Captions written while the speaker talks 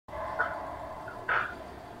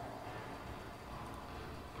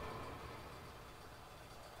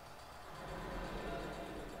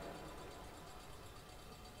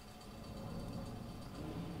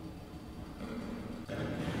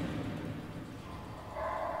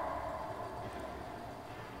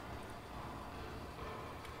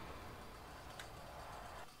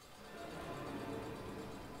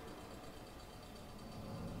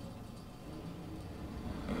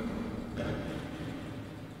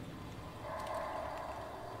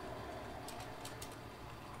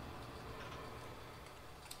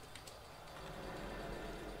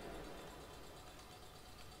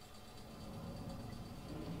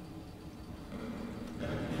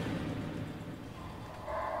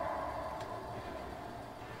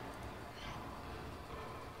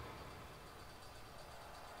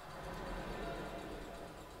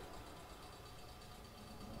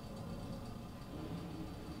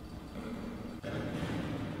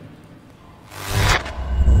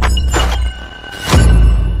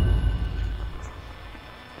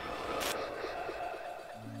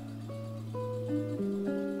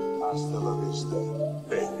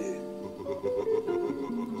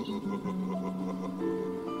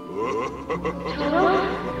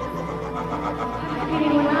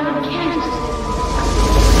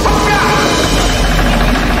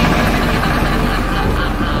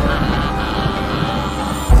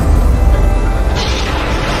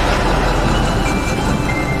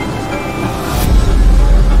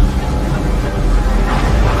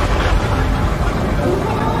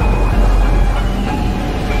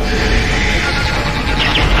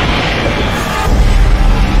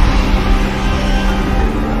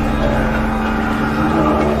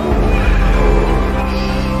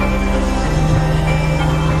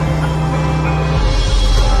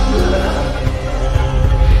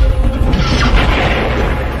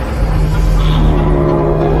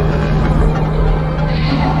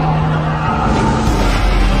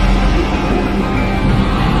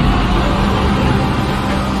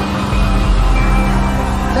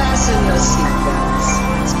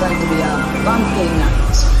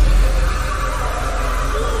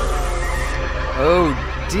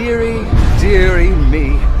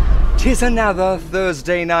Tis another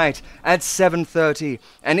Thursday night at 7:30,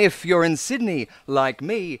 and if you're in Sydney, like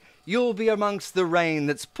me, you'll be amongst the rain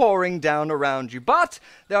that's pouring down around you. But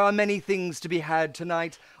there are many things to be had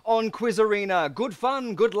tonight on Quiz Arena. Good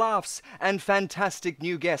fun, good laughs, and fantastic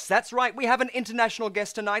new guests. That's right, we have an international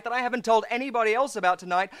guest tonight that I haven't told anybody else about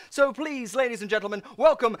tonight. So please, ladies and gentlemen,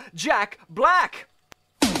 welcome Jack Black.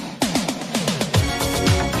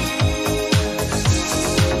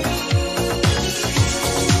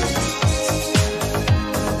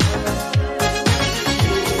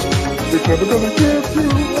 It's never gonna get you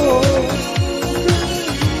all.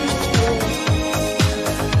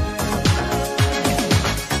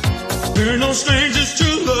 We're no strangers to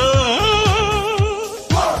love.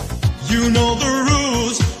 What? You know the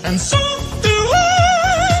rules, and so do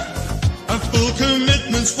I. A full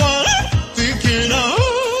commitment's what I'm thinking of.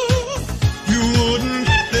 You wouldn't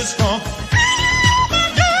get this far.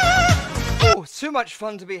 Too much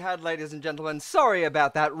fun to be had, ladies and gentlemen. Sorry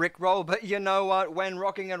about that Rickroll, but you know what? When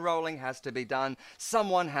rocking and rolling has to be done,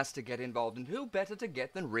 someone has to get involved, and who better to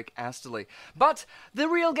get than Rick Astley? But the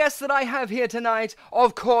real guest that I have here tonight,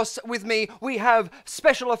 of course, with me, we have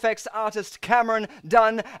special effects artist Cameron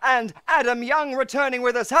Dunn and Adam Young returning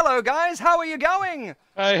with us. Hello, guys. How are you going?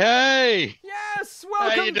 Hey, hey. Yes,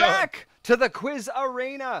 welcome back to the Quiz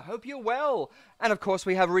Arena. Hope you're well. And, of course,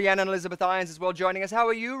 we have Rhiannon Elizabeth Irons as well joining us. How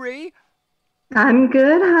are you, Rhi? I'm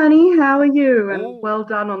good, honey. How are you? And well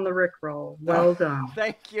done on the Rickroll. Well done.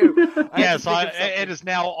 Thank you. Yes, it is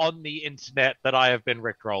now on the internet that I have been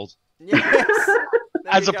Rickrolled. Yes.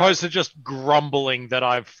 As opposed to just grumbling that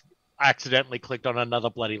I've accidentally clicked on another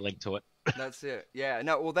bloody link to it. That's it. Yeah.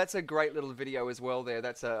 No, well, that's a great little video as well there.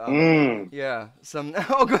 That's a, yeah, some,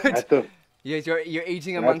 oh, good. Yes, you're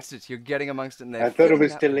eating amongst it. You're getting amongst it in there. I thought it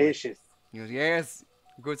was delicious. Yes.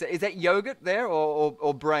 Good. Is that yogurt there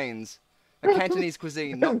or brains? A Cantonese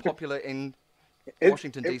cuisine, not popular in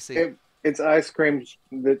Washington, D.C. It's ice cream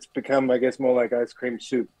that's become, I guess, more like ice cream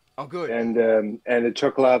soup. Oh, good. And a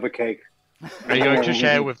chocolate cake. Are you going to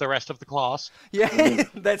share with the rest of the class? Yeah,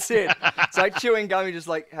 that's it. It's like chewing gum. You just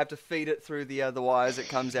like have to feed it through the wires. It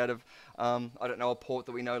comes out of, I don't know, a port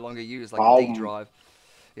that we no longer use, like a D drive.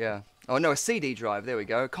 Yeah. Oh, no, a CD drive. There we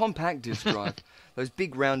go. A compact disc drive. Those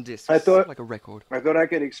big round discs, like a record. I thought I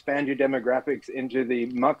could expand your demographics into the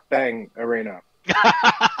mukbang arena.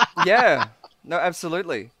 Yeah, no,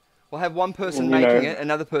 absolutely. We'll have one person making it,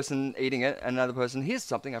 another person eating it, and another person, here's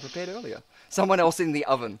something I prepared earlier. Someone else in the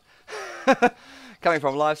oven. Coming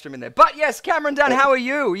from live stream in there. But yes, Cameron Dunn, how are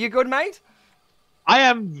you? You good, mate? I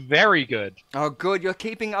am very good. Oh, good. You're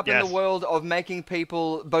keeping up in the world of making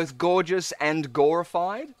people both gorgeous and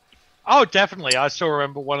gorified? Oh, definitely. I still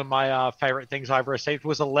remember one of my favorite things I've received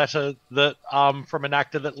was a letter that from an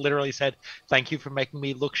actor that literally said, "Thank you for making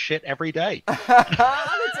me look shit every day." That's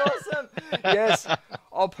awesome. Yes.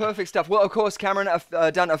 Oh, perfect stuff. Well, of course, Cameron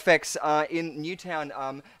Dunn Effects in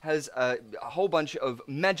Newtown has a whole bunch of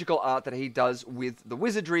magical art that he does with the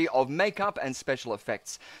wizardry of makeup and special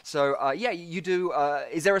effects. So, yeah, you do.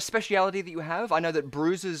 Is there a speciality that you have? I know that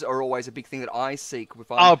bruises are always a big thing that I seek.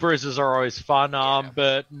 Oh, bruises are always fun.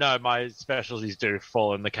 But no, my specialties do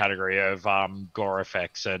fall in the category of gore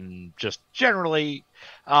effects and just generally,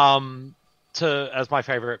 as my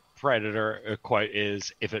favorite Predator quote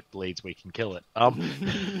is, "If it bleeds, we can kill it."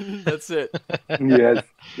 That's it. Yes,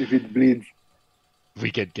 if it bleeds,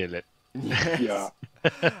 we can kill it. Yes. Yeah.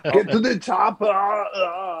 Get to the top.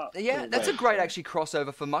 Yeah, that's a great actually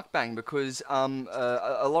crossover for mukbang because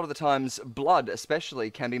a lot of the times blood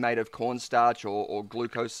especially can be made of cornstarch or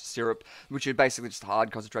glucose syrup, which are basically just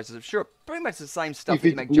hard concentrations of syrup. Pretty much the same stuff that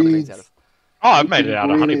you make jelly beans out of. Oh, I've made it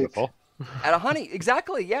out of honey before. Out of honey,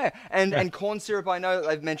 exactly, yeah. And corn syrup, I know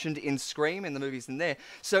they've mentioned in Scream, in the movies in there.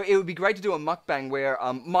 So it would be great to do a mukbang where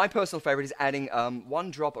my personal favorite is adding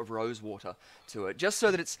 1 drop of rose water to it, just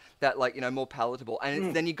so that it's that, like, you know, more palatable.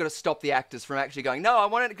 And then you've got to stop the actors from actually going, no, I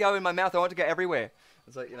want it to go in my mouth, I want it to go everywhere.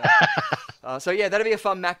 It's like, you know. So yeah, that'd be a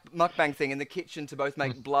fun mukbang thing in the kitchen to both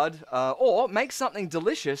make blood or make something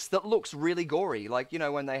delicious that looks really gory. Like, you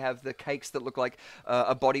know, when they have the cakes that look like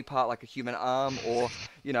a body part, like a human arm, or,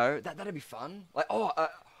 you know, that'd be fun. Like,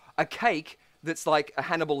 a cake that's like a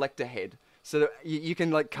Hannibal Lecter head. So that you can,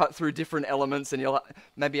 like, cut through different elements and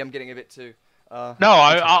maybe I'm getting a bit too... No,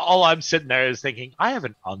 all I'm sitting there is thinking, I have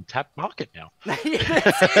an untapped market now.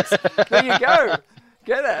 Yes. There you go.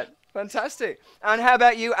 Get that. Fantastic. And how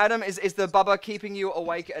about you, Adam? Is the bubba keeping you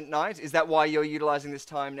awake at night? Is that why you're utilizing this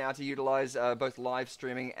time now to utilize both live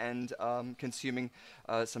streaming and consuming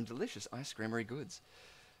some delicious ice creamery goods?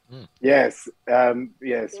 Yes,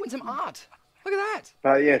 yes. Oh, and some art. Look at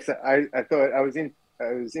that. Yes, I thought I was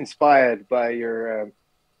inspired by your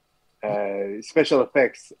special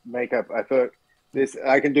effects makeup. I thought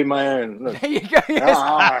I can do my own. Look. There you go.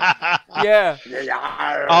 Yes.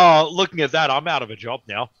 Yeah. Oh, looking at that, I'm out of a job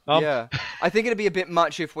now. Yeah. I think it'd be a bit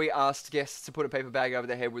much if we asked guests to put a paper bag over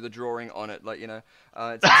their head with a drawing on it. Like, you know,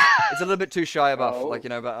 it's a little bit too shy above, like, you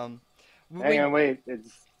know, but hang on, wait.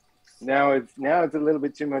 Now it's a little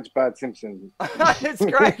bit too much Bart Simpson. It's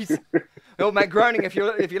great. Oh, Matt Groening, if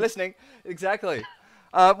you're listening, exactly.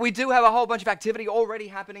 We do have a whole bunch of activity already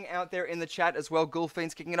happening out there in the chat as well.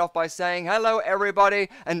 Gulfiend's kicking it off by saying, hello, everybody,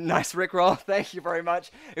 and nice Rickroll. Thank you very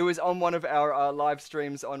much. It was on one of our live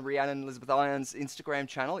streams on Rhiannon and Elizabeth Iron's Instagram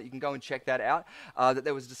channel. You can go and check that out, that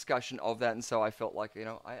there was a discussion of that, and so I felt like, you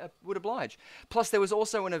know, I would oblige. Plus, there was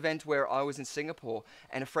also an event where I was in Singapore,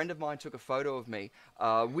 and a friend of mine took a photo of me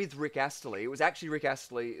with Rick Astley. It was actually Rick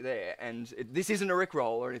Astley there, and this isn't a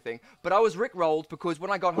Rickroll or anything, but I was Rickrolled because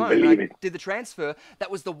when I got home and I did the transfer, that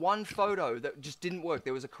was the one photo that just didn't work.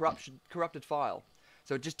 There was a corrupted file.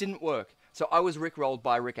 So it just didn't work. So I was Rickrolled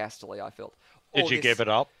by Rick Astley, I felt. Did you give it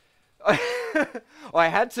up? I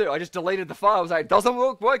had to. I just deleted the file. I was like, it doesn't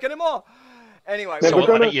work anymore. Anyway. Never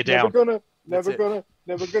gonna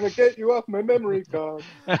get you off my memory card.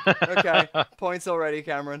 Okay. Points already,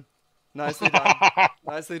 Cameron. Nicely done.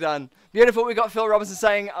 Nicely done. Beautiful. We got Phil Robinson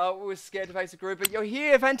saying we were scared to face a group, but you're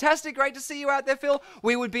here. Fantastic. Great to see you out there, Phil.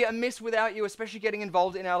 We would be amiss without you, especially getting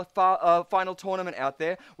involved in our final tournament out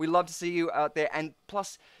there. We love to see you out there. And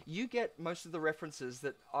plus, you get most of the references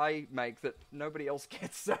that I make that nobody else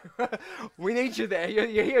gets. So we need you there.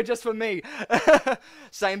 You're here just for me.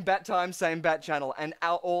 Same bat time, same bat channel. And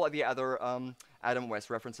all of the other... Adam West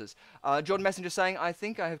references. Jordan Messenger saying, I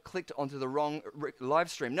think I have clicked onto the wrong live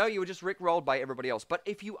stream. No, you were just Rickrolled by everybody else. But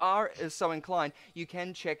if you are so inclined, you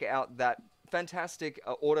can check out that fantastic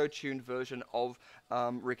auto-tuned version of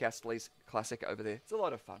Rick Astley's classic over there. It's a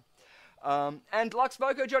lot of fun. And Lux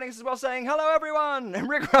Voco joining us as well saying, hello everyone!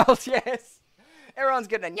 Rickrolled, yes! Everyone's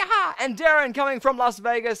getting a yaha! And Darren coming from Las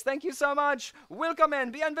Vegas, thank you so much! Welcome in,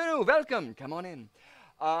 bienvenue, welcome, come on in.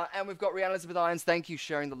 And we've got Rhiannon Elizabeth Irons. Thank you,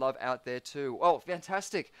 sharing the love out there too. Oh,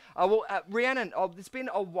 fantastic. Rhiannon, it's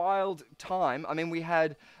been a wild time. I mean, we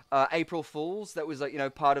had April Fools. That was, like, you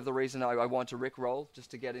know, part of the reason I want to Rickroll,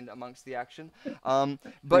 just to get in amongst the action.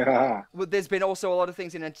 But there's been also a lot of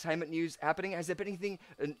things in entertainment news happening. Has there been anything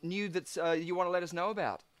new that you want to let us know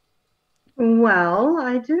about? Well,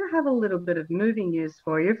 I do have a little bit of movie news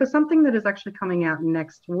for you, for something that is actually coming out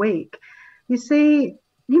next week. You see...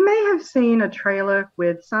 You may have seen a trailer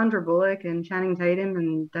with Sandra Bullock and Channing Tatum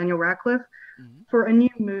and Daniel Radcliffe for a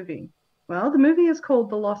new movie. Well, the movie is called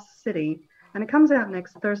The Lost City, and it comes out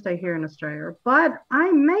next Thursday here in Australia. But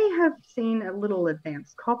I may have seen a little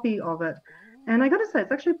advanced copy of it, and I got to say,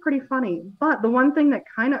 it's actually pretty funny. But the one thing that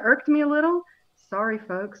kind of irked me a little, sorry,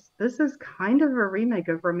 folks, this is kind of a remake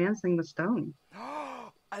of Romancing the Stone.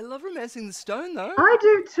 I love Romancing the Stone, though. I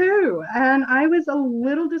do too, and I was a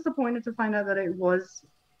little disappointed to find out that it was...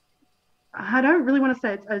 I don't really want to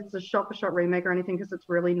say it's a shot-for-shot remake or anything, because it's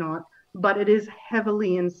really not, but it is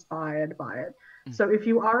heavily inspired by it. So if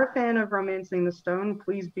you are a fan of Romancing the Stone,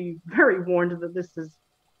 please be very warned that this is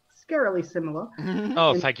scarily similar.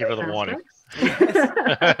 Oh, thank you for the warning.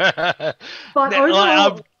 But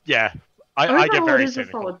overall, I get very it is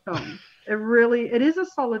cynical. a solid film. It is a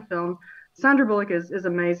solid film. Sandra Bullock is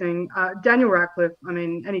amazing. Daniel Radcliffe, I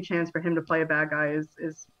mean, any chance for him to play a bad guy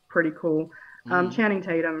is pretty cool. Channing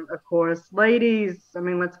Tatum, of course. Ladies, I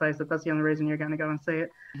mean, let's face it, that's the only reason you're going to go and see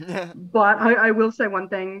it. But I will say one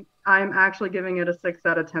thing. I'm actually giving it a 6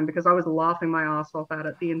 out of 10 because I was laughing my ass off at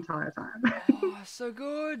it the entire time. Oh, so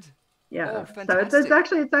good. Yeah. Oh, fantastic.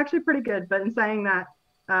 So it's actually pretty good. But in saying that,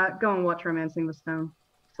 Go and watch Romancing the Stone.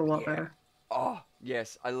 It's a lot Yeah. better. Oh,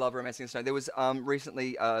 yes, I love Romancing the Stone. There was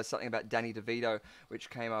recently something about Danny DeVito, which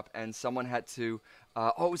came up, and someone had to.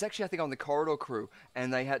 It was actually, I think, on the Corridor Crew,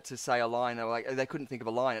 and they had to say a line. They were like, they couldn't think of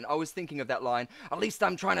a line, and I was thinking of that line. At least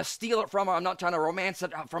I'm trying to steal it from her. I'm not trying to romance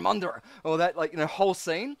it from under her. Or that, like, whole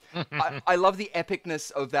scene. I love the epicness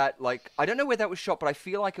of that. Like, I don't know where that was shot, but I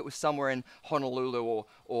feel like it was somewhere in Honolulu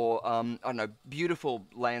or I don't know, beautiful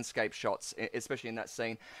landscape shots, especially in that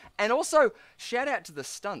scene. And also, shout out to the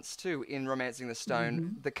stunts too in Romancing the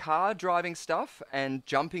Stone. The car driving stuff and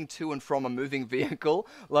jumping to and from a moving vehicle,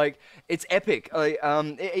 like, it's epic.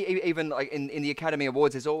 Even like in the Academy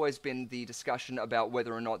Awards, there's always been the discussion about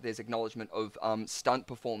whether or not there's acknowledgement of stunt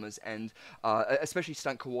performers and especially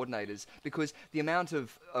stunt coordinators, because the amount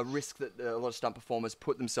of risk that a lot of stunt performers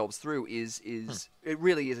put themselves through is it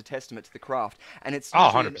really is a testament to the craft, and it's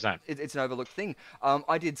 100%. It's an overlooked thing.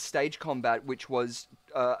 I did stage combat, which was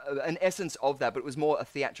an essence of that, but it was more a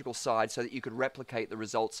theatrical side so that you could replicate the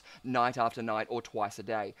results night after night or twice a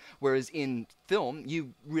day. Whereas in film,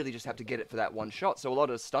 you really just have to get it for that one shot. So a lot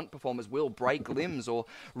of stunt performers will break limbs or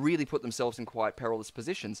really put themselves in quite perilous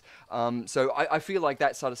positions. So I feel like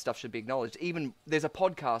that sort of stuff should be acknowledged. Even there's a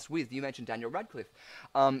podcast with, you mentioned Daniel Radcliffe,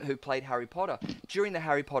 who played Harry Potter. During the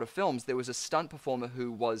Harry Potter films, there was a stunt performer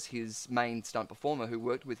who was his main stunt performer who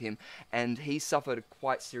worked with him, and he suffered a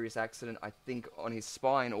quite serious accident, I think, on his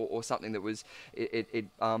spine or something that was it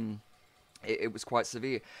was quite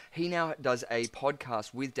severe. He now does a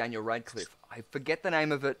podcast with Daniel Radcliffe. I forget the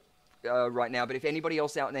name of it right now, but if anybody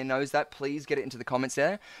else out there knows that, please get it into the comments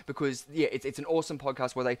there, because yeah, it's an awesome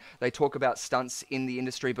podcast where they talk about stunts in the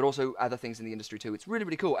industry, but also other things in the industry too. It's really,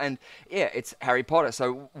 really cool, and yeah, it's Harry Potter,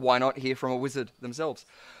 so why not hear from a wizard themselves?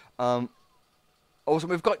 Also,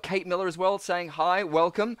 we've got Kate Miller as well saying hi,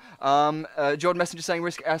 welcome. Jordan Messenger saying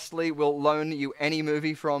Risk Astley will loan you any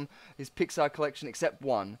movie from his Pixar collection except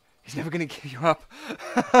one. He's never going to give you up.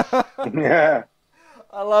 Yeah.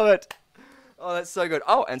 I love it. Oh, that's so good.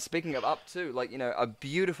 Oh, and speaking of up too, like, a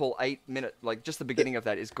beautiful 8-minute, like just the beginning of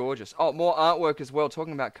that is gorgeous. Oh, more artwork as well,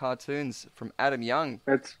 talking about cartoons from Adam Young.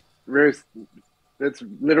 That's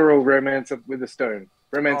literal romance with the stone.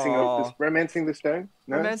 Romancing the stone?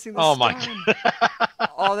 No? Romancing the Oh Stone. my god.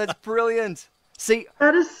 Oh, that's brilliant. See,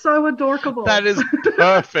 That is so adorable. That is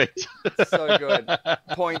perfect. so good.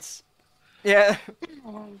 Points. Yeah.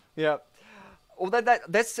 Yeah. Well,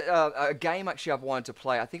 that's a game actually I've wanted to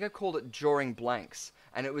play. I think I called it Drawing Blanks,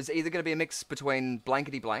 and it was either going to be a mix between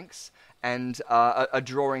Blankety Blanks and a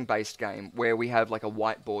drawing-based game where we have like a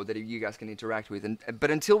whiteboard that you guys can interact with. But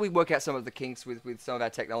until we work out some of the kinks with some of our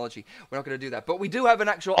technology, we're not going to do that. But we do have an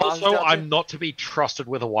actual. Also, I'm not to be trusted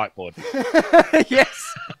with a whiteboard.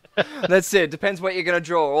 Yes. That's it. Depends what you're going to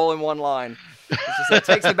draw, all in one line. It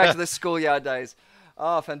takes me back to the schoolyard days.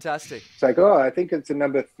 Oh, fantastic. It's like, oh, I think it's a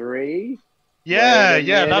number 3. Yeah, Wait a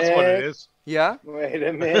yeah, that's what it minute. is. Yeah? Wait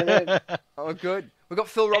a minute. Oh, good. We've got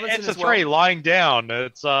Phil Robinson It's a as well. 3 lying down.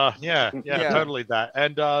 It's yeah, Yeah. totally that.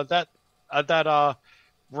 And that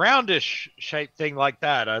roundish shaped thing like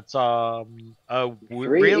that. It's 3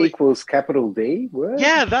 really equals capital D? What?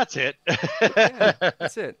 yeah, that's it. Yeah,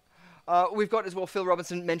 that's it. We've got as well Phil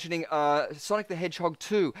Robinson mentioning Sonic the Hedgehog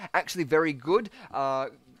 2. Actually, very good.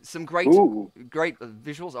 Some great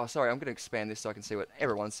visuals. Oh, sorry, I'm going to expand this so I can see what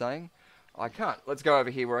everyone's saying. I can't. Let's go over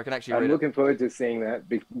here where I can actually read I'm it. looking forward to seeing that.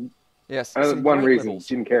 Yes. some One great reason, levels.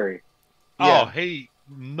 Jim Carrey. Yeah. Oh, he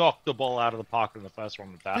knocked the ball out of the park in the first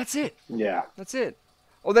one with that. That's it. Yeah. That's it.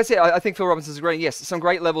 Well, that's it. I think Phil Robinson's agreeing. Yes, some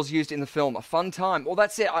great levels used in the film. A fun time. Well,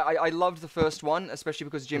 that's it. I loved the first one, especially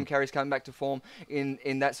because Jim Carrey's coming back to form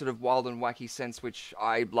in that sort of wild and wacky sense, which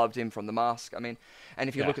I loved him from The Mask. I mean, and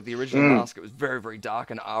if you look at the original Mask, it was very, very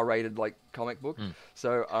dark and R-rated, like, comic book.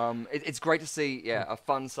 So it's great to see, a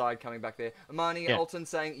fun side coming back there. Amani Alton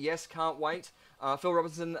saying, yes, can't wait. Phil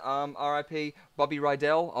Robinson, R.I.P. Bobby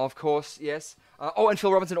Rydell, of course, yes. And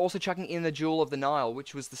Phil Robinson also chucking in The Jewel of the Nile,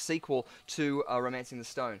 which was the sequel to Romancing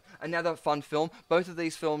the Stone. Another fun film. Both of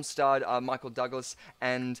these films starred Michael Douglas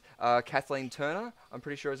and Kathleen Turner. I'm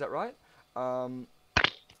pretty sure, is that right? I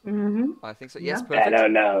think so. Yes, Yeah. perfect. I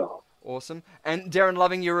don't know. Awesome. And Darren,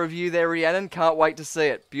 loving your review there, Rhiannon. Can't wait to see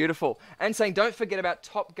it. Beautiful. And saying, don't forget about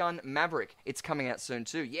Top Gun Maverick. It's coming out soon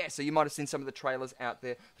too. Yeah, so you might have seen some of the trailers out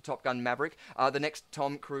there for Top Gun Maverick, the next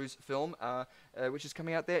Tom Cruise film, which is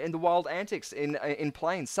coming out there in the wild antics in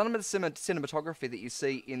planes. Some of the cinematography that you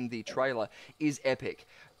see in the trailer is epic.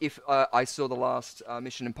 If I saw the last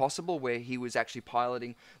Mission Impossible, where he was actually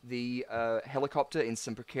piloting the helicopter in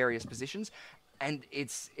some precarious positions. and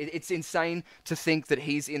it's insane to think that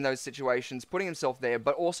he's in those situations, putting himself there,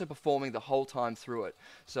 but also performing the whole time through it.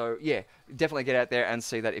 So yeah, definitely get out there and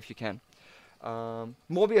see that if you can.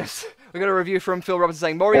 Morbius, we got a review from Phil Robertson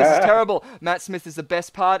saying Morbius is terrible. Matt Smith is the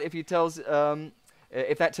best part. If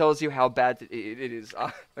that tells you how bad it is,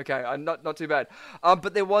 okay, not too bad.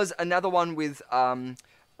 But there was another one with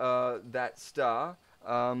that star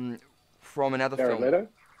from another film. Leto?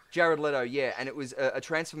 Jared Leto, yeah, and it was a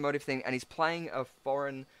transformative thing, and he's playing a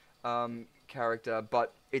foreign character,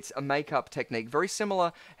 but it's a makeup technique, very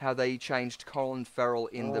similar how they changed Colin Farrell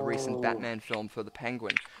in the recent Batman film for the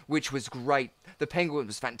Penguin, which was great. The Penguin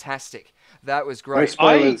was fantastic. That was great.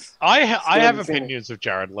 No I have opinions of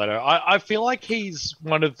Jared Leto. I feel like he's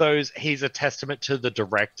one of those. He's a testament to the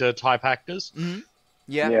director type actors. Mm-hmm.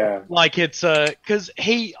 Yeah. Like it's because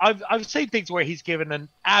I've seen things where he's given an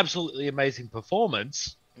absolutely amazing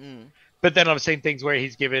performance, but then I've seen things where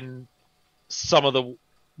he's given some of the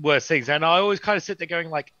worst things, and I always kind of sit there going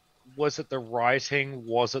like, was it the writing?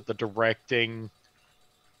 Was it the directing?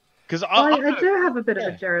 Because I do have a bit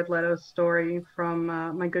of a Jared Leto story from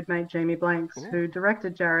my good mate Jamie Blanks, who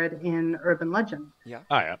directed Jared in Urban Legend. Yeah.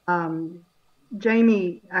 Oh yeah.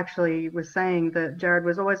 Jamie actually was saying that Jared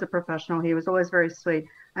was always a professional. He was always very sweet.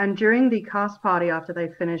 And during the cast party after they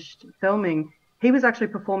finished filming, he was actually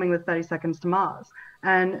performing with 30 Seconds to Mars.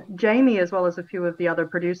 And Jamie, as well as a few of the other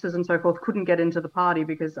producers and so forth, couldn't get into the party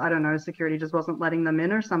because, I don't know, security just wasn't letting them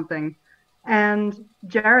in or something. And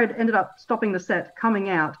Jared ended up stopping the set, coming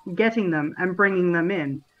out, getting them and bringing them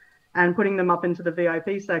in and putting them up into the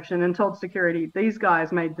VIP section and told security, these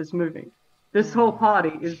guys made this movie. This whole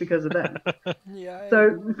party is because of them. Yeah.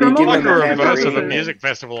 So from all like the intents and reverse of the purposes, music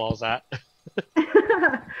festival I was at.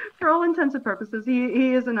 for all intents and purposes,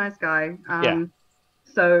 he is a nice guy.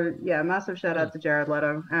 So yeah, massive shout out to Jared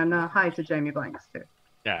Leto and hi to Jamie Blanks too.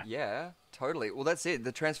 Yeah, totally. Well, that's it.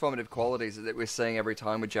 The transformative qualities that we're seeing every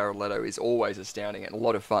time with Jared Leto is always astounding and a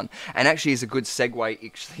lot of fun. And actually is a good segue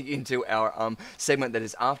actually into our segment that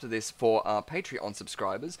is after this for our Patreon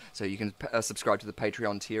subscribers. So you can subscribe to the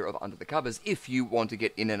Patreon tier of Under the Covers if you want to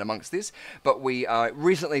get in and amongst this. But we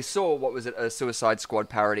recently saw, what was it, a Suicide Squad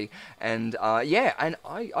parody. And and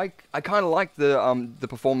I kind of like the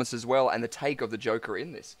performance as well and the take of the Joker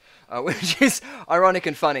in this. Which is ironic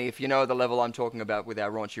and funny if you know the level I'm talking about with our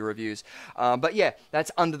raunchy reviews. But yeah,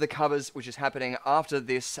 that's Under the Covers, which is happening after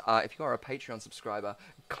this. If you are a Patreon subscriber,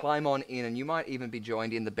 climb on in, and you might even be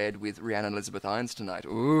joined in the bed with Rhiannon and Elizabeth Irons tonight.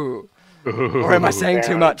 Ooh. Or am I saying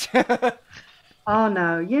too much? Oh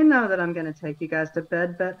no, you know that I'm going to take you guys to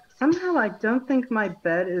bed, but somehow I don't think my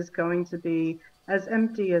bed is going to be as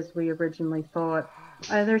empty as we originally thought.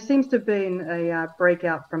 There seems to have been a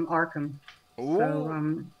breakout from Arkham. Ooh.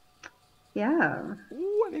 So, yeah.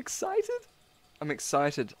 Ooh, I'm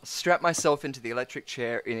excited. Strap myself into the electric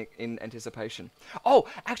chair in anticipation. Oh,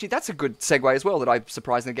 actually, that's a good segue as well that I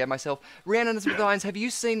surprisingly gave myself. Rhiannon and Irons, have you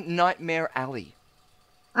seen Nightmare Alley?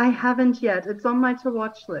 I haven't yet. It's on my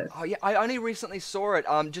to-watch list. Oh yeah, I only recently saw it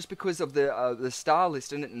just because of the star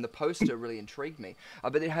list in it, and the poster really intrigued me.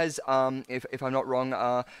 But it has, if I'm not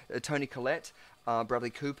wrong, Toni Collette, Bradley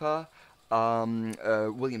Cooper,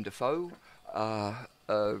 William Dafoe,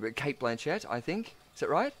 Kate Blanchett, I think. Is that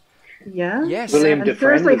right? Yeah. Yes. And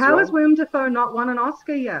seriously, how has William Dafoe not won an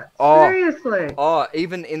Oscar yet? Seriously. Oh,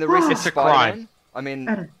 even in the recent It's a crime. I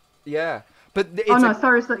mean, yeah. But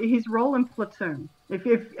sorry. So his role in Platoon.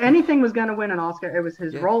 If anything was going to win an Oscar, it was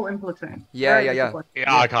his role in Platoon. Yeah.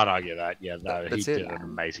 I can't argue that. Yeah, no, he did it. an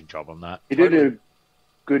amazing job on that. He did a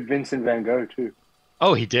good Vincent Van Gogh too.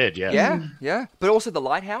 Oh, he did. Yeah. Yeah. But also The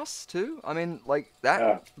Lighthouse too. I mean, like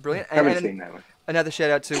that. Brilliant. Haven't seen that one. Another shout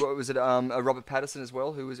out to, what was it, Robert Pattinson as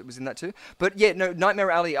well, who was in that too. But yeah, no, Nightmare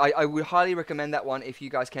Alley, I would highly recommend that one if you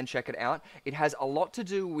guys can check it out. It has a lot to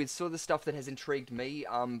do with sort of the stuff that has intrigued me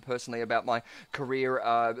personally about my career.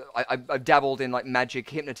 I've dabbled in like magic,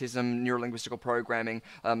 hypnotism, neurolinguistical programming,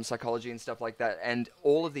 psychology and stuff like that. And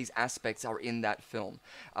all of these aspects are in that film.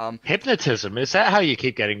 Hypnotism, is that how you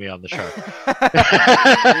keep getting me on the show?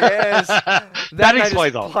 Yes. That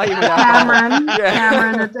explains all. Cameron,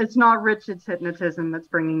 it's not Richard's hypnotism that's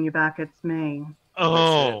bringing you back, it's me.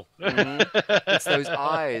 Oh. It's those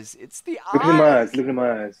eyes. It's the eyes. Look in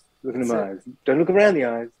my eyes. Don't look around the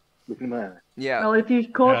eyes. Look in my eyes. Yeah. Well, if you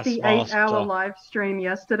caught the master. 8-hour live stream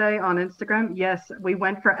yesterday on Instagram, yes, we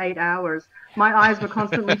went for 8 hours. My eyes were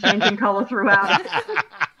constantly changing color throughout.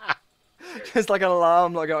 Just like an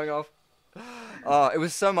alarm going off. Oh, it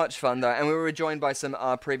was so much fun, though, and we were joined by some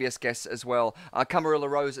previous guests as well. Camarilla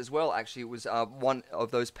Rose as well, actually, was one of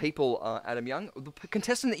those people, Adam Young, the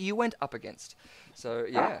contestant that you went up against. So,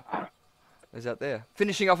 yeah. Is out there.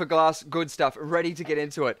 Finishing off a glass, good stuff, ready to get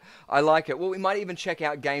into it. I like it. Well, we might even check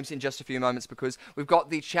out games in just a few moments because we've got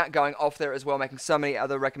the chat going off there as well, making so many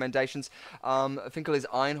other recommendations. Finkel is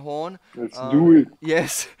Einhorn. Let's do it.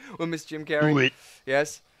 Yes, we'll miss Jim Carrey. Do it.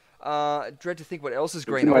 Yes. Dread to think what else is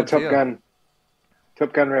green. It's my Oh, Top dear.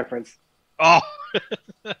 Gun reference. Oh,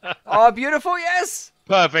 Oh, beautiful, yes!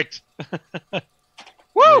 perfect.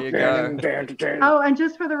 There you go. Oh, and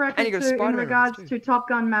just for the And record, you got a too, in Spider-Man regards too. to Top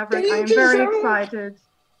Gun Maverick, I am very excited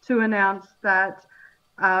to announce that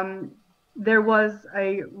there was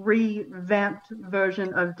a revamped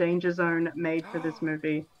version of Danger Zone made for this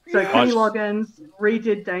movie. So Kenny Nice. Loggins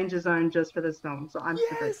redid Danger Zone just for this film. So I'm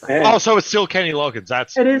super Yes. excited. Oh, so it's still Kenny Loggins.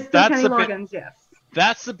 It is still that's Kenny the bit. Loggins, yes.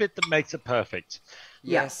 That's the bit that makes it perfect.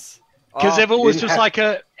 Yes. Because Oh, if it was didn't just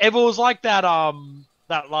have- it was like that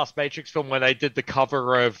that last Matrix film where they did the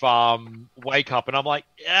cover of Wake Up, and I'm like,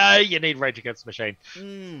 yeah, you need Rage Against the Machine.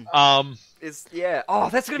 it's, yeah. Oh,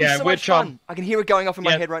 that's going to Yeah, be so which, much fun. I can hear it going off in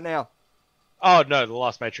my yeah. head right now. Oh no, the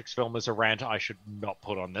last Matrix film is a rant I should not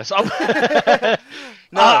put on this. No.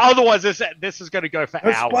 Otherwise, this is going to go for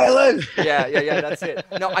No hours. spoilers. Yeah, that's it.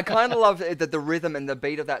 No, I kind of love the rhythm and the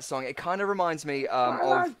beat of that song. It kind of reminds me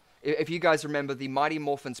of, if you guys remember, the Mighty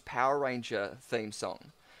Morphin's Power Ranger theme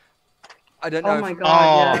song. I don't know. Oh my if-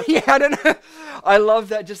 God, Oh. yes. Yeah, I don't know. I love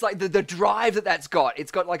that. Just like the drive that's got.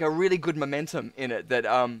 It's got like a really good momentum in it that,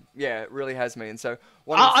 yeah, it really has me. And so,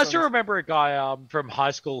 one of the I still songs- remember a guy from high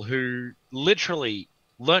school who literally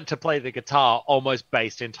learnt to play the guitar almost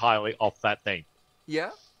based entirely off that thing. Yeah?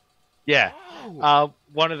 Yeah. Oh.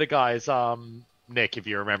 One of the guys, Nick, if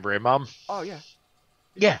you remember him, Oh, yeah.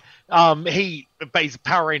 yeah, he based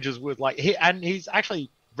Power Rangers with he's actually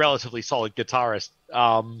relatively solid guitarist.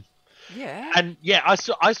 Yeah. And yeah, I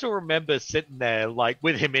still remember sitting there like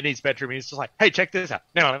with him in his bedroom. He's just like, "Hey, check this out!"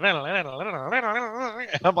 And I'm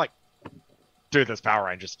like, "Dude, that's Power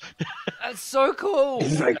Rangers." That's so cool.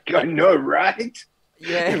 He's like, I know, right?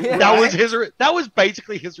 Yeah. That was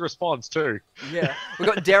basically his response too. Yeah.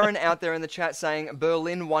 We've got Darren out there in the chat saying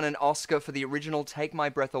Berlin won an Oscar for the original Take My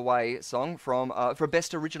Breath Away song for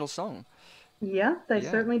Best Original Song. Yeah, they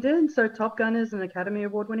Yeah. certainly did. So Top Gun is an Academy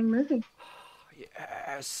Award-winning movie.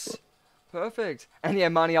 Yes. Perfect. And yeah,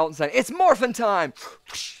 Marnie Alton saying, it's morphin' time!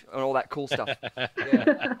 And all that cool stuff.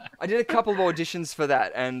 Yeah. I did a couple of auditions for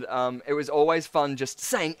that, and it was always fun just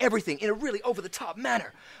saying everything in a really over-the-top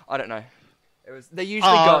manner. I don't know. They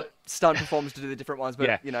usually got stunt performers to do the different ones, but,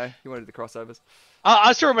 Yeah. you know, you wanted the crossovers.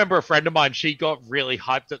 I still remember a friend of mine. She got really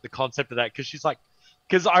hyped at the concept of that because she's like,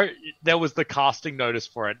 there was the casting notice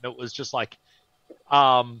for it, and it was just like,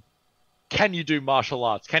 can you do martial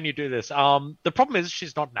arts? Can you do this? The problem is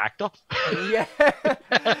she's not an actor. Yeah.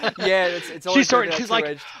 Yeah, it's always She's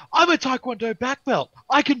like, I'm a Taekwondo black belt.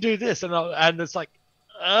 I can do this, and it's like,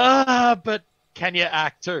 but can you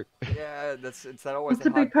act too? yeah, it's that always To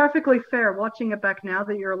be perfectly fair, watching it back now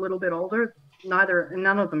that you're a little bit older,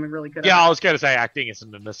 none of them are really good Yeah, at I it. was going to say acting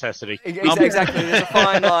isn't a necessity. Exactly. There's a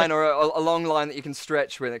fine line or a long line that you can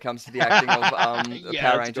stretch when it comes to the acting of the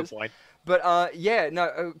Yeah, Power that's a good Rangers. point. But yeah,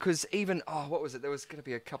 no, because even what was it? There was going to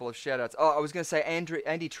be a couple of shout-outs. Oh, I was going to say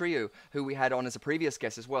Andy Trieu, who we had on as a previous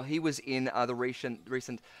guest as well. He was in the recent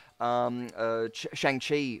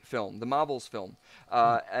Shang-Chi film, the Marvels film,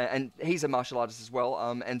 and he's a martial artist as well.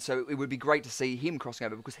 And so it would be great to see him crossing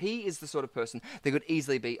over because he is the sort of person that could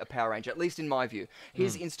easily be a Power Ranger, at least in my view.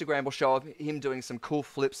 His Instagram will show up him doing some cool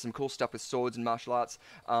flips, some cool stuff with swords and martial arts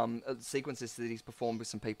sequences that he's performed with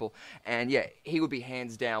some people. And yeah, he would be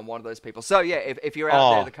hands down one of those people. So yeah, if you're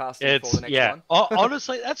out there, the casting for the next one.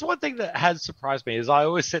 Honestly, that's one thing that has surprised me is I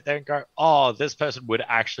always sit there and go, "Oh, this person would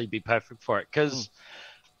actually be perfect for it." Because,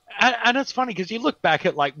 and it's funny because you look back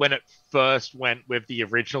at like when it first went with the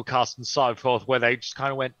original cast and so forth, where they just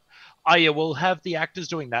kind of went, "Oh yeah, we'll have the actors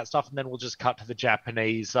doing that stuff, and then we'll just cut to the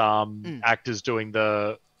Japanese actors doing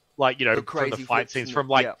the from the crazy fight flips scenes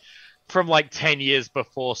and from like 10 years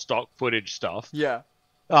before stock footage stuff." Yeah.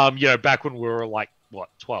 Back when we were like, what,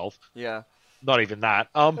 12? Yeah. Not even that.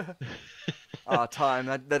 Time,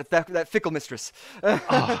 that fickle mistress.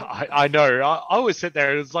 I know. I always sit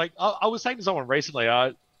there and it's like, I was saying to someone recently,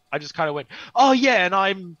 I just kind of went, oh yeah, and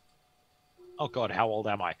I'm, oh God, how old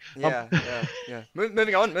am I? Yeah.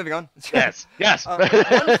 Moving on. Yes.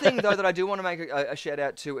 One thing, though, that I do want to make a shout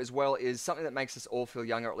out to as well is something that makes us all feel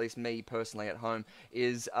younger, or at least me personally at home,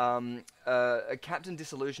 is Captain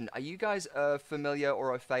Disillusion. Are you guys familiar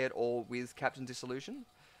or au fait at all with Captain Disillusion?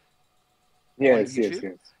 Yes, YouTube. yes,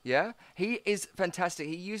 yes. Yeah, he is fantastic.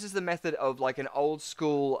 He uses the method of like an old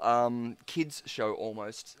school kids show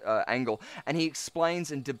almost angle, and he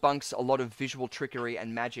explains and debunks a lot of visual trickery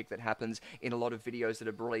and magic that happens in a lot of videos that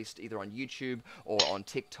are released either on YouTube or on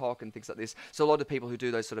TikTok and things like this. So a lot of people who do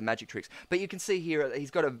those sort of magic tricks. But you can see here he's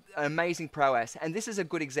got an amazing prowess, and this is a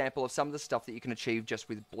good example of some of the stuff that you can achieve just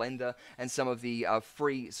with Blender and some of the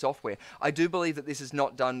free software. I do believe that this is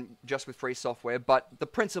not done just with free software, but the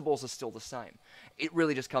principles are still the same. It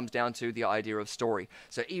really just comes down to the idea of story.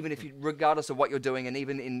 So even if you, regardless of what you're doing, and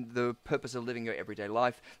even in the purpose of living your everyday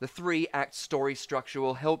life, the 3-act story structure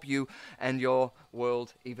will help you and your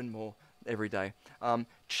world even more every day.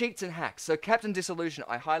 Cheats and hacks. So Captain Disillusion,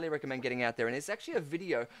 I highly recommend getting out there, and it's actually a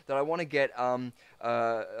video that I want to get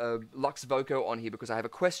Lux Voco on here, because I have a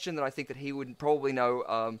question that I think that he would probably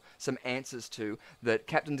know some answers to, that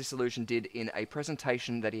Captain Disillusion did in a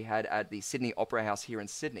presentation that he had at the Sydney Opera House here in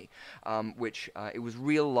Sydney, which it was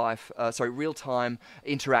real-time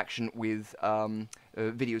interaction with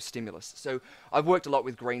video stimulus. So I've worked a lot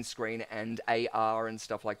with green screen and AR and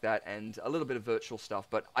stuff like that, and a little bit of virtual stuff,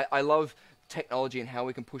 but I love technology and how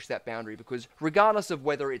we can push that boundary, because regardless of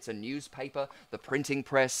whether it's a newspaper, the printing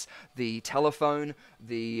press, the telephone,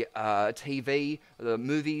 the TV, the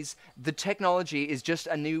movies, the technology is just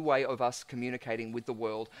a new way of us communicating with the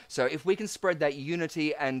world. So if we can spread that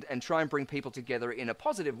unity and try and bring people together in a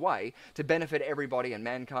positive way to benefit everybody and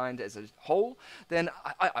mankind as a whole, then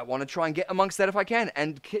I want to try and get amongst that if I can.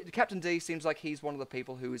 And Captain D seems like he's one of the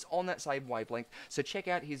people who is on that same wavelength, so check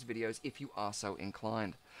out his videos if you are so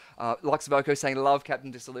inclined. Lux Voco saying, love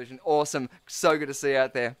Captain Disillusion. Awesome. So good to see you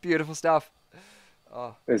out there. Beautiful stuff.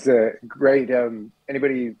 Oh. There's a great,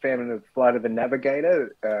 anybody fan of Flight of the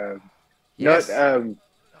Navigator? Yes.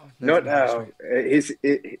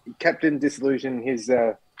 Captain Disillusion, his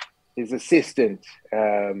assistant,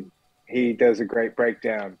 he does a great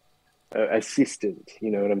breakdown. Assistant,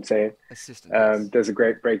 you know what I'm saying? Assistant. Yes. Does a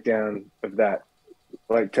great breakdown of that.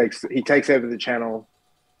 Like he takes over the channel,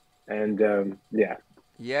 and yeah.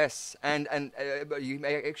 Yes, and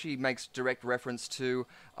actually makes direct reference to.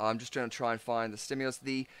 I'm just trying to find the stimulus,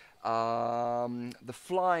 the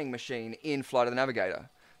flying machine in Flight of the Navigator.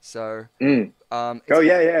 So,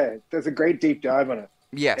 yeah, there's a great deep dive on it.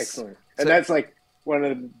 Yes, excellent, and that's like one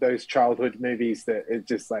of those childhood movies that it's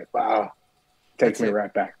just like, wow, takes me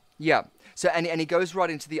right back. Yeah. So and he goes right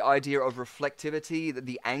into the idea of reflectivity,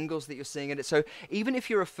 the angles that you're seeing in it. So even if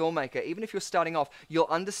you're a filmmaker, even if you're starting off, you'll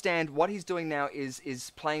understand what he's doing now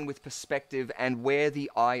is playing with perspective and where the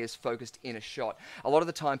eye is focused in a shot. A lot of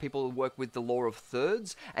the time people work with the law of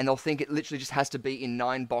thirds, and they'll think it literally just has to be in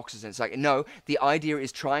 9 boxes. And it's like, no, the idea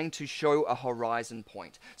is trying to show a horizon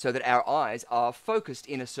point so that our eyes are focused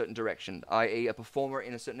in a certain direction, i.e. a performer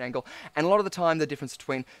in a certain angle. And a lot of the time the difference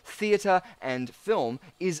between theatre and film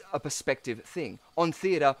is a perspective thing. On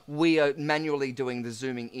theatre, we are manually doing the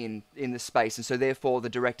zooming in the space, and so therefore the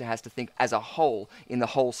director has to think as a whole in the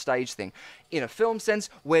whole stage thing. In a film sense,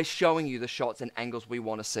 we're showing you the shots and angles we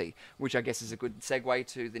want to see, which I guess is a good segue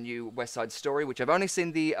to the new West Side Story, which I've only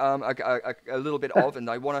seen a little bit of, and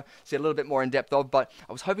I want to see a little bit more in depth of, but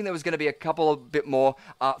I was hoping there was going to be a couple of bit more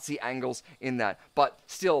artsy angles in that. But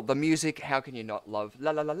still, the music, how can you not love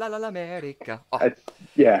La La La La La America? Oh.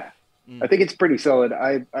 Yeah. I think it's pretty solid.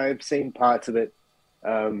 I've seen parts of it.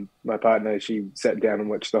 My partner, she sat down and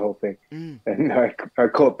watched the whole thing, and I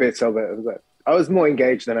caught bits of it. I was more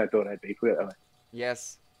engaged than I thought I'd be. Put it that way.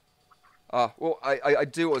 Yes. Well, I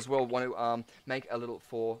do as well want to make a little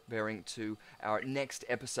forbearing to our next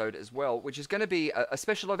episode as well, which is going to be a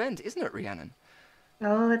special event, isn't it, Rhiannon?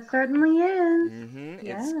 Oh, it certainly is.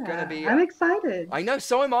 Yeah. It's going to be... I'm excited. I know,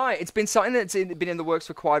 so am I. It's been something that's been in the works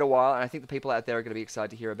for quite a while, and I think the people out there are going to be excited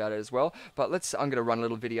to hear about it as well. But I'm going to run a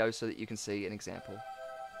little video so that you can see an example.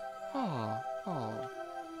 Oh.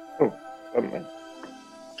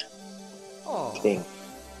 King.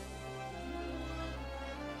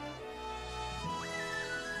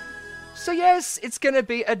 So yes, it's going to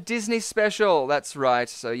be a Disney special. That's right.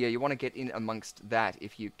 So yeah, you want to get in amongst that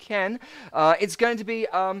if you can. It's going to be,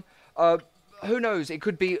 who knows? It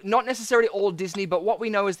could be not necessarily all Disney, but what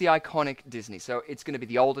we know is the iconic Disney. So it's going to be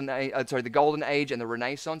the the Golden Age and the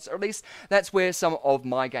Renaissance, or at least that's where some of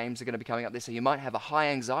my games are going to be coming up there. So you might have a high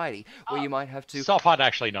anxiety, where you might have to. Stuff I'd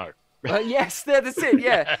actually know. Yes, that's it.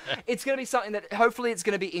 Yeah, it's going to be something that hopefully it's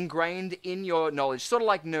going to be ingrained in your knowledge, sort of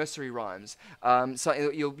like nursery rhymes. So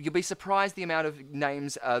you'll be surprised the amount of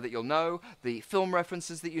names that you'll know, the film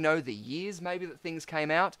references that you know, the years maybe that things came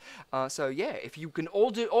out. So yeah, if you can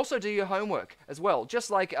also do your homework as well, just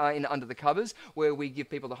like in Under the Covers, where we give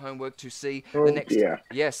people the homework to see the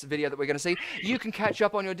next video that we're going to see. You can catch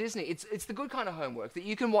up on your Disney. It's the good kind of homework that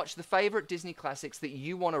you can watch the favorite Disney classics that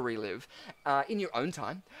you want to relive in your own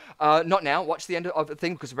time. Not now. Watch the end of the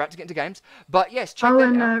thing because we're about to get into games. But yes, check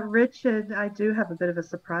that out. Richard, I do have a bit of a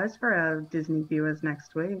surprise for our Disney viewers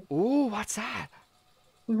next week. Ooh, what's that?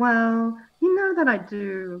 Well, you know that I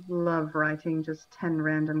do love writing just 10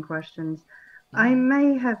 random questions. I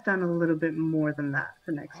may have done a little bit more than that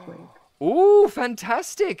for next week. Ooh,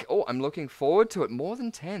 fantastic. Oh, I'm looking forward to it. More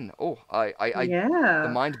than 10. Oh,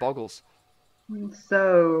 the mind boggles.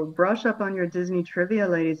 So, brush up on your Disney trivia,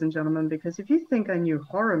 ladies and gentlemen, because if you think I knew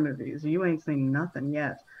horror movies, you ain't seen nothing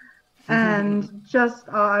yet. And just,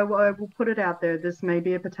 I will put it out there, this may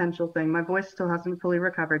be a potential thing. My voice still hasn't fully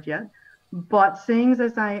recovered yet. But seeing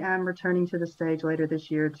as I am returning to the stage later this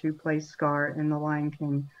year to play Scar in The Lion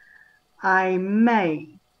King, I may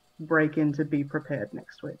break into Be Prepared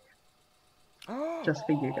next week. Just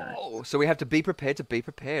for you guys. So we have to be prepared to be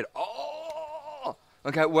prepared.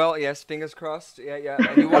 Okay, well, yes, fingers crossed. Yeah.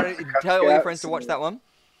 And you want to tell all your friends to watch that one?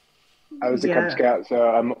 I was a Cub Scout, so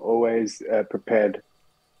I'm always prepared.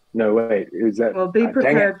 No, wait, is that... Well, be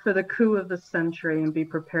prepared for the coup of the century and be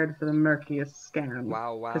prepared for the murkiest scam.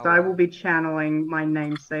 Wow. Because I will be channeling my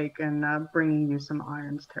namesake and bringing you some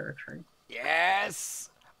Irons territory. Yes!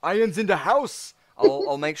 Irons in the house!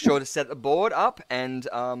 I'll make sure to set the board up and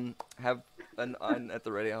have an iron at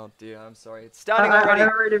the ready. Oh dear, I'm sorry. It's starting already. I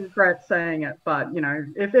already regret saying it, but, you know,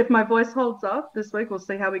 if my voice holds up this week, we'll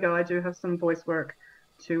see how we go. I do have some voice work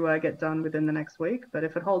to get done within the next week, but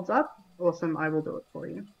if it holds up, awesome, I will do it for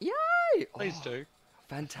you. Yay! Please do.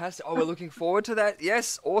 Fantastic. Oh, we're looking forward to that.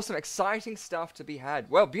 Yes, awesome, exciting stuff to be had.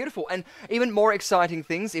 Well, beautiful. And even more exciting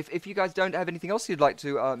things, if you guys don't have anything else you'd like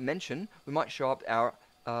to mention, we might show up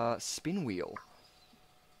our spin wheel.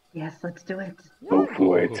 Yes, let's do it. Go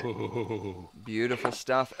for it. Beautiful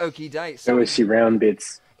stuff. Okie doke. So is she round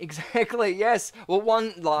bits. Exactly, yes. Well,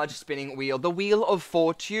 one large spinning wheel. The Wheel of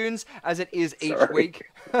Fortunes, as it is each week.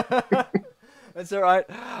 That's all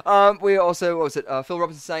right. We also, what was it? Phil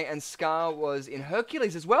Robertson saying, and Scar was in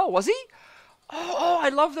Hercules as well, was he? Oh, I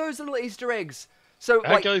love those little Easter eggs. So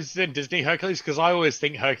Hercules is in Disney Hercules, because I always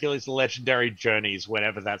think Hercules Legendary Journeys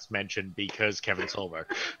whenever that's mentioned because Kevin Sorbo.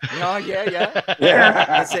 Oh, yeah.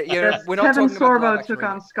 That's it. You know, we're not Kevin talking about Sorbo took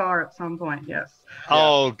on Scar at some point, yes.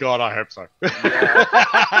 Oh, God, I hope so. Yeah.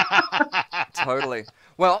 Totally.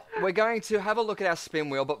 Well, we're going to have a look at our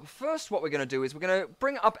spin wheel, but first what we're going to do is we're going to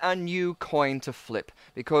bring up our new coin to flip,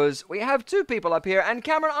 because we have two people up here, and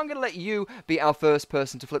Cameron, I'm going to let you be our first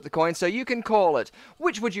person to flip the coin, so you can call it.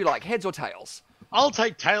 Which would you like, heads or tails? I'll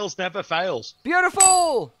take tails never fails.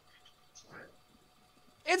 Beautiful!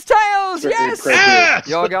 It's tails! Yes! Yes!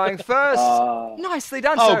 You're going first. Nicely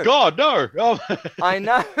done. Oh, so, God, no. Oh. I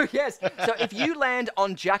know, yes. So if you land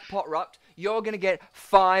on Jackpot Rupt, you're going to get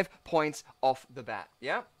 5 points off the bat.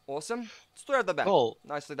 Yeah? Awesome. Straight off the bat. Cool.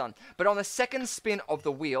 Nicely done. But on the second spin of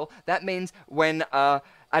the wheel, that means when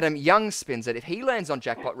Adam Young spins it, if he lands on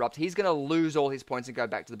Jackpot Rupt, he's going to lose all his points and go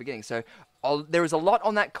back to the beginning. So there is a lot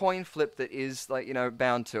on that coin flip that is, like, you know,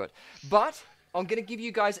 bound to it. But I'm going to give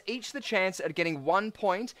you guys each the chance at getting 1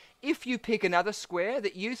 point if you pick another square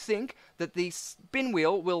that you think that the spin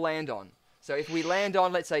wheel will land on. So if we land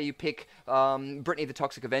on, let's say you pick Brittany the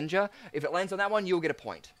Toxic Avenger, if it lands on that one, you'll get a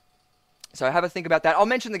point. So have a think about that. I'll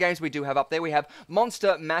mention the games we do have up there. We have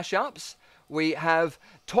Monster Mashups. We have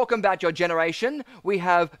Talking About Your Generation. We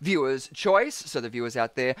have Viewer's Choice, so the viewers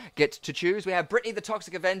out there get to choose. We have Brittany the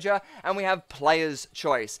Toxic Avenger, and we have Player's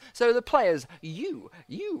Choice. So the players, you,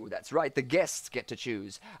 that's right, the guests get to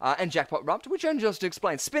choose. And Jackpot Rupt, which I'm just to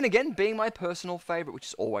explain. Spin Again being my personal favourite, which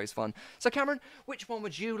is always fun. So Cameron, which one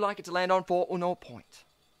would you like it to land on for or no point?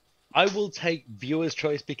 I will take Viewer's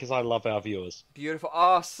Choice because I love our viewers. Beautiful.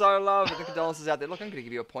 Oh, so love. The condolences out there. Look, I'm going to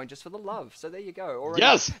give you a point just for the love. So there you go. Already.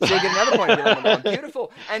 Yes! So you get another point.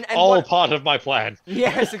 Beautiful. And all part of my plan.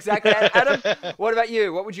 Yes, exactly. And Adam, what about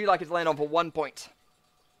you? What would you like it to land on for 1 point?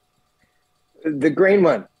 The green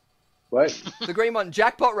one. What? The green one,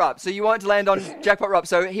 Jackpot Rupt. So you want it to land on Jackpot Rupt.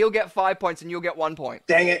 So he'll get 5 points and you'll get 1 point.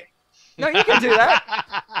 Dang it. No, you can do that.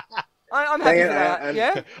 I'm happy for that,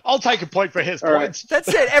 yeah? I'll take a point for his points. Right. That's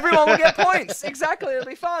it. Everyone will get points. Exactly. It'll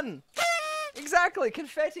be fun. Exactly.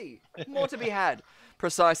 Confetti. More to be had.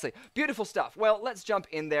 Precisely. Beautiful stuff. Well, let's jump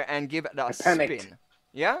in there and give it a spin.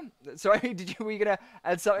 Yeah? Sorry, were you going to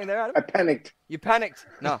add something there, Adam? I panicked. You panicked?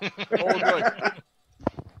 No, all good.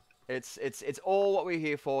 It's all what we're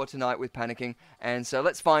here for tonight with panicking. And so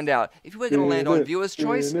let's find out if we're going to land on viewer's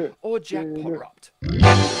choice or jackpot rupt.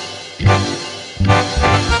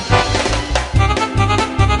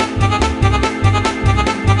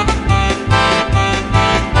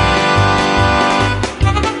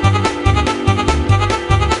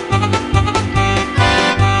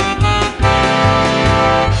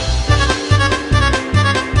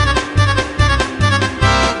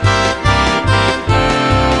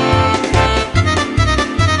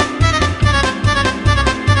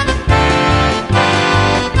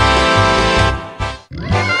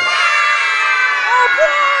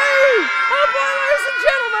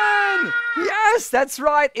 That's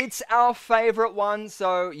right, it's our favourite one,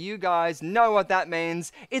 so you guys know what that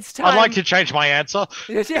means. It's time. I'd like to change my answer.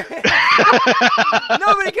 Nobody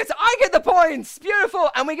gets. I get the points.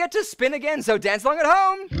 Beautiful, and we get to spin again. So dance along at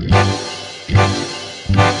home.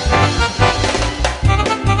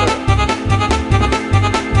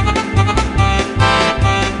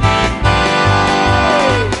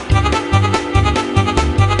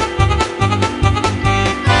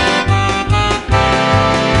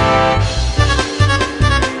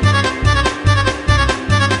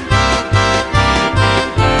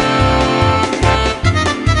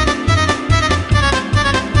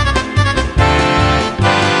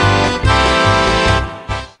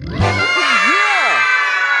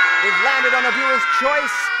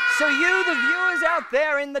 Choice. So you, the viewers out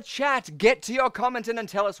there in the chat, get to your commenting and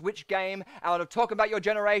tell us which game out of Talk About Your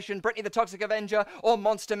Generation, Brittany the Toxic Avenger, or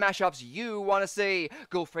Monster Mashups you want to see.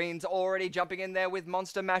 Gulfiend's already jumping in there with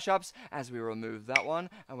Monster Mashups as we remove that one,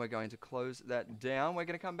 and we're going to close that down. We're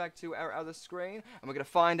going to come back to our other screen, and we're going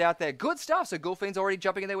to find out there. Good stuff. So Gulfiend's already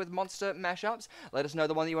jumping in there with Monster Mashups. Let us know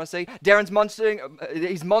the one that you want to see. Darren's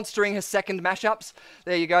he's monstering his second mashups.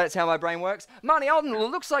 There you go. That's how my brain works. Marnie Alden, it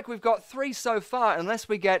looks like we've got 3 so far, unless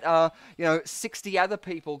we get 60 other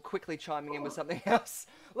people quickly chiming in with something else.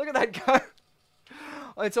 Look at that go.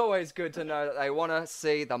 It's always good to know that they want to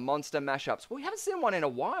see the monster mashups. Well, we haven't seen one in a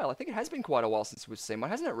while. I think it has been quite a while since we've seen one,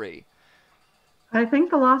 hasn't it, Ree? I think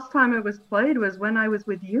the last time it was played was when I was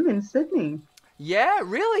with you in Sydney. Yeah,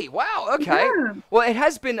 really? Wow, okay. Yeah. Well, it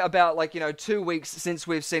has been about, 2 weeks since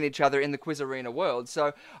we've seen each other in the Quiz Arena world,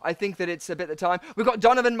 so I think that it's a bit of time. We've got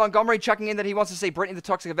Donovan Montgomery chucking in that he wants to see Brittany the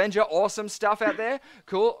Toxic Avenger. Awesome stuff out there.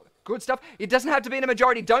 Cool. Good stuff. It doesn't have to be in a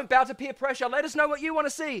majority. Don't bow to peer pressure. Let us know what you want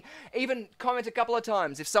to see. Even comment a couple of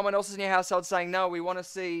times. If someone else is in your household saying, no, we want to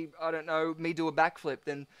see, I don't know, me do a backflip,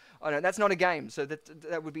 then I don't know, that's not a game, so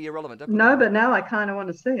that would be irrelevant. No, but now I kind of want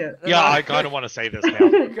to see it. Yeah, I kind of want to see this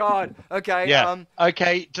now. God, okay. Yeah.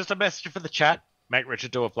 Okay, just a message for the chat. Make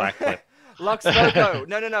Richard do a backflip. Lux Loco.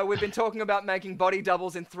 No. We've been talking about making body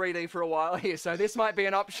doubles in 3D for a while here, so this might be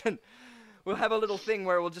an option. We'll have a little thing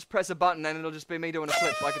where we'll just press a button and it'll just be me doing a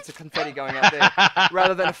flip like it's a confetti going out there,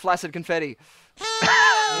 rather than a flaccid confetti.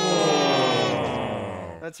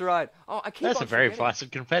 That's right. Oh, That's a very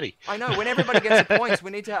flaccid confetti. I know. When everybody gets the points, we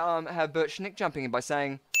need to have Bert Schnick jumping in by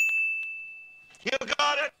saying, "You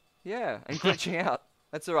got it." Yeah, and glitching out.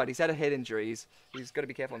 That's all right. He's had a head injury. He's got to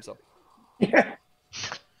be careful himself. Yeah.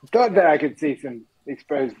 Thought that I could see some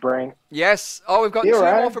exposed brain. Yes. Oh, we've got 2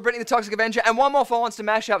 more for Brittany the Toxic Avenger and 1 more for Monster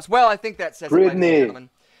Mashups. Well, I think that says it, ladies and gentlemen.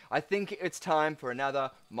 I think it's time for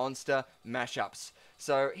another Monster Mashups.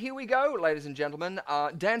 So here we go, ladies and gentlemen.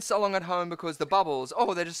 Dance along at home because the bubbles,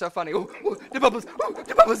 oh, they're just so funny. Oh, the bubbles,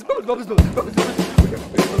 the bubbles, bubbles.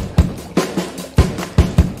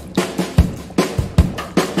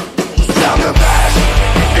 Sound the bash,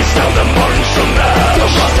 it's sound the monster mash. The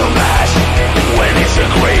monster mash, when it's a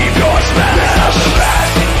graveyard smash. Sound the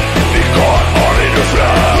bash, be caught all in the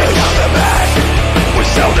flash. Sound the bash, we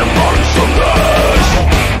sound the monster mash.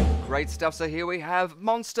 Great stuff. So here we have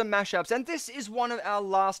Monster Mashups, and this is one of our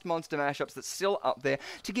last Monster Mashups that's still up there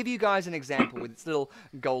to give you guys an example with its little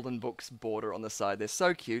golden books border on the side. They're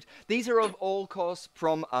so cute. These are of all course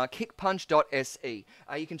from kickpunch.se.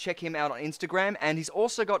 You can check him out on Instagram, and he's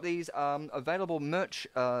also got these available merch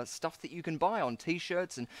stuff that you can buy on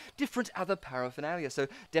t-shirts and different other paraphernalia, so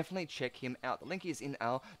definitely check him out. The link is in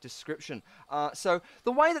our description. So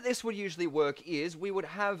the way that this would usually work is we would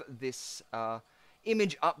have this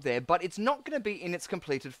image up there, but it's not going to be in its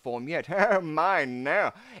completed form yet. Oh my,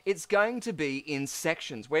 no. It's going to be in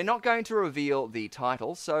sections. We're not going to reveal the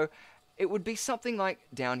title, so it would be something like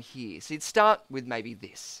down here. So you'd start with maybe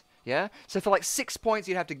this, yeah? So for like 6 points,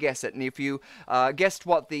 you'd have to guess it, and if you guessed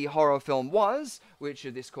what the horror film was, which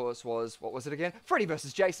of this course was, what was it again? Freddy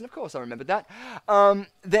vs. Jason, of course I remembered that,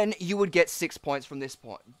 then you would get 6 points from this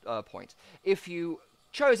point. If you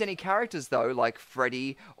chose any characters, though, like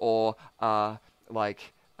Freddy or the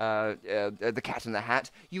Cat in the Hat,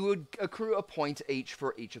 you would accrue a point each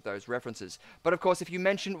for each of those references. But of course, if you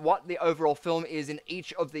mention what the overall film is in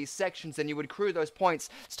each of these sections, then you would accrue those points,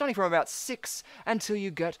 starting from about 6 until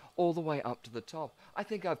you get all the way up to the top. I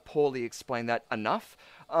think I've poorly explained that enough.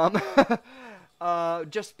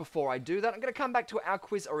 Just before I do that, I'm going to come back to our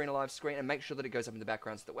Quiz Arena Live screen and make sure that it goes up in the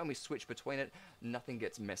background so that when we switch between it, nothing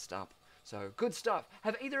gets messed up. So, good stuff.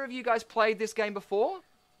 Have either of you guys played this game before?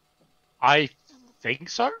 I think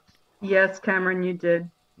so. Yes, Cameron, you did.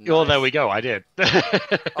 Nice. Well, there we go. I did.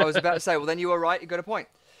 I was about to say, well, then you were right. You got a point.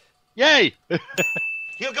 Yay!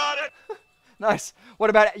 You got it. Nice.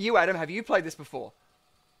 What about you, Adam? Have you played this before?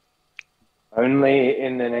 Only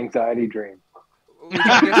in an anxiety dream. Which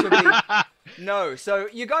I guess would be no. So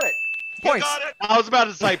you got it. Points. You got it. I was about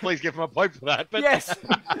to say, please give him a point for that. But Yes,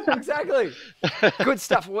 exactly. Good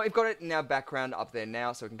stuff. Well, we've got it in our background up there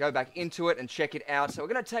now, so we can go back into it and check it out. So we're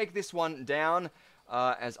going to take this one down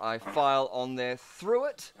as I file on there through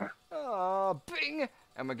it. Bing.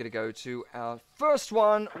 And we're going to go to our first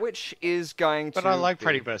one, which is going to... I like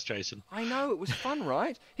Freddy vs. Jason. I know, it was fun,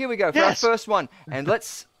 right? Here we go for our first one. And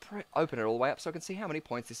let's open it all the way up so I can see how many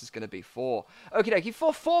points this is going to be for. Okie dokie,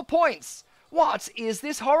 for 4 points. What is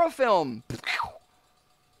this horror film?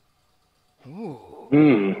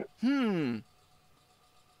 Ooh.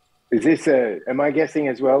 Is this am I guessing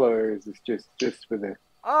as well, or is this just for the...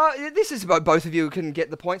 This is about both of you can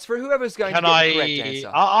get the points for whoever's going to get the correct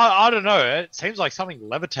answer. I don't know. It seems like something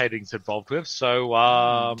levitating's involved with, so...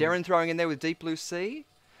 Darren throwing in there with Deep Blue Sea?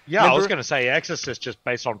 Yeah, I was going to say Exorcist just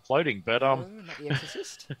based on floating, but... No, not The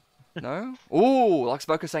Exorcist. No? Ooh, like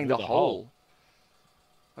Spoker saying The Hole.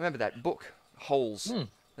 I remember that book, Holes.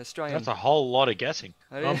 Australian. That's a whole lot of guessing.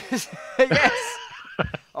 Yes. A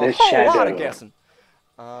The whole lot Shadow. of guessing.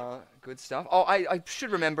 Good stuff. Oh, I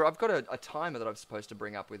should remember. I've got a timer that I'm supposed to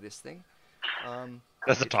bring up with this thing.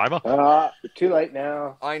 That's a timer? Too late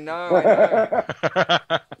now. I know.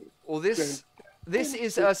 Well, this is this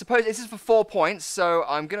is for 4 points, so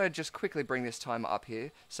I'm gonna just quickly bring this timer up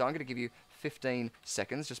here. So I'm gonna give you 15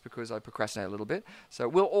 seconds, just because I procrastinate a little bit. So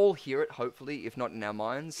we'll all hear it, hopefully, if not in our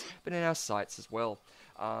minds, but in our sights as well.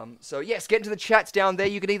 So yes, get into the chats down there.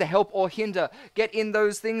 You can either help or hinder. Get in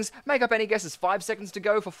those things. Make up any guesses. 5 seconds to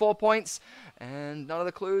go for 4 points. And none of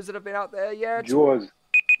the clues that have been out there yet. Jaws.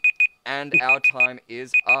 And our time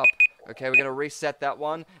is up. Okay, we're going to reset that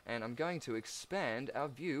one. And I'm going to expand our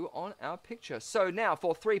view on our picture. So now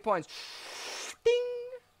for 3 points. Ding!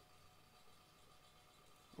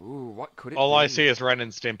 Ooh, what could it All be? I see is Ren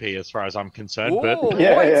and Stimpy as far as I'm concerned, Ooh, but...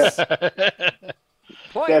 Yeah, points.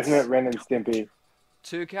 Points. Definite Ren and Stimpy.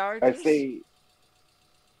 2 characters.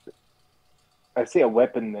 I see a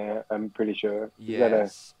weapon there, I'm pretty sure. Is that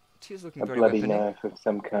Yes. Tis looking a very bloody weapony. knife of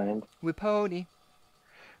some kind? With pony.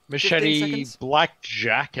 15 Machete, seconds. black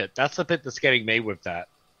jacket. That's the bit that's getting me with that.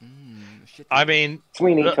 Shit. I mean...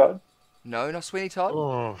 Sweeney Todd? No, not Sweeney Todd.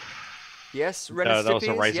 Oh, Yes, Ren no, and that was a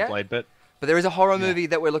Stimpy is, razor yeah. blade bit. But there is a horror movie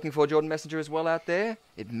that we're looking for, Jordan Messenger, as well out there.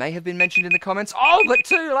 It may have been mentioned in the comments. Oh, but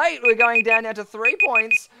too late. We're going down now to 3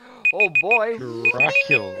 points. Oh, boy.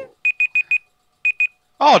 Dracula.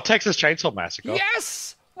 Oh, Texas Chainsaw Massacre.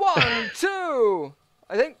 Yes! 1, 2.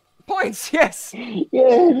 I think points, yes. Yeah,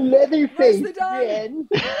 Leatherface. Nicely done.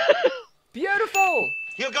 Beautiful.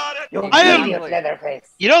 You got it. You're I am- idiot, Leatherface.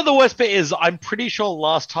 You know, the worst bit is, I'm pretty sure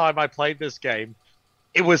last time I played this game,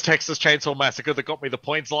 it was Texas Chainsaw Massacre that got me the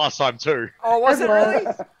points last time too. Oh, was it really?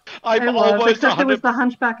 I'm It was, almost except it 100. was the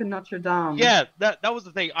Hunchback of Notre Dame. Yeah, that was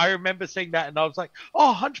the thing. I remember seeing that and I was like,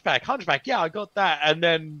 oh, Hunchback. Yeah, I got that. And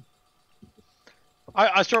then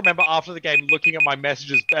I still remember after the game looking at my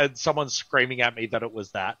messages and someone screaming at me that it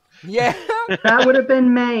was that. Yeah. That would have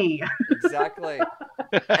been me. Exactly.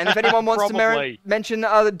 And if anyone wants to Probably. mention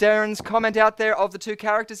Darren's comment out there of the 2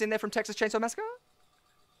 characters in there from Texas Chainsaw Massacre?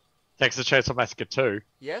 Texas Chainsaw Massacre 2.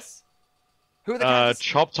 Yes. Who are the characters?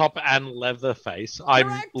 Chop Top and Leatherface. I'm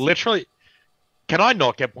Correct. literally... Can I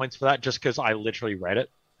not get points for that just because I literally read it?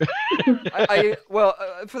 Well,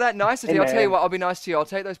 for that nicety, Hey, I'll tell you man. what, I'll be nice to you. I'll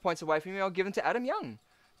take those points away from you. I'll give them to Adam Young.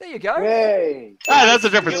 There you go. Hey. Ah, that's a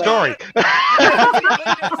different story. Yes.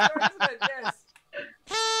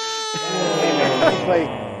 Hey, man, it's like,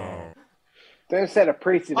 don't set a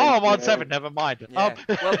precedent. Oh, I'm you on know. 7. Never mind. Yeah.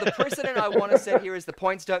 Well, the precedent I want to set here is the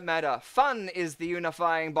points don't matter. Fun is the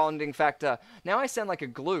unifying bonding factor. Now I sound like a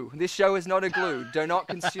glue. This show is not a glue. Do not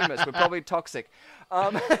consume us. We're probably toxic.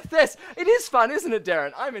 It is fun, isn't it,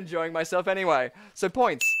 Darren? I'm enjoying myself anyway. So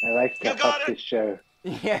points. I like to You got up it. this show.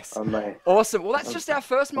 Yes. On my, Awesome. Well, that's just our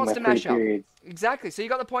first on my monster free mashup. periods. Exactly. So you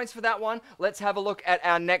got the points for that one. Let's have a look at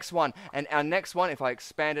our next one. And our next one, if I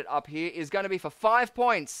expand it up here, is going to be for 5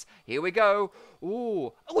 points. Here we go.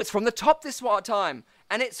 Ooh. Oh, it's from the top this time.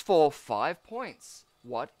 And it's for 5 points.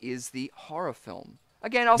 What is the horror film?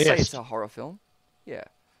 Again, I'll say it's a horror film. Yeah.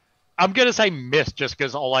 I'm going to say Mist just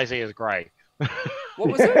because all I see is grey. What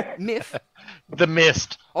was it? Myth? The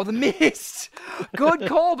Mist. Oh, the Mist. Good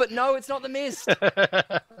call, but no, it's not the Mist.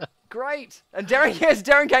 Great. And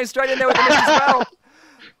Darren came straight in there with the Mist as well. Look,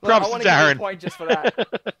 Props I want to to give you Darren. a point just for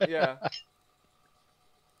that. Yeah.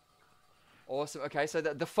 Awesome. Okay, so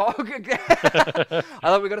the fog. I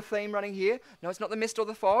love we got a theme running here. No, it's not the Mist or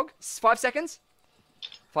the fog. 5 seconds.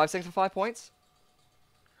 5 seconds for 5 points.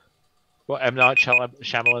 What M. Night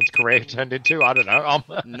Shyamalan's career turned into? I don't know.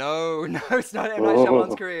 No, it's not M. Night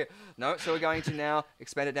Shyamalan's career. No, so we're going to now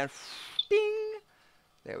expand it down. Ding.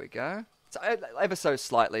 There we go. It's ever so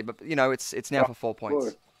slightly, but you know, it's now for 4 points.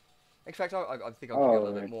 Good. In fact, I think I'll give you a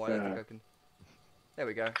little bit more. I don't think I can. There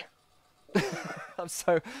we go. I'm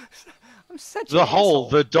such The an hole, asshole.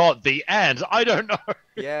 the dot, the and. I don't know.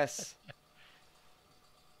 Yes.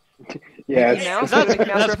 Yeah, Mickey Mouse? that's- Mickey Mouse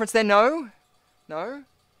that's- reference there? No.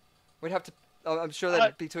 We'd have to. I'm sure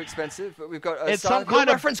that'd be too expensive. But we've got a It's Silent some Hill kind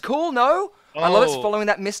of- reference. Cool. No. I love it's Oh. following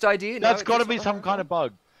that Mist idea. No, That's it's got to just be following some kind of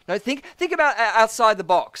bug. No, think about outside the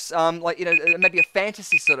box. Like maybe a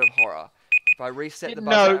fantasy sort of horror. If I reset the button.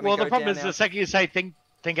 No, and we well, the go problem down is now- the second you say think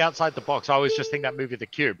outside the box, I always just think that movie, The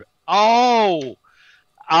Cube. Oh,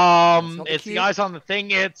 not The it's Cube. the eyes on the thing.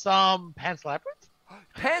 It's Pan's Labyrinth.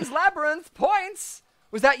 Pan's Labyrinth points.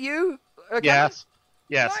 Was that you? Okay. Yes.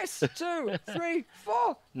 Nice. 2, 3,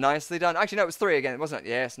 4. Nicely done. Actually, no, it was 3 again, wasn't it?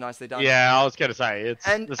 Yes, nicely done. Yeah, I was gonna say it's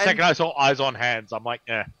And- the second I saw Eyes on Hands, I'm like,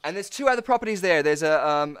 eh. And there's 2 other properties there. There's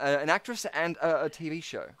an actress and a TV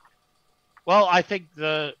show. Well, I think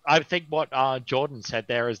what Jordan said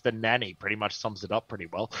there is the nanny pretty much sums it up pretty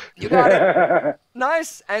well. You got it.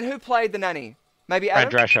 Nice. And who played the nanny? Maybe Fran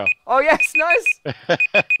Adam? Drescher. Oh, yes. Nice.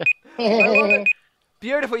 I love it.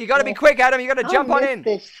 Beautiful. You got to be quick, Adam. You got to jump on in.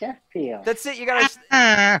 Mr. Sheffield. That's it. You got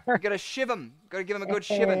to shiv him. Got to give him a good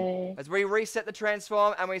shivin. As we reset the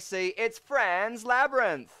transform and we see it's Fran's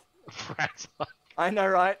Labyrinth. I know,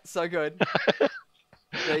 right? So good.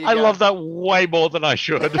 There you I go. love that way more than I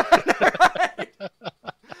should.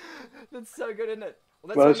 That's so good, isn't it?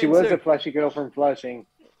 That's Well, what she I'm was into. a Flushy girl from Flushing.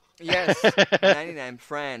 Yes. Nanny named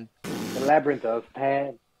Fran. The Labyrinth of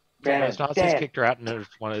Pan. Those Nazis kicked her out in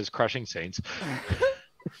one of those crushing scenes.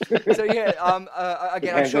 So yeah, again, I'm Hands in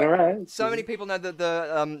her sure eyes. so many people know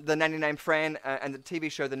the nanny named Fran and the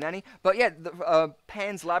TV show The Nanny. But yeah,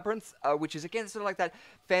 Pan's Labyrinth, which is again sort of like that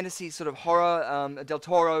fantasy sort of horror. Del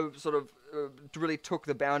Toro sort of really took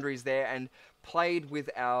the boundaries there and played with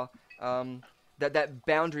our that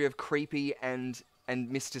boundary of creepy and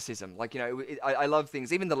mysticism. Like, you know, I love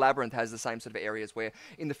things. Even the Labyrinth has the same sort of areas where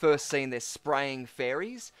in the first scene they're spraying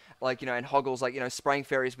fairies, like, you know, and Hoggle's like, you know, spraying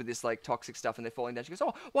fairies with this like toxic stuff and they're falling down. She goes,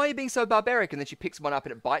 oh, why are you being so barbaric? And then she picks one up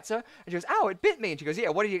and it bites her and she goes, ow, it bit me. And she goes, yeah,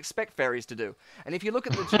 what do you expect fairies to do? And if you look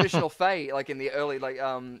at the traditional fae, like in the early, like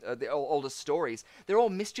the oldest stories, they're all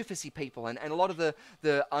mischievous-y people, and a lot of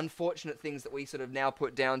the unfortunate things that we sort of now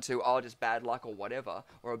put down to, oh, just bad luck or whatever,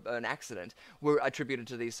 or an accident, were attributed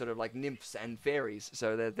to these sort of like nymphs and fairies.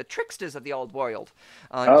 So they're the tricksters of the old world.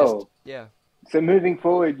 Yeah. So moving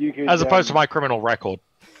forward, you could... As opposed to my criminal record.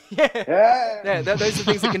 Yeah, those are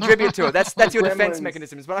things that contribute to it. That's your defense Gremlins.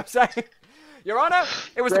 mechanism, is what I'm saying. Your Honor,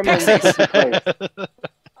 it was Gremlins the took Pixies. the place.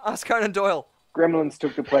 Ask Conan Doyle. Gremlins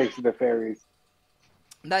took the place of the fairies.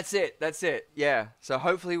 That's it. Yeah. So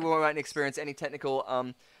hopefully we won't experience any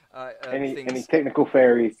technical Any things. technical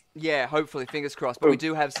fairies. Yeah, hopefully, fingers crossed. But we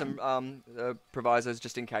do have some provisos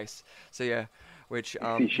just in case. So yeah, which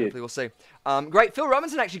hopefully we'll see. Great. Phil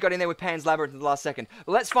Robinson actually got in there with Pan's Labyrinth in the last second.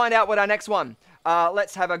 Well, let's find out what our next one.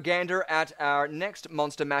 Let's have a gander at our next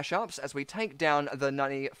monster mashups as we take down the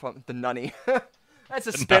Nunny from the Nunny. That's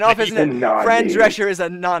a spin-off, isn't it? The Nunny. Fran Drescher is a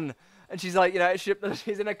nun, and she's like, you know,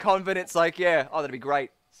 she's in a convent. It's like, yeah, oh, that'd be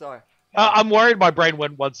great. So. I'm worried my brain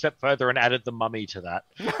went one step further and added the mummy to that.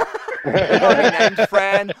 Mummy named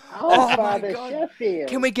Fran. Oh my Father God. Sheffield.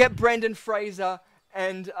 Can we get Brendan Fraser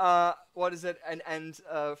and what is it? And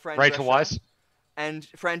Fran Rachel Drescher? Weisz? And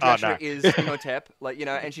Fran Oh, Drescher no. is Imhotep, like, you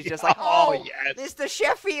know, and she's just like, Oh, oh, yes. Mr.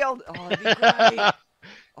 Sheffield. Oh, it'd be great.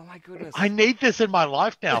 Oh my goodness. I need this in my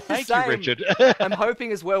life now. Thank you, Same. Richard. I'm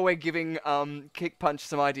hoping as well we're giving Kick Punch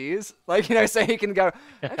some ideas, like, you know, so he can go,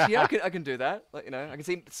 actually, yeah, I can do that. Like, you know, I can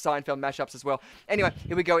see Seinfeld mashups as well. Anyway,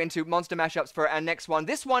 here we go into monster mashups for our next one.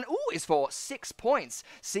 This one, is for 6 points.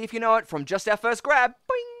 See if you know it from just our first grab.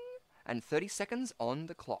 Boing. and 30 seconds on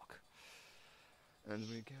the clock. And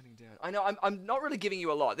we're counting down. I know I'm not really giving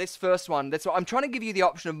you a lot. This first one, that's what I'm trying to give you the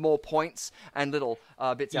option of more points and little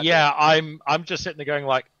bits out there. Yeah, I'm just sitting there going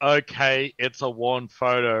like, okay, it's a worn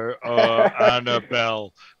photo,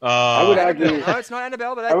 Annabelle. I would argue. No, it's not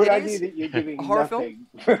Annabelle, but I would it argue is that you're giving a horror nothing.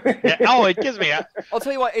 Yeah, oh, it gives me a I'll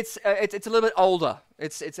tell you what, it's a little bit older.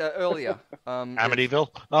 It's earlier. Amityville.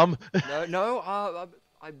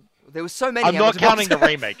 There was so many. I'm not Amityvilles. counting the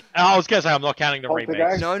remake. I was gonna say I'm not counting the remake.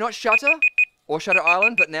 Poltergeist? No, not Shutter or Shutter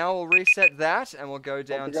Island, but now we'll reset that and we'll go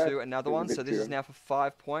down Poltergeist to another is a one. bit So this is too- now for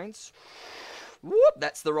 5 points. Whoop,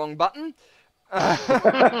 that's the wrong button.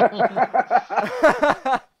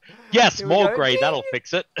 Yes, Here we more go. grey. That'll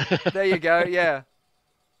fix it. There you go, yeah.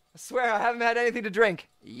 I swear I haven't had anything to drink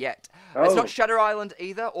yet. It's Oh. not Shutter Island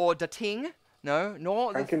either, or Da Ting. No,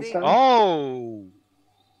 nor The Thing. Frankenstein? Oh.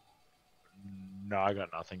 No, I got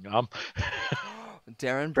nothing.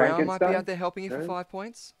 Darren Brown might be Frankenstein? out there helping you for No. 5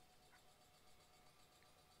 points.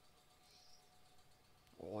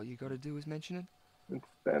 All you got to do is mention it.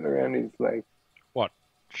 Stand around his leg. What?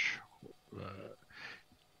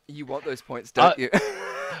 You want those points, don't you?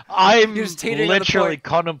 I'm You're just teetering on the literally point.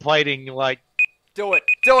 contemplating like Do it.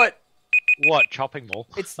 Do it. what chopping mall.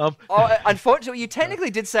 It's unfortunately you technically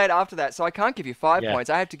did say it after that, so I can't give you 5 Yeah. points.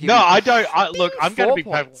 I have to give No, you I don't. Look, I'm going to 4 be.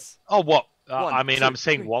 points. Oh, what? One, I mean, two, I'm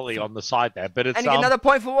seeing three, Wally on the side there, but it's And you get another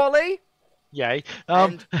point for Wally. yay.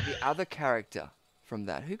 And the other character from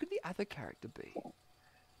that. Who could the other character be?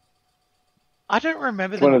 I don't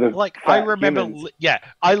remember One of the like. I fat remember. humans. Yeah,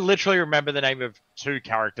 I literally remember the name of 2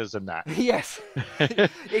 characters in that. Yes.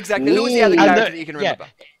 Exactly. Who was the other And character that you can yeah. remember?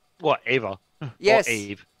 What? Eva. Yes. Or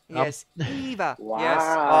Eve. Yes, Eva. Wow. Yes.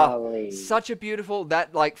 Oh, such a beautiful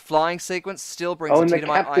that like flying sequence still brings Oh, a and tear the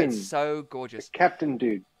to my eye. captain. It's so gorgeous. Captain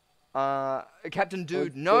dude. Captain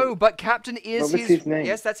Dude. What's No, the- but Captain is what was his name?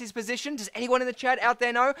 Yes, that's his position. Does anyone in the chat out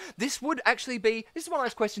there know? This would actually be. This is one of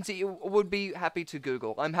those questions that you would be happy to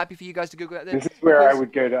Google. I'm happy for you guys to Google that. This is where I because-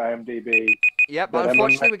 would go to IMDb. Yep, but but I'm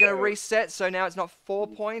unfortunately on we're going to that- reset, so now it's not 4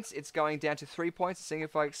 points, it's going down to 3 points. Seeing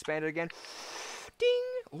if I expand it again. Ding!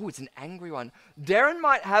 Oh, it's an angry one. Darren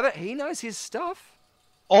might have it. He knows his stuff.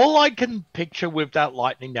 All I can picture with that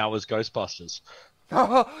lightning now is Ghostbusters.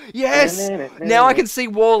 Oh, yes! Now I can see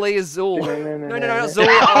Wall-E as Zool. No, not Zool.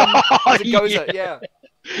 Is it Gozer? Yeah.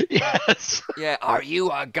 Yes. Yeah. Are you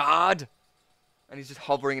a god? And he's just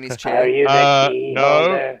hovering in his Are chair. you the key no.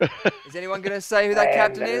 holder? Is anyone going to say who that I am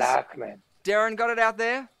captain the is? lockman. Darren got it out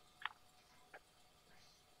there?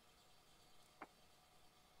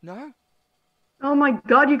 No? Oh my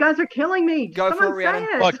God, you guys are killing me. Go for Someone it, Rhiannon.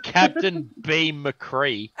 say it. What, Captain B.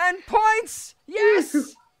 McCree? And points!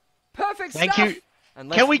 Yes! Perfect Thank stuff! you. And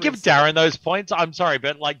Can let's we give reset. Darren those points? I'm sorry,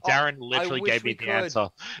 but like Darren I literally wish gave me we the could. answer.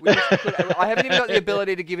 We wish we could. I haven't even got the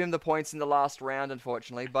ability to give him the points in the last round,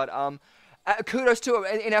 unfortunately. But kudos to him.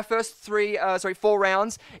 In our first 4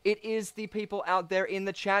 rounds, it is the people out there in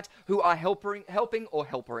the chat who are helping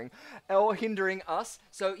or hindering us.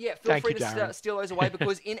 So yeah, feel Thank free you, to Darren. steal those away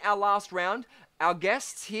because in our last round, our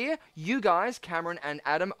guests here, you guys, Cameron and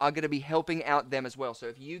Adam, are going to be helping out them as well. So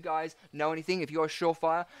if you guys know anything, if you're a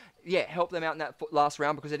surefire, yeah, help them out in that last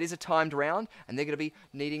round because it is a timed round and they're going to be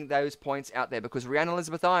needing those points out there because Rhiannon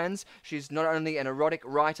Elizabeth Irons, she's not only an erotic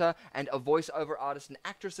writer and a voiceover artist and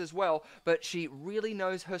actress as well, but she really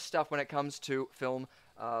knows her stuff when it comes to film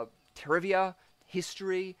trivia,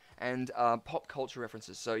 history, and pop culture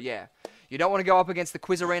references. So yeah, you don't want to go up against the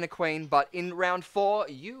Quiz Arena Queen, but in round 4,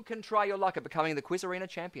 you can try your luck at becoming the Quiz Arena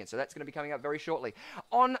champion. So that's going to be coming up very shortly.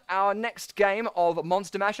 On our next game of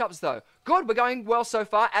Monster Mashups, though, good, we're going well so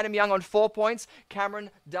far. Adam Young on 4 points. Cameron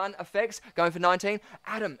Dunn Effects going for 19.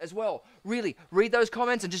 Adam as well. Really, read those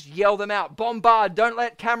comments and just yell them out. Bombard, don't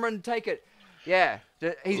let Cameron take it. Yeah.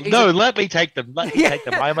 Let me take them. Let me take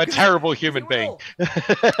them. I am a terrible human being.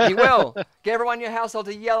 He will. Get everyone in your household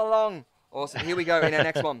to yell along. Awesome. Here we go in our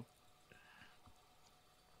next one.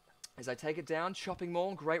 As I take it down, shopping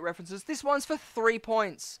mall, great references. This one's for 3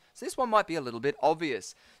 points. So this one might be a little bit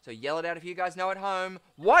obvious. So yell it out if you guys know at home.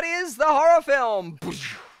 What is the horror film?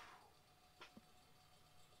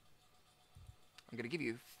 I'm going to give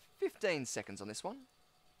you 15 seconds on this one.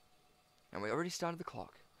 And we already started the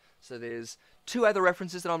clock. So there's 2 other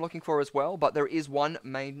references that I'm looking for as well, but there is one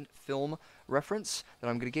main film reference that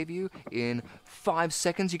I'm going to give you in 5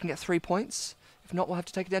 seconds. You can get 3 points. If not, we'll have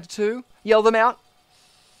to take it down to 2. Yell them out.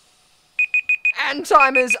 And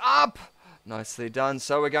time is up. Nicely done.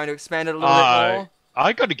 So we're going to expand it a little bit more.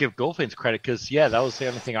 I got to give Golfins credit because, yeah, that was the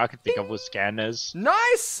only thing I could think of was scanners.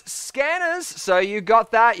 Nice! Scanners. So you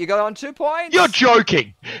got that. You got on 2 points. You're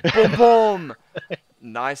joking! Boom, boom.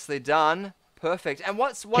 Nicely done. Perfect. And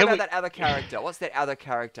what about that other character? What's that other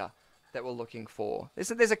character that we're looking for?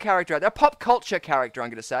 There's a character out there, a pop culture character, I'm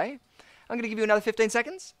going to say. I'm going to give you another 15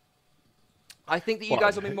 seconds. I think that you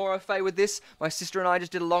guys will be more au fait with this. My sister and I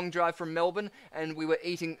just did a long drive from Melbourne, and we were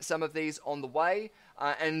eating some of these on the way.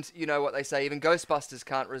 And you know what they say, even Ghostbusters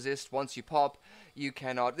can't resist. Once you pop, you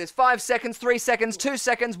cannot. There's 5 seconds, 3 seconds, 2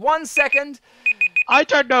 seconds, 1 second. I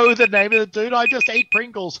don't know the name of the dude. I just ate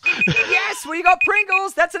Pringles. Yes, well, you got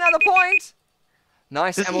Pringles. That's another point.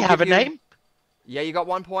 Nice. Does he have a name? Yeah, you got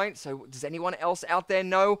 1 point. So does anyone else out there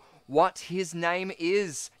know what his name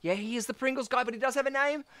is? Yeah, he is the Pringles guy, but he does have a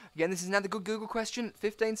name. Again, this is another good Google question.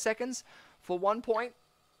 15 seconds for 1 point.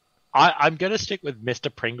 I'm going to stick with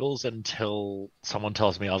Mr. Pringles until someone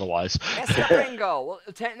tells me otherwise. Mr. Pringle. Well,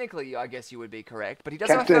 technically, I guess you would be correct, but he does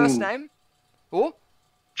have a first name. Oh?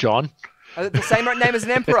 John. The same name as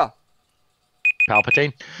an emperor.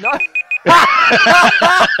 Palpatine. No.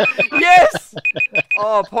 Yes!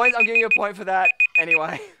 Oh, point. I'm giving you a point for that.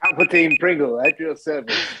 Anyway. Palpatine Pringle at your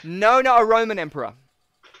service. No, a Roman emperor.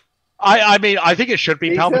 I mean, I think it should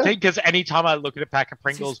be Caesar? Palpatine, because anytime I look at a pack of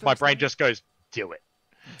Pringles, my brain just goes, do it.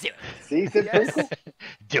 Do it. Caesar Yes. Pringle?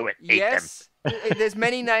 Do it. Eat Yes. There's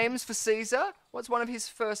many names for Caesar. What's one of his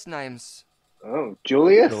first names? Oh,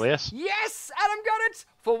 Julius? them. Julius? Yes, Adam got it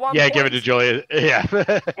for 1 Yeah, point. give it to Julius. Yeah.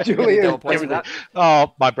 Julius. Double points for that.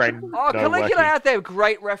 Oh, my brain. Oh, no Caligula working. out there,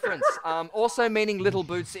 great reference. Also meaning little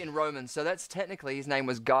boots in Roman. So that's technically his name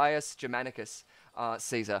was Gaius Germanicus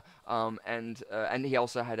Caesar, and he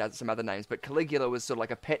also had some other names. But Caligula was sort of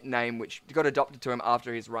like a pet name which got adopted to him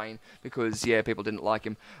after his reign because people didn't like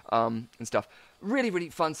him and stuff. Really, really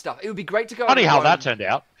fun stuff. It would be great to go. Funny over to how Rome. that turned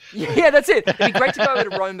out. Yeah, that's it. It'd be great to go over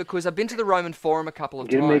to Rome because I've been to the Roman Forum a couple of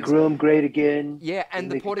Gonna times. make Rome great again. Yeah, and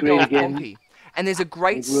the Make it Portico great of again. Pompey. And there's a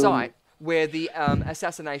great Make Rome- site where the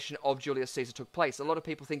assassination of Julius Caesar took place. A lot of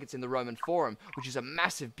people think it's in the Roman Forum, which is a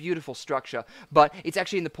massive, beautiful structure, but it's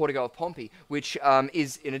actually in the Portico of Pompey, which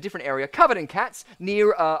is in a different area, covered in cats,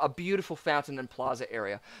 near a beautiful fountain and plaza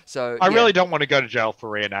area. So I really don't want to go to jail for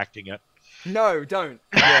reenacting it. No, don't.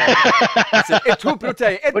 Yeah. Et tu, Brute,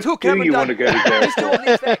 et What tu, do you Cameron, want to go to jail just do all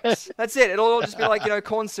the effects. That's it. It'll all just be like,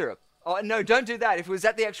 corn syrup. Oh, no, don't do that. If it was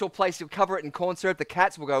at the actual place, you'll cover it in corn syrup. The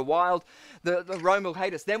cats will go wild. The Rome will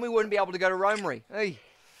hate us. Then we wouldn't be able to go to Romery. Hey.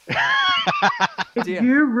 If Dear.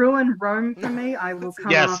 you ruin Rome for me, I will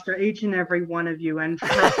come Yes. after each and every one of you. And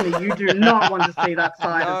trust me, you do not want to see that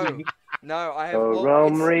side of me. No, I have. Oh, well,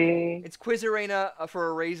 Romery. it's QUIZarena for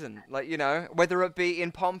a reason. Like, whether it be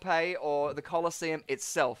in Pompeii or the Colosseum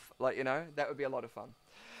itself. Like, that would be a lot of fun.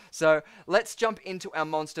 So let's jump into our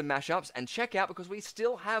monster mashups and check out, because we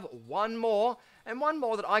still have one more, and one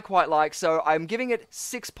more that I quite like. So I'm giving it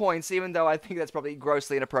 6 points, even though I think that's probably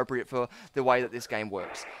grossly inappropriate for the way that this game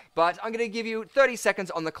works. But I'm going to give you 30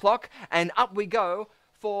 seconds on the clock, and up we go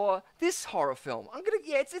for this horror film.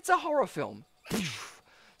 It's a horror film.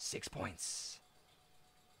 6 points.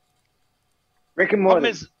 Rick and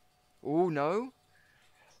Morty. Oh no.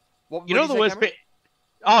 What You know did the say, worst Cameron? bit?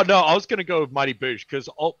 Oh, no, I was going to go with Mighty Boosh, because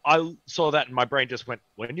I saw that and my brain just went,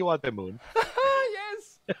 when you are the moon?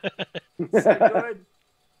 Yes. So good.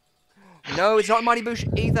 No, it's not Mighty Boosh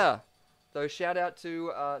either. So shout out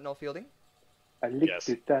to Noel Fielding. I licked Yes.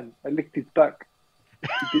 his tongue. I licked his back.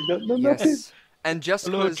 He did not know nothing. Yes. And just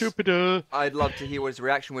Hello, because Jupiter. I'd love to hear what his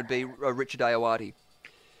reaction would be, Richard Ayoade.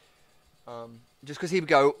 Just because he would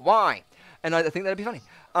go, why? And I think that'd be funny.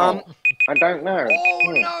 I don't know.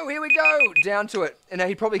 Oh no, here we go. Down to it. And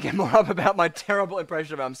he'd probably get more up about my terrible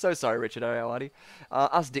impression of him. I'm so sorry, Richard Ayoade.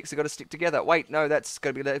 Us dicks have got to stick together. Wait, no, that's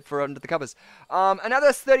going to be left for under the covers.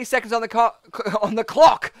 Another 30 seconds on the on the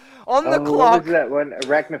clock. On the What clock. was that one?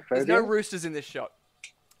 Arachnophobia? There's no roosters in this shot.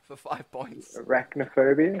 For 5 points.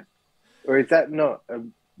 Arachnophobia? Or is that not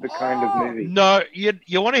the kind of movie? No,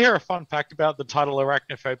 you want to hear a fun fact about the title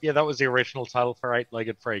Arachnophobia? That was the original title for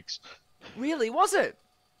Eight-Legged Freaks. Really? Was it?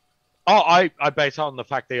 Oh, I base it on the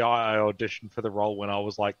fact that I auditioned for the role when I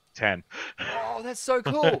was like 10. Oh, that's so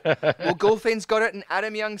cool. Well, Gulfin's got it and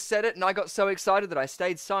Adam Young said it, and I got so excited that I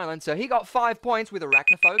stayed silent. So he got 5 points with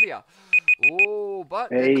Arachnophobia. Oh, but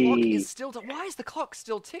the clock is still... Why is the clock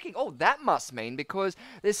still ticking? Oh, that must mean because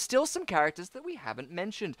there's still some characters that we haven't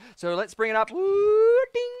mentioned. So let's bring it up. Woo,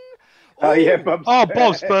 ding. Oh, yeah, Ooh, Bob's Oh,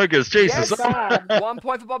 Bob's Burgers, Jesus. Yes, 1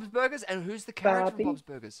 point for Bob's Burgers. And who's the character Bobby. from Bob's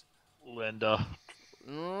Burgers? Linda.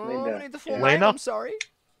 Oh, Linda. I need the full Yeah. name. Lena? I'm sorry.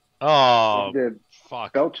 Oh, the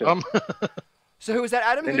fuck. Belcher. So who was that,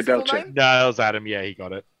 Adam? Linda Who's the full Belcher. name? No, that was Adam. Yeah, he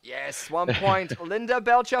got it. Yes, 1 point. Linda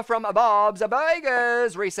Belcher from Bob's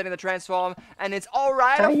Burgers, resetting the transform, and it's How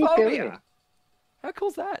you doing? alrightophobia. How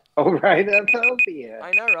cool's that? Oh, Rhinophobia.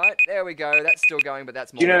 I know, right? There we go. That's still going, but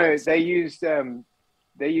that's more. Do you know words. they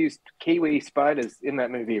used kiwi spiders in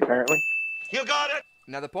that movie? Apparently, You got it.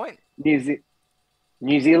 Another point.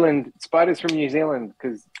 New Zealand spiders from New Zealand,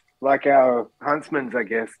 because like our huntsmans, I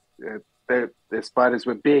guess their spiders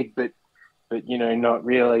were big, but not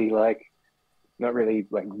really like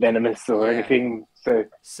venomous or anything. So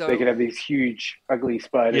they could have these huge, ugly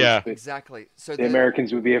spiders. Yeah. that Exactly. So the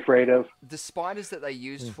Americans would be afraid of. the spiders that they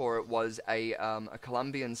used for it was a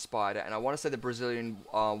Colombian spider, and I want to say the Brazilian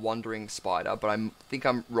wandering spider, but I think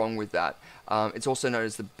I'm wrong with that. It's also known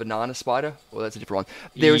as the banana spider. Well, that's a different one.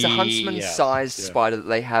 There is a huntsman-sized spider that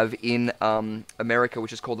they have in America,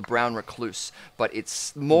 which is called the brown recluse, but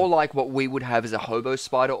it's more like what we would have as a hobo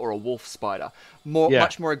spider or a wolf spider.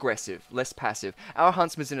 Much more aggressive, less passive. Our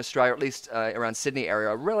huntsmen in Australia, at least around Sydney area,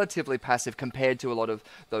 are relatively passive compared to a lot of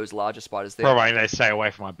those larger spiders there. Probably they stay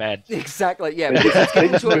away from my bed. Exactly, yeah. But it's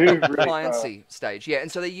getting to a really appliancy stage. Yeah,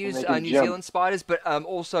 and so they used can New jump. Zealand spiders, but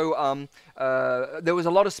also there was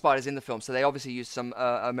a lot of spiders in the film, so they obviously used some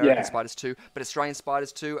American spiders too, but Australian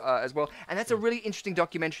spiders too as well. And that's a really interesting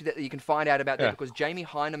documentary that you can find out about there, because Jamie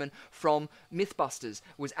Hyneman from Mythbusters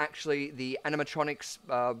was actually the animatronics,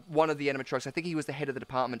 one of the animatronics. I think he was the head of the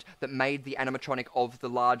department that made the animatronic of the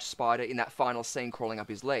large spider in that final scene crawling up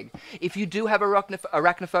his leg. If you do have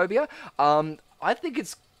arachnophobia, I think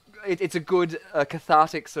it's a good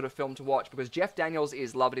cathartic sort of film to watch, because Jeff Daniels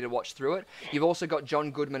is lovely to watch through it. You've also got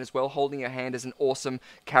John Goodman as well, holding your hand as an awesome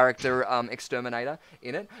character exterminator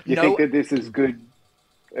in it. You think that this is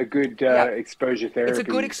a good exposure therapy? It's a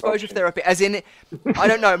good exposure therapy, as in, I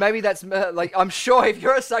don't know, maybe that's, I'm sure if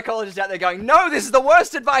you're a psychologist out there going, no, this is the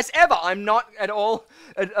worst advice ever, I'm not at all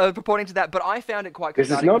purporting to that, but I found it quite cathartic.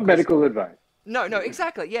 This is not medical advice. No,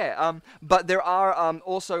 exactly, yeah. But there are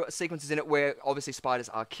also sequences in it where obviously spiders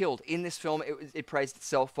are killed. In this film, it praised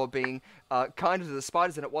itself for being kinder to the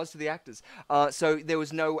spiders than it was to the actors. So there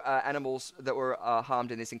was no animals that were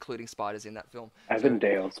harmed in this, including spiders in that film.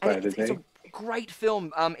 Avondale spiders, It's a great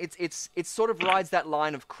film. It sort of rides that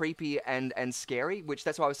line of creepy and scary, which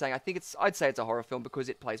that's why I was saying I'd say it's a horror film because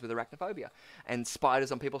it plays with arachnophobia and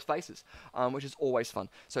spiders on people's faces, which is always fun.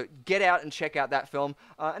 So get out and check out that film.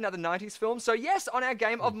 Another 90s film. So yes, on our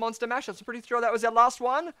game of Monster Mashups. I'm pretty sure that was our last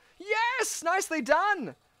one. Yes, nicely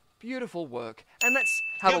done. Beautiful work. And let's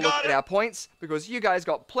have a look at our points, because you guys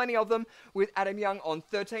got plenty of them, with Adam Young on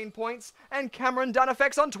 13 points and Cameron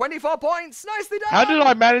Dunn-Effects on 24 points. Nicely done. How did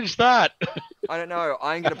I manage that? I don't know.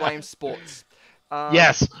 I'm going to blame sports.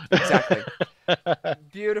 Yes. Exactly.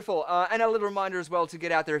 Beautiful. And a little reminder as well to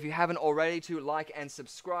get out there, if you haven't already, to like and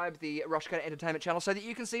subscribe the Rushcutter Entertainment channel so that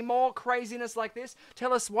you can see more craziness like this.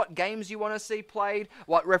 Tell us what games you want to see played,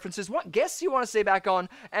 what references, what guests you want to see back on.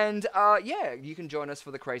 And you can join us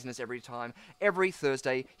for the craziness every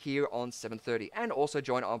Thursday here on 7:30. And also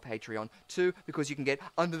join on Patreon too, because you can get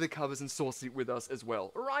under the covers and saucy with us as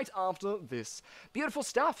well, right after this. Beautiful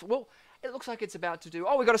stuff. Well, it looks like it's about to do...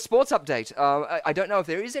 Oh, we got a sports update. I don't know if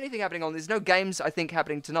there is anything happening on... There's no games, I think,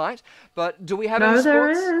 happening tonight. But do we have any sports?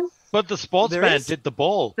 No, there is. But the sportsman did the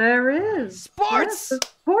ball. There is. Sports! Yes,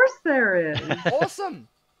 of course there is. Awesome.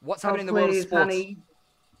 What's happening in the world of sports? Honey,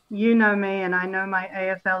 you know me, and I know my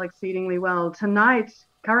AFL exceedingly well. Tonight,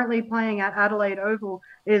 currently playing at Adelaide Oval,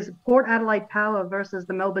 is Port Adelaide Power versus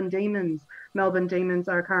the Melbourne Demons. Melbourne Demons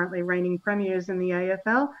are currently reigning premiers in the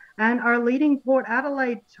AFL and are leading Port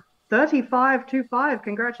Adelaide 35-5.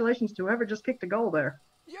 Congratulations to whoever just kicked a goal there.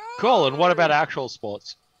 Cool. And what about actual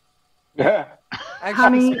sports?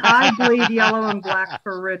 Honey, I bleed yellow and black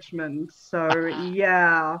for Richmond. So,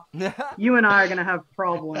 yeah, you and I are going to have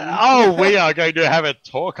problems. Oh, we are going to have a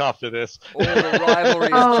talk after this. All the rivalry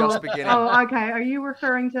is just beginning. Oh, okay. Are you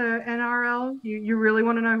referring to NRL? You really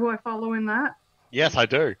want to know who I follow in that? Yes, I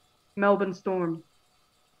do. Melbourne Storm.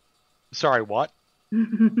 Sorry, what?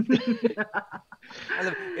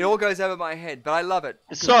 It all goes over my head, but I love it.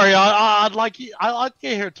 Sorry, I'd like to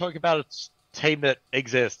hear talk about a team that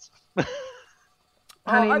exists.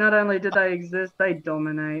 Honey, not only do they exist, they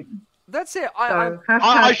dominate. That's it.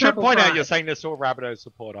 I should point out you're saying this to a Rabbitohs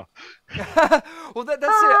supporter. Well, that's it.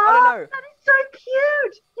 I don't know. That is so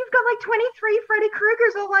cute. You've got like 23 Freddy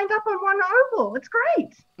Kruegers all lined up on one oval. It's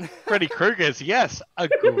great. Freddy Kruegers, yes, a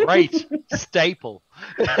great staple.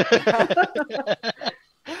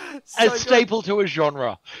 Staple to a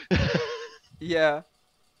genre. Yeah.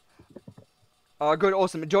 Oh, good,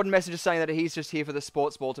 awesome. Jordan Messenger saying that he's just here for the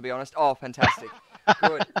sports ball, to be honest. Oh, fantastic.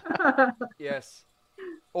 Good. Yes.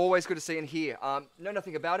 Always good to see and hear. Know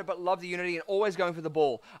nothing about it, but love the unity and always going for the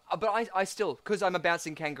ball. But I still, because I'm a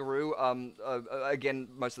bouncing kangaroo, again,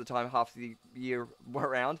 most of the time, half the year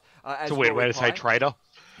around. It's a weird way to say traitor.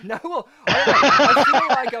 No, well, I feel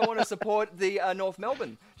like I want to support the North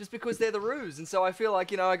Melbourne just because they're the Roos, and so I feel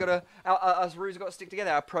like us Roos got to stick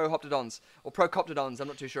together. Our pro Hoptodons or pro Coptodons. I'm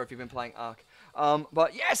not too sure if you've been playing Ark,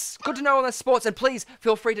 but yes, good to know all the sports, and please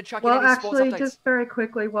feel free to chuck in any sports updates. Well, actually, just very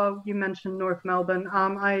quickly, while you mentioned North Melbourne,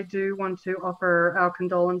 I do want to offer our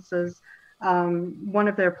condolences. One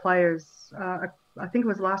of their players, I think it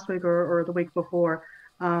was last week or the week before,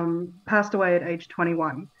 passed away at age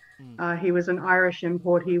 21. He was an Irish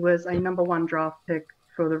import. He was a #1 draft pick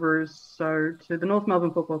for the Roos. So to the North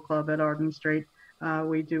Melbourne Football Club at Arden Street,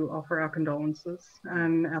 we do offer our condolences,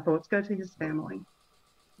 and our thoughts go to his family.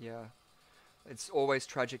 Yeah, it's always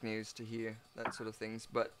tragic news to hear that sort of things,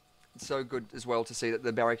 but it's so good as well to see that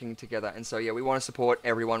they're barracking together. And so, yeah, we want to support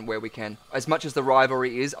everyone where we can. As much as the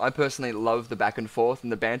rivalry is, I personally love the back and forth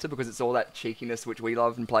and the banter because it's all that cheekiness which we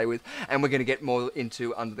love and play with, and we're going to get more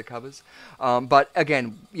into under the covers. But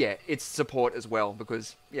again, yeah, it's support as well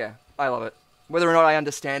because, yeah, I love it. Whether or not I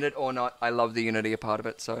understand it or not, I love the unity a part of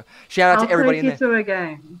it. So shout out to everybody in there. I'll take you to a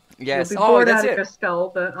game. Yes. You'll be bored out of your skull,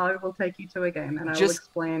 but I will take you to a game and I will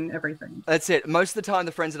explain everything. That's it. Most of the time,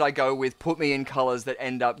 the friends that I go with put me in colours that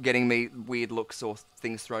end up getting me weird looks or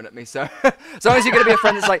things thrown at me. So as long as you're going to be a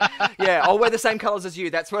friend that's like, yeah, I'll wear the same colours as you.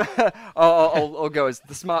 That's what I'll go as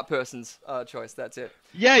the smart person's choice. That's it.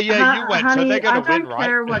 Yeah, you went, honey, so they're going to win, right? I don't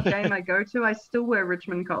care what game I go to. I still wear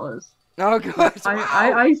Richmond colours. Oh, God.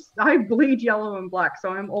 I bleed yellow and black, so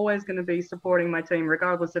I'm always going to be supporting my team,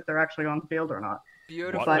 regardless if they're actually on the field or not.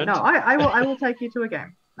 Beautiful. But no, I will take you to a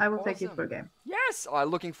game. I will take you to a game. Yes,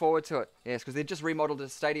 looking forward to it. Yes, because they just remodeled a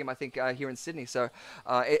stadium, I think, here in Sydney. So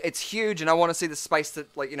it's huge, and I want to see the space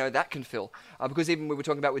that, that can fill. Because even we were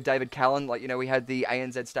talking about with David Callan, we had the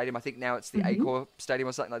ANZ Stadium. I think now it's the Accor Stadium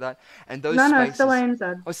or something like that. And those spaces... No, still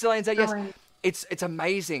ANZ. Oh, still ANZ, yes. ANZ. It's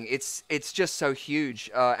amazing. It's just so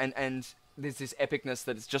huge, and there's this epicness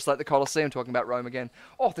that it's just like the Colosseum. Talking about Rome again.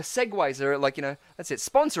 Oh, the segues are that's it.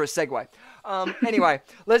 Sponsor a segue. Anyway,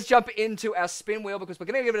 let's jump into our spin wheel because we're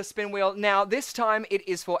going to give it a spin wheel now. This time it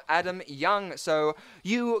is for Adam Young. So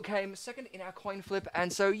you came second in our coin flip,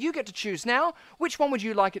 and so you get to choose now. Which one would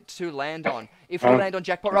you like it to land on? If you land on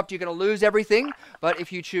Jackpot Rupt, you're going to lose everything. But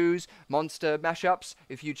if you choose Monster Mashups,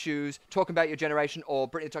 if you choose Talking About Your Generation or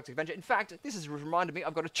Britney the Toxic Avenger, in fact, this has reminded me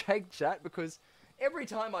I've got to change that because every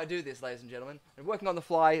time I do this, ladies and gentlemen, and working on the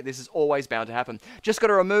fly, this is always bound to happen. Just got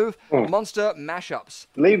to remove Monster Mashups.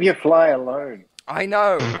 Leave your fly alone. I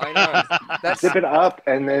know. That's... Zip it up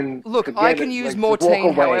and then... Look, I can use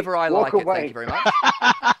Mortine however I like it. Thank you very much.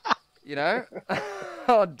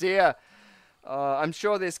 Oh, dear. I'm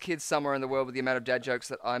sure there's kids somewhere in the world with the amount of dad jokes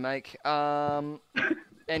that I make.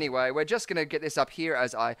 Anyway, we're just going to get this up here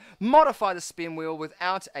as I modify the spin wheel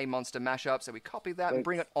without a Monster Mashup. So we copy that and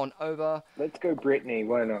bring it on over. Let's go Britney.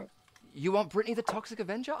 Why not? You want Britney the Toxic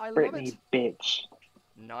Avenger? I love it. Britney, bitch.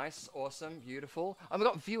 Nice, awesome, beautiful. I've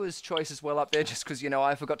got viewer's choice as well up there just because,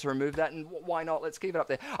 I forgot to remove that. And why not? Let's keep it up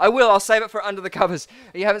there. I'll save it for under the covers.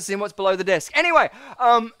 You haven't seen what's below the desk. Anyway,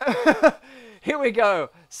 here we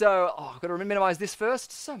go. So, I've got to minimize this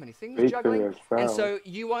first. So many things juggling. And so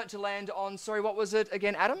you want to land on, sorry, what was it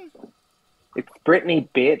again, Adam? It's Britney,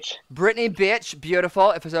 bitch. Britney, bitch.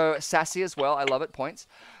 Beautiful. So sassy as well. I love it. Points.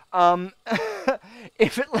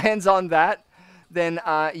 If it lands on that, then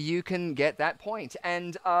you can get that point.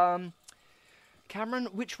 And Cameron,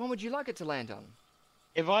 which one would you like it to land on?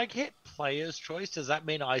 If I get player's choice, does that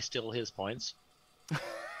mean I steal his points?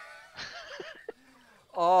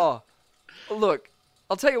 Look,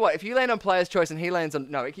 I'll tell you what. If you land on player's choice and he lands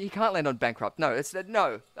on... No, he can't land on bankrupt. No,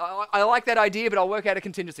 no. I like that idea, but I'll work out a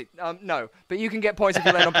contingency. No, but you can get points if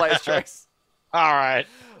you land on player's choice. All right.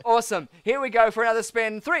 Awesome. Here we go for another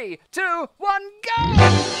spin. 3, 2, 1, go!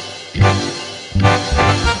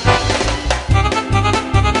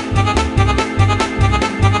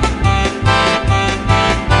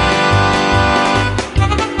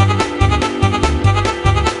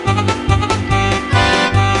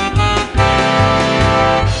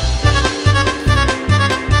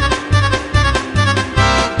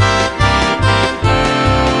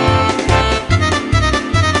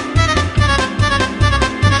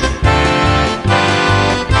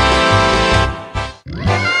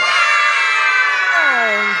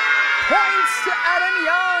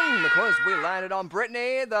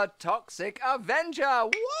 Britney the Toxic Avenger.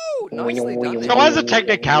 Woo! Nicely done. So as a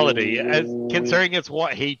technicality, considering it's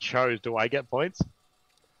what he chose, do I get points?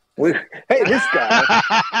 Hey, this guy.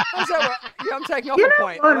 How's that work? Yeah, I'm taking off You a know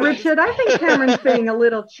point. what, Richard? I think Cameron's being a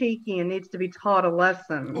little cheeky and needs to be taught a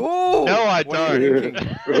lesson. Ooh, No, I what are you don't.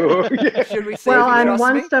 thinking? Oh, yeah. Should we see Well, if he I'm trusts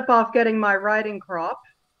one me? step off getting my writing crop.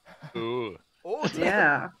 Ooh. Oh, dear.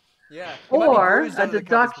 Yeah. Yeah. He might be Or bruised a under the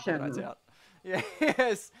covers before the night's deduction. out. Yeah,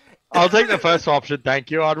 yes. I'll take the first option,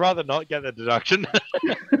 thank you. I'd rather not get the deduction.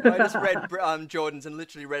 I just read Jordan's and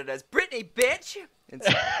literally read it as Britney, bitch.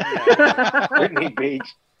 Yeah, Whitney Beach.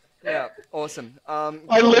 yeah, awesome.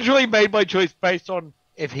 I literally made my choice based on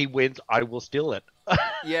if he wins, I will steal it.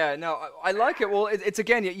 Yeah, no, I like it. Well, it's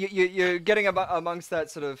again, you're getting amongst that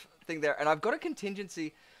sort of thing there, and I've got a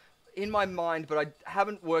contingency in my mind, but I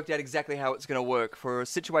haven't worked out exactly how it's going to work for a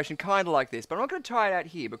situation kind of like this. But I'm not going to try it out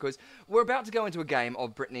here because we're about to go into a game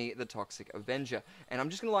of Britney the Toxic Avenger, and I'm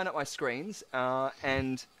just going to line up my screens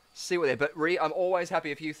and see what they're. But I'm always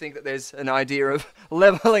happy if you think that there's an idea of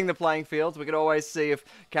leveling the playing fields. We could always see if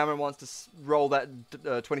Cameron wants to roll that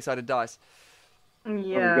 20-sided dice.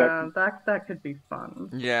 Yeah, that could be fun.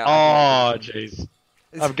 Yeah. Oh, jeez.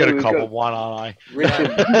 I've got a We've couple, got- one, aren't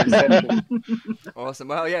Richard. Deception. Awesome.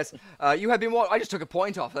 Well, yes. You have been what? I just took a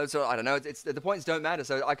point off. So I don't know. It's the points don't matter.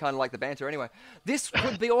 So I kind of like the banter anyway. This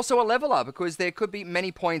could be also a leveler because there could be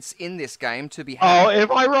many points in this game to be I? had. Oh,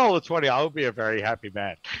 if I roll a 20, I'll be a very happy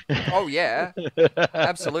man. Oh yeah,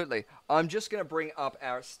 absolutely. I'm just gonna bring up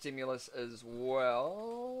our stimulus as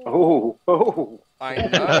well. Oh. I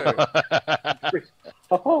know.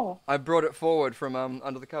 Oh. I brought it forward from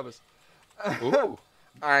under the covers. Ooh.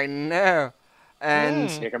 I know.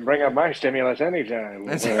 And You can bring up my stimulus anytime.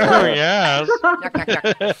 Oh, yes.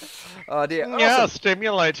 oh dear. Yeah, Awesome.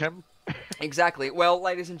 stimulate him. Exactly. Well,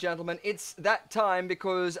 ladies and gentlemen, it's that time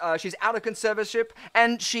because she's out of conservatorship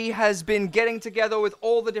and she has been getting together with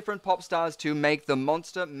all the different pop stars to make the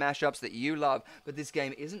monster mashups that you love. But this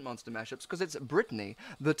game isn't monster mashups because it's Britney,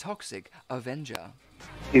 the Toxic Avenger.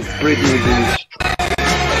 It's Britney Beach.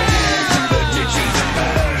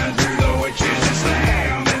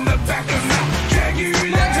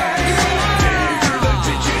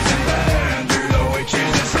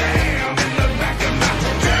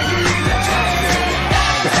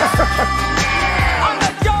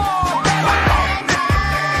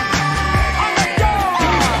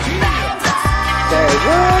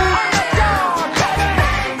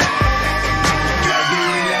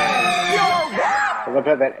 I love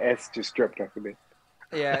how that S just dropped off a bit.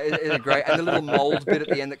 Yeah, it's great. And the little mold bit at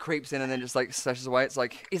the end that creeps in and then just like slashes away. It's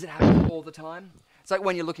like, is it happening all the time? It's like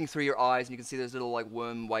when you're looking through your eyes and you can see those little like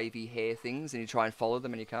worm wavy hair things and you try and follow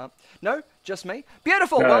them and you can't. No, just me.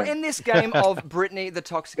 Beautiful. No. Well, in this game of Britney the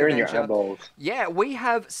Toxic They're in your Avenger, eyeballs. yeah, we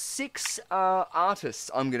have 6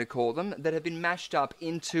 artists, I'm going to call them, that have been mashed up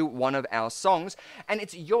into one of our songs. And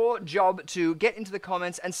it's your job to get into the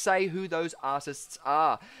comments and say who those artists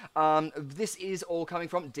are. This is all coming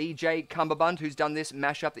from DJ Cumberbund, who's done this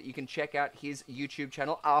mashup that you can check out his YouTube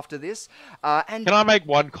channel after this. And Can I make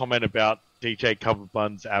one comment about DJ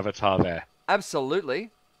Cumberbund's avatar there? absolutely.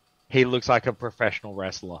 He looks like a professional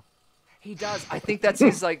wrestler. He does. I think that's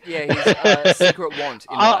his, like, yeah, his secret want.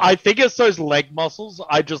 In life. I think it's those leg muscles.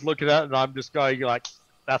 I just look at it and I'm just going like,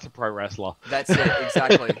 that's a pro wrestler. That's it,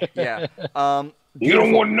 exactly. Yeah. You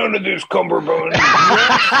don't want none of this, Cumberbund.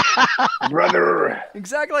 Brother.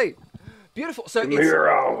 Exactly. Beautiful. So it's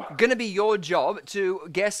Hero. going to be your job to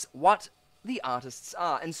guess what the artists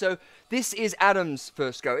are. And so this is Adam's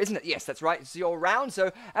first go, isn't it? Yes, that's right. It's your round.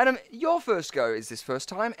 So, Adam, your first go is this first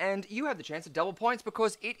time, and you have the chance of double points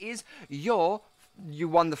because it is you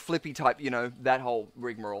won the flippy type, you know, that whole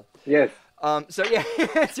rigmarole. Yes. So yeah,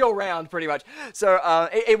 it's your round pretty much. So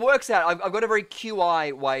it works out. I've got a very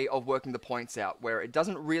QI way of working the points out where it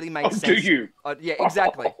doesn't really make sense. Do you? Yeah,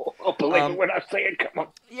 exactly. I'll believe it when I say it. Come on.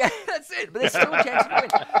 Yeah, that's it. But there's still a chance to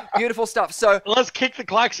win. Beautiful stuff. So Let's kick the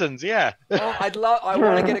klaxons, yeah. I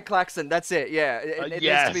want to get a klaxon. That's it. Yeah, it needs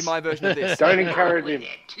yes. to be my version of this. Don't encourage him.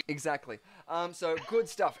 Exactly. So good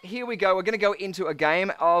stuff. Here we go. We're going to go into a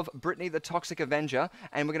game of Britney the Toxic Avenger,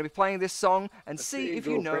 and we're going to be playing this song and see see, if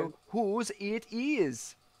you know girlfriend. whose it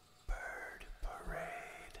is.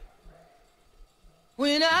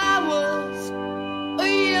 When I was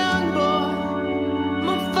a young boy,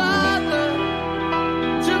 my father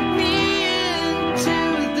took me into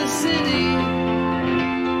the city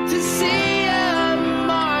to see a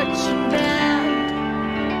marching band.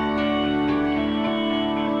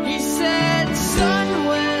 He said, son,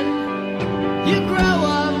 when you grow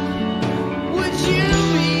up, would you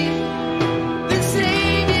be the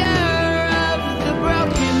savior of the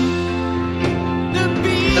broken, the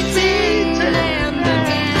beaten, and the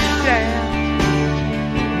damned?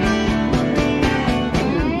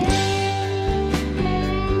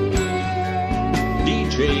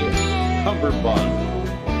 cummerbund.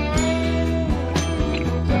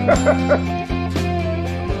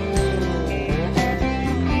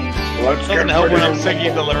 Doesn't help when I'm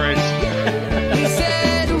singing the lyrics. He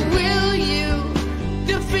said, will you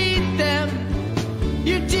defeat them,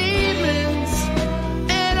 your demons,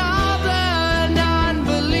 and all the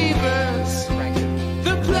non-believers,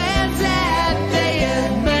 the plans that they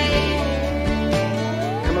had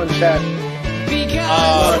made? Come on, chat.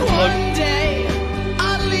 Because look, one day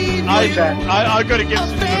I'll leave you I gotta give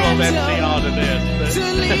some good old MCR to this. to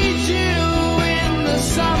lead you in the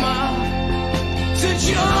summer to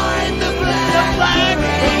join the Black Parade.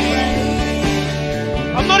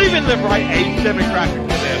 I'm not even the right age demographic for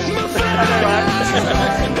this.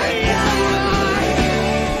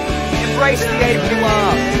 Embrace the age you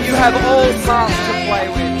are. You have all parts to play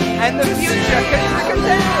with, and the future can be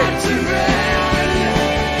recommended.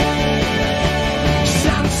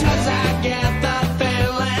 Sometimes I get the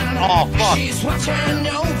feeling Oh, fuck. she's watching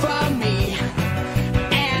over me,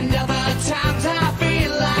 and other times I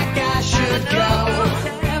feel like I should go.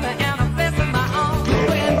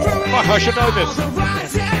 Fuck, I should know this. The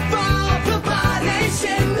rise and fall, the bodies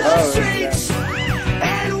in the streets,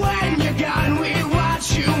 and when you're gone, we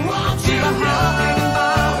watch you walk to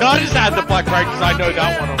know. No, I just add the Black Parade because I know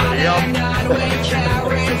that one already. Night we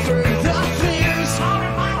carry through the fears,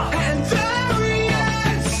 and there he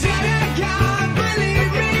is, and I can't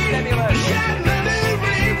believe me, yet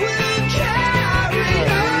memory will carry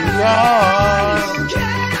on.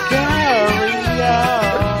 And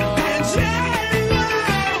in my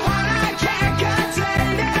heart I can't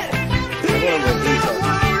contain it, I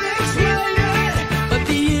won't explain it. But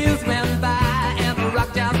the years went by and the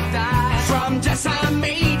rock down died from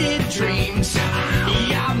decimated dreams.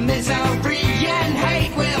 Your misery and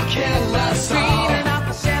hate will kill us all.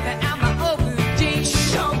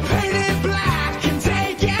 So paint it black and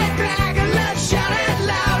take it back and let's shout it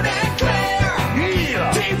loud and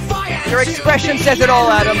clear. Defiance, Your expression says it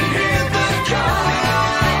all, Adam.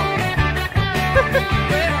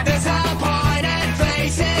 disappointed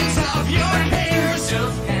faces of your peers.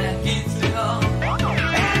 And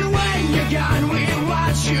when you're gone, we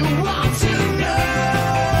watch you want to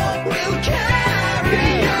know. We'll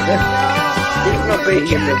carry on. He's not being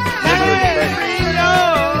in the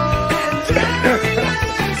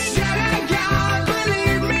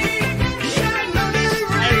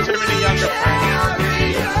And too many younger friends.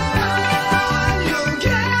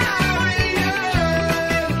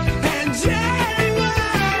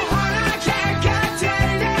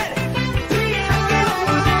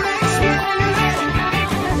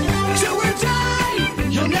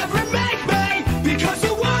 You'll never make me, because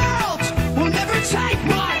the world will never take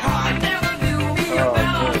my heart.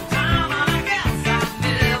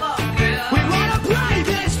 We wanna play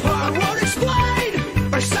this, but I won't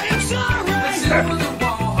explain or say I'm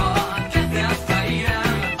sorry.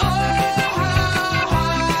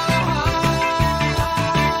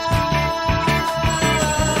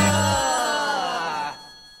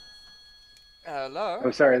 Hello.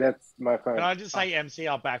 Oh, sorry, that's my phone. Can I just say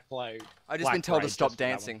MCR Backplay? I've just Black been told to Parade stop just for that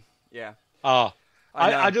dancing. Yeah. Oh.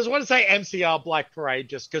 I know. I just want to say MCR Black Parade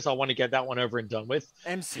just because I want to get that one over and done with.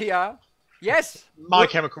 MCR. Yes. My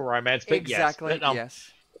Chemical Romance, but Exactly. yes. But,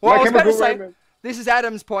 Yes. Well, I was about to say, Romance. this is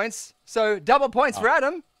Adam's points, so double points for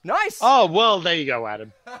Adam. Nice. Oh, well, there you go,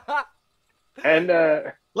 Adam.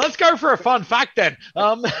 And Let's go for a fun fact then.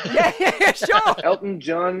 Yeah, sure. Elton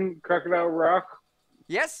John, Crocodile Rock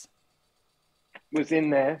Yes. was in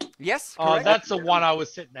there. Yes. Oh, Correct. that's the one I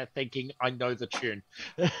was sitting there thinking, I know the tune.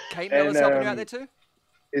 Kate Miller's And, helping you out there too.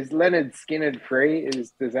 Is Leonard Skinner free?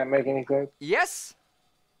 Does that make any sense? Yes.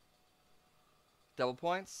 Double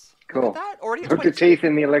points. Cool. Look at that. Already at Took the 22. teeth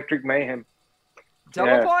in the Electric Mayhem.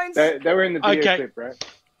 Double points. They were in the video Okay. clip, right?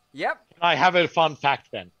 Yep. I have a fun fact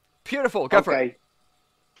then. Beautiful. Go for it. Okay.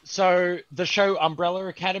 So the show Umbrella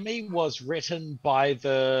Academy was written by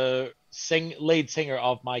the lead singer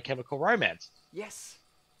of My Chemical Romance. Yes.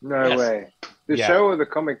 No Yes. way. The Yeah. show or the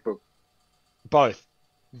comic book? Both.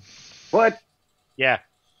 What? Yeah.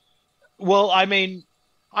 Well, I mean,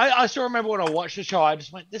 I still remember when I watched the show, I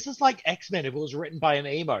just went, this is like X-Men if it was written by an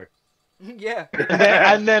emo. Yeah.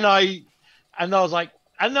 And then I was like,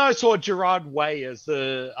 and then I saw Gerard Way as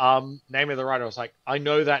the name of the writer. I was like, I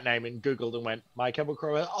know that name, and Googled and went, My Chemical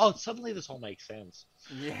Romance. Oh, suddenly this all makes sense.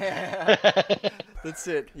 Yeah. That's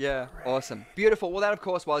it. Yeah. Awesome. Beautiful. Well, that, of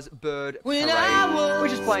course, was Bird When Parade, I was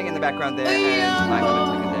which is playing in the background there, and I haven't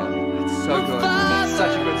taken it down. It's so good. It's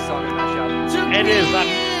such a good song to mash up. It is.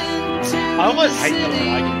 I almost hate that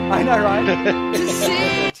I like it. I know,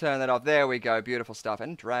 right? Turn that off. There we go. Beautiful stuff.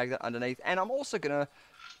 And drag that underneath. And I'm also going to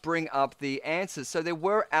bring up the answers. So there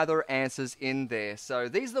were other answers in there. So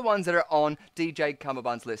these are the ones that are on DJ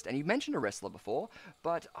Cumberbund's list. And you mentioned a wrestler before,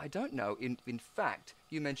 but I don't know. In fact,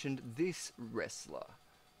 you mentioned this wrestler.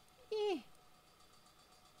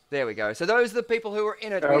 There we go. So those are the people who were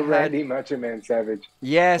in it. Oh, Randy Macho Man Savage.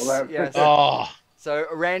 Yes, Well, yes. Oh, So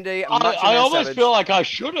Randy, I almost feel like I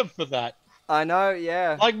should have for that. I know,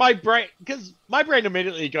 yeah. Like my brain, because my brain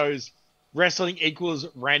immediately goes, wrestling equals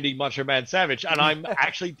Randy Macho Man Savage, and I'm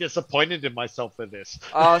actually disappointed in myself for this.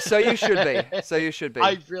 Oh, so you should be. So you should be.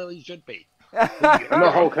 I really should be. I'm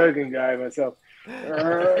a Hulk Hogan guy myself.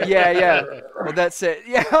 Yeah. Well, that's it.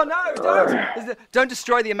 Yeah. Oh no! Don't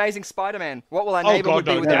destroy the Amazing Spider-Man. What will our neighbor would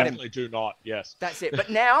be without him? Definitely do not. Yes. That's it. But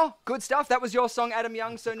now, good stuff. That was your song, Adam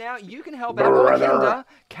Young. So now you can help out or hinder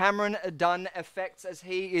Cameron Dunn Effects, as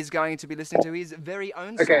he is going to be listening to his very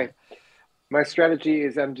own song. Okay. My strategy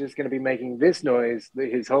is I'm just going to be making this noise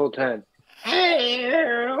his whole time.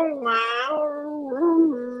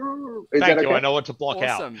 Is Thank that you. okay? I know what to block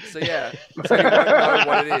out. Awesome. So yeah, so you won't know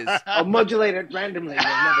what it is. I'll modulate it randomly.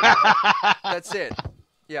 That's it.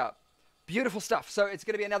 Yeah. Beautiful stuff. So it's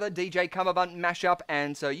going to be another DJ Cumberbund mashup,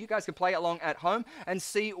 and so you guys can play along at home and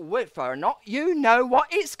see whether or not you know what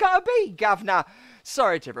it's going to be, governor.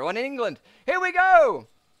 Sorry to everyone in England. Here we go.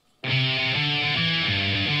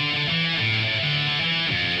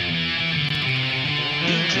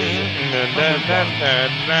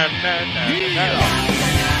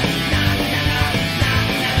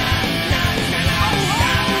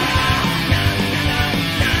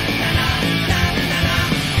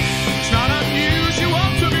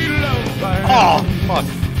 Oh, fuck.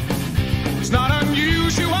 It's not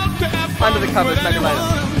unusual to have fun Under the covers, with maybe later.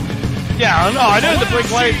 anyone. Yeah, I know. I know the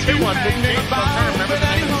Blink-182 one, but I'm trying to remember the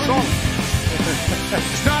name of the song.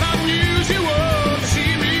 It's not unusual to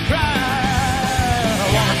see me cry. I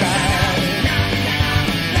wanna die.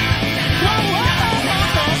 Whoa,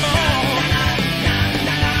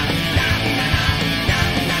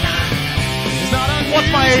 It's not unusual.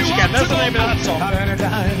 What's my age again? That's the name of that song.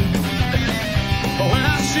 But when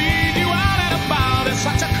I see you out and about, it's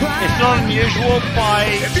such a crime. It's Not Unusual by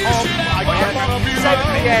Tom. I can't remember. Save it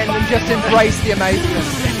to the end and just embrace the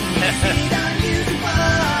amazingness.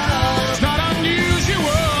 It's not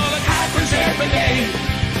unusual, it happens every day.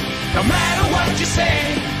 No matter what you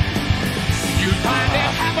say, you find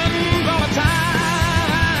it happens all the time.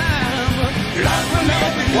 Love will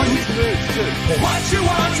never do what you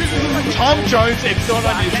want to. Tom Jones, It's Not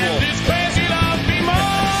Unusual. And this crazy love be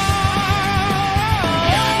more.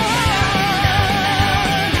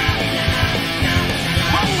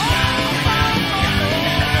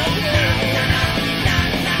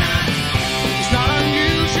 It's not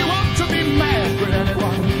unusual to be mad with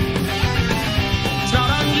anyone. It's not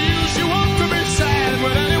unusual to be sad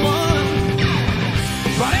with anyone.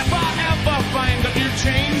 But if I ever find that you've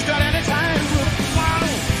changed at any time, wow.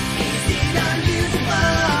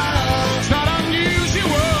 It's not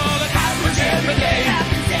unusual, it happens every day.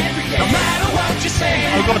 No matter what you say,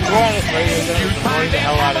 I got wrong with me. you find it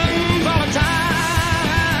happens all the time.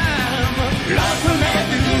 Love will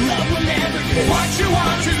never do what you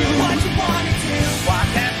want to. Why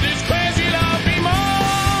can't this crazy love be more?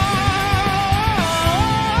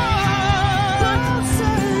 Don't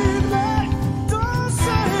say that, don't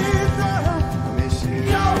say that. Miss you.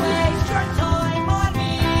 Don't waste your time on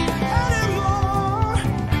me anymore.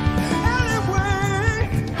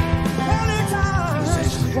 Anyway, anytime.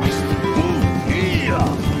 Jesus Christ.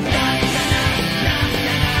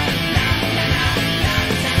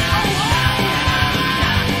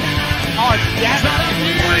 Oh, damn It's not it.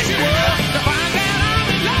 unusual to find out I'm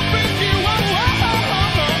in love with you.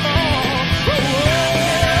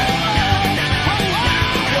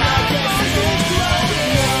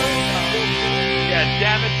 Yeah,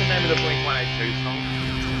 damn it's the name of the Blink-182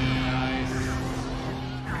 song.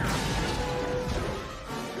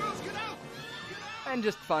 And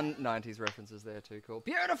just fun 90s references there too. Cool.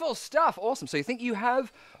 Beautiful stuff. Awesome. So you think you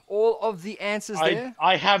have all of the answers there?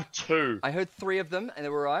 I have two. I heard 3 of them and they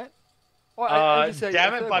were right. Oh, I just said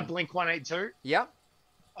Damn a It third by one. Blink-182. Yep.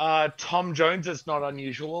 Tom Jones, It's Not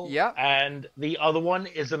Unusual. Yeah. And the other one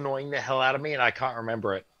is annoying the hell out of me, and I can't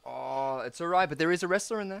remember it. Oh, it's all right, but there is a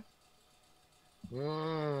wrestler in there.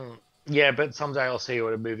 Yeah, but someday I'll see you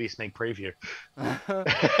at a movie sneak preview.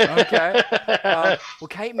 Okay. Well,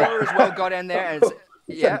 Kate Miller as well got in there. And it's,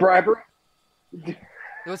 yeah. Bribery?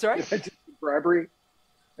 What's right? Just bribery?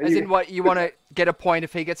 Are As you- in what, you want to get a point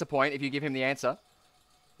if he gets a point, if you give him the answer?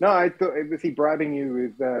 No, I thought, was he bribing you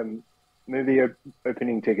with movie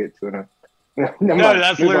opening tickets or not? Never No, mind.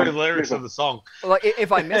 that's Move literally on. the lyrics Move of the song. Like,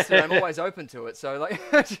 if I miss it, I'm always open to it. So, like,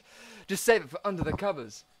 just save it for under the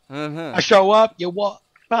covers. I show up, you walk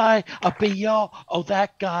by, I'll be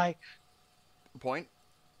that guy. Point.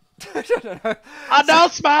 I don't know. And I'll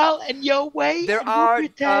smile in your way. There and we'll are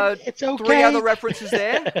pretend it's okay. 3 other references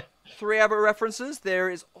there. 3 other references. There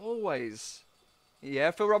is always...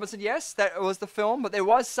 Yeah, Phil Robinson, yes, that was the film. But there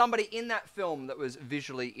was somebody in that film that was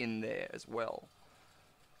visually in there as well.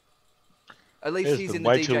 At least It's he's been in the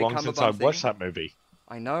way DJ too long since I've thing. watched that movie.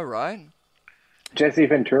 I know, right? Jesse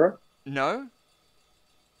Ventura? No?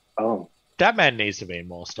 Oh. That man needs to be in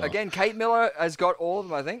more stuff. Again, Kate Miller has got all of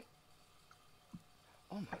them, I think.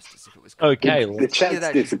 Almost as if it was... Okay, The let's chat's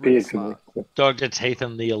that, she's disappeared really from me. Dr. Teeth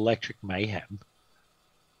and the Electric Mayhem.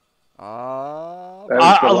 Ah... That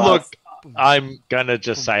was the Look, last. I'm gonna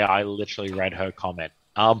just say I literally read her comment.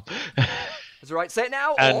 Is it right? Say it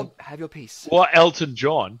now, And- or have your piece. What Elton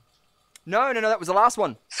John? No, that was the last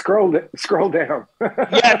one. Scroll down.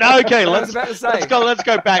 Yeah, no, okay, I was let's about to say. let's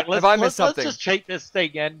go back. Let's I missed let's something? just cheat this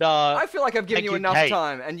thing and I feel like I've given thank you you, enough Kate.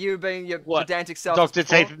 time, and you being your What? pedantic self. Dr.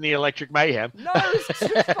 before- Teeth and the Electric Mayhem. No, it's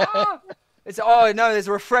too far. It's oh no, there's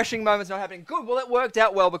refreshing moments not happening. Good, well it worked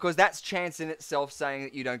out well because that's chance in itself saying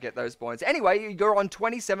that you don't get those points. Anyway, you're on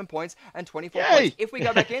 27 points and 24 Yay! points. If we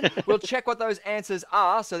go back in, we'll check what those answers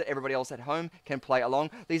are so that everybody else at home can play along.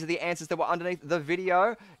 These are the answers that were underneath the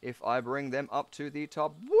video. If I bring them up to the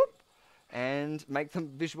top, whoop, and make them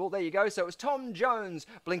visual. There you go. So it was Tom Jones,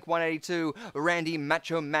 Blink-182, Randy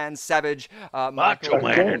Macho Man Savage, Michael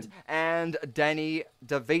Man. Grant, and Danny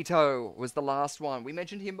DeVito was the last one. We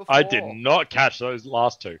mentioned him before. I did not catch those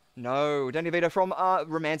last two. No, Danny DeVito from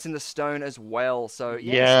Romancing the Stone as well. So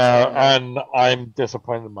yes, Yeah, and I'm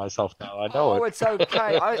disappointed in myself now. I know Oh, it. it's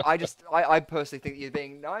okay. I personally think that you're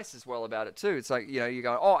being nice as well about it too. It's like, you're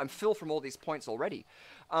going, oh, I'm full from all these points already.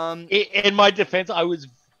 In my defense,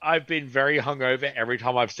 I've been very hungover every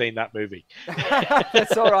time I've seen that movie.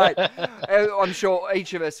 That's all right. I'm sure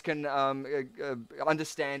each of us can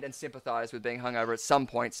understand and sympathize with being hungover at some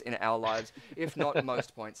points in our lives, if not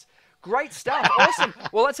most points. Great stuff. Awesome.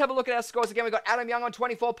 Well, let's have a look at our scores again. We've got Adam Young on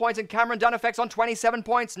 24 points and Cameron Dunn-Effects on 27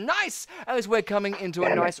 points. Nice! As we're coming into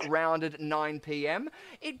a nice rounded 9 p.m.,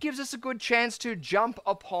 it gives us a good chance to jump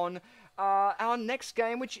upon our next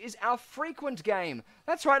game, which is our frequent game.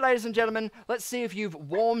 That's right, ladies and gentlemen. Let's see if you've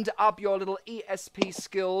warmed up your little ESP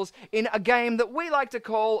skills in a game that we like to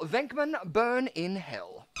call Venkman Burn in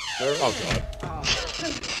Hell. Oh, God.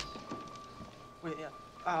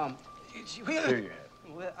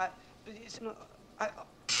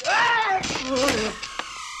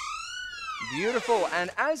 Beautiful. And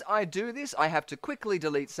as I do this, I have to quickly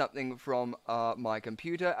delete something from my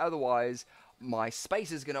computer. Otherwise, my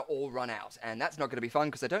space is going to all run out. And that's not going to be fun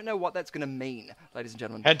because I don't know what that's going to mean, ladies and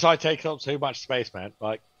gentlemen. Hentai takes up too much space, man.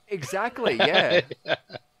 Like, Exactly, yeah.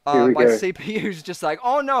 Here we My go. CPU's just like,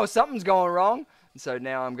 oh no, something's going wrong. And so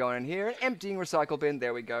now I'm going in here and emptying recycle bin.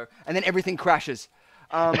 There we go. And then everything crashes.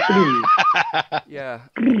 Yeah,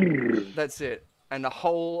 that's it. And the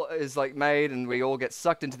hole is like made and we all get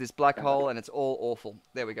sucked into this black hole and it's all awful.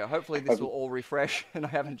 There we go. Hopefully this will all refresh and I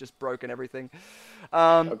haven't just broken everything.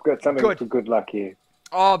 I've got something Good. for good luck here.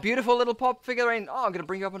 Oh, beautiful little pop figurine. Oh, I'm going to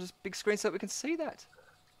bring you up on this big screen so that we can see that.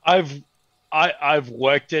 I've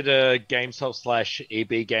worked at a GameStop /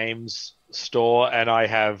 EB Games store, and I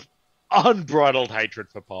have unbridled hatred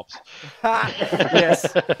for pops.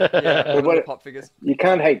 Yes. Yeah, all the little pop figures. You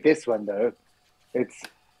can't hate this one though. It's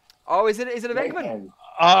Oh, is it a Venkman? man.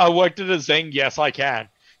 I worked at a Zing. Yes, I can.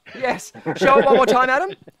 Yes. Show it one more time,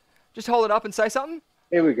 Adam. Just hold it up and say something.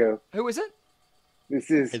 Here we go. Who is it? This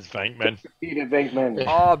is It's Venkman. Peter Venkman.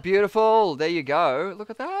 Oh, beautiful. There you go. Look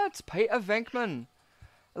at that. It's Peter Venkman.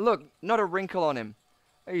 Look, not a wrinkle on him.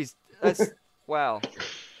 That's wow.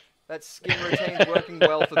 That skin routine's working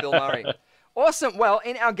well for Bill Murray. Awesome. Well,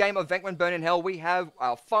 in our game of Venkman Burn in Hell, we have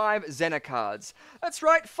our 5 Xena cards. That's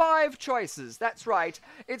right, 5 choices. That's right.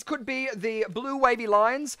 It could be the blue wavy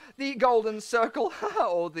lines, the golden circle,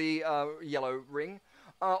 or the yellow ring,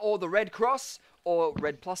 or the red cross, or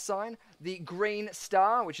red plus sign, the green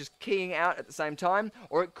star, which is keying out at the same time,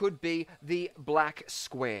 or it could be the black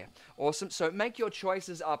square. Awesome. So make your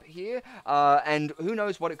choices up here, and who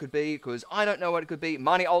knows what it could be, because I don't know what it could be.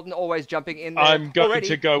 Marnie Alton always jumping in there. I'm going already.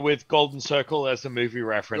 to go with Golden Circle as a movie Good,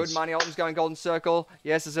 reference. Marnie Alton's going Golden Circle.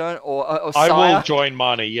 Yes, Azern, or I Sire. will join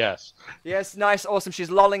Marnie, yes. Yes, nice, awesome. She's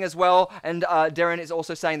lolling as well. And Darren is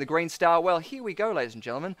also saying the green star. Well, here we go, ladies and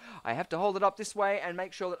gentlemen. I have to hold it up this way and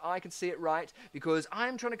make sure that I can see it right, because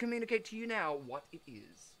I'm trying to communicate to you now what it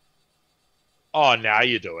is. Oh, now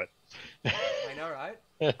you do it. I know, right?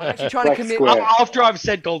 I'm actually trying Black to commit. square. After I've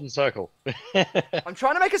said golden circle. I'm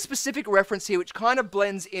trying to make a specific reference here, which kind of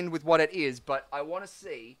blends in with what it is, but I want to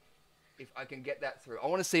see if I can get that through. I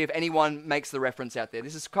want to see if anyone makes the reference out there.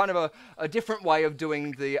 This is kind of a different way of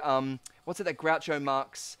doing the what's it, that Groucho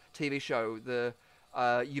Marx TV show, the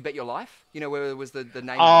You Bet Your Life? You know, where it was the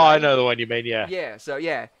name. Oh, I know the one you mean, yeah. Yeah, so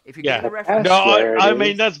yeah, if you Yeah. get the reference. No, Swear it I is.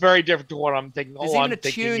 mean, that's very different to what I'm thinking. There's All even I'm a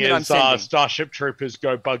tune thinking that I'm is sending. Starship Troopers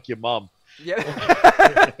Go Bug Your Mum. Yeah.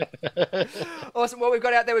 Awesome. What we've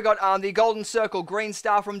got out there, we've got the Golden Circle, Green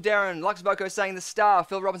Star from Darren, Lux Boko saying the star,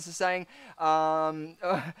 Phil Robinson saying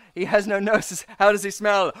he has no noses. How does he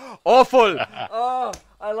smell? Awful. Oh,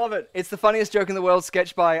 I love it. It's the funniest joke in the world,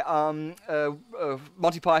 sketched by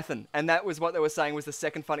Monty Python, and that was what they were saying was the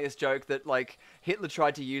second funniest joke that like Hitler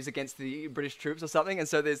tried to use against the British troops or something. And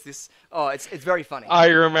so there's this. Oh, it's very funny. I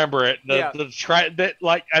remember it. Yeah.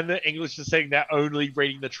 And the English is saying they're only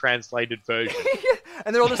reading the translated version.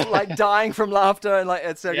 And they're all just like dying from laughter, and like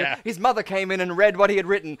it's so Yeah. good. His mother came in and read what he had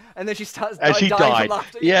written, and then she starts And she dying died. from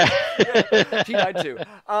laughter. Yeah. Yeah, she died too.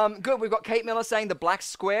 Good. We've got Kate Miller saying the black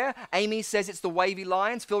square. Amy says it's the wavy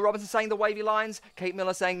lines. Phil Robinson saying the wavy lines. Kate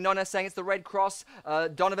Miller saying Nonna saying it's the red cross.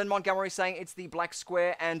 Donovan Montgomery saying it's the black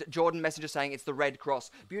square, and Jordan Messenger saying it's the red cross.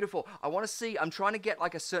 Beautiful. I want to see. I'm trying to get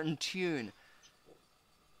like a certain tune.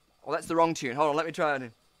 Oh, that's the wrong tune. Hold on. Let me try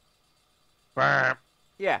it.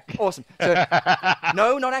 Yeah, awesome. So,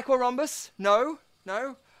 no, not Aquarhombus. No.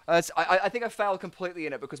 I think I failed completely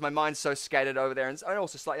in it because my mind's so scattered over there, and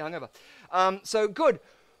also slightly hungover. So good.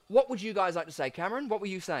 What would you guys like to say, Cameron? What were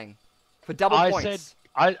you saying for double points?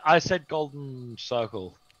 I said golden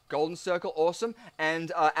circle. Golden circle, awesome.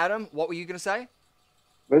 And Adam, what were you going to say?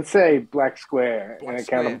 Let's say black square Black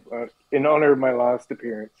in honor of my last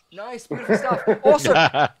appearance. Nice, beautiful stuff.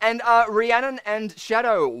 Awesome. And Rhiannon and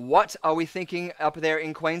Shadow, what are we thinking up there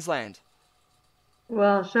in Queensland?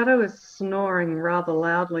 Well, Shadow is snoring rather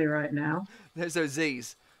loudly right now. There's those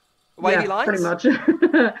Z's. Wavy Yeah, lines? pretty much.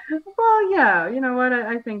 Well, yeah, you know what?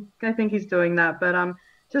 I think he's doing that. But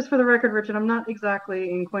just for the record, Richard, I'm not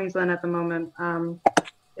exactly in Queensland at the moment.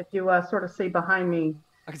 If you sort of see behind me,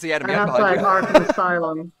 I can see Adam I'm Young outside behind you. Arkham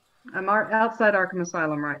Asylum. I'm outside Arkham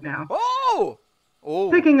Asylum right now, Oh!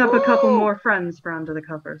 picking up a couple Ooh! more friends for Under the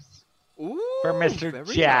Covers. Ooh, For Mr. very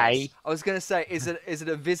J. nice. I was going to say, is it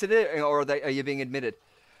a visitor, or are you being admitted?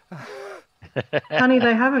 Honey,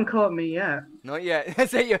 they haven't caught me yet. Not yet.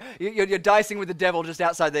 So you're dicing with the devil just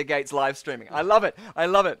outside their gates, live streaming. I love it. I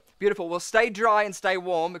love it. Beautiful. Well, stay dry and stay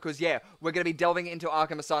warm because, yeah, we're going to be delving into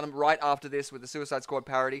Arkham Asylum right after this with the Suicide Squad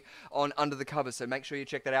parody on Under the Covers. So make sure you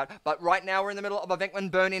check that out. But right now we're in the middle of a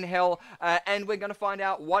Venkman Burn in Hell, and we're going to find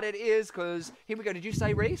out what it is because here we go. Did you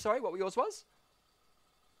say, Ree? Sorry, what yours was?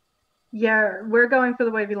 Yeah, we're going for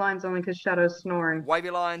the wavy lines only because Shadow's snoring. Wavy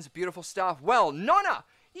lines, beautiful stuff. Well, Nonna,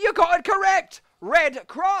 you got it correct. Red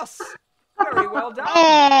Cross. Very well done.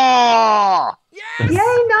 Oh! Yes.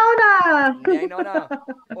 Yay, Nona! Yay, Nonna.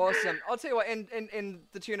 Awesome. I'll tell you what, in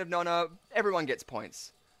the tune of Nonna, everyone gets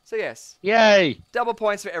points. So yes, Yay! double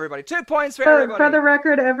points for everybody. 2 points for For everybody. the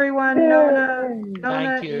record, everyone, Nona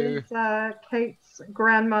Thank you. is Kate's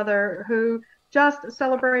grandmother who just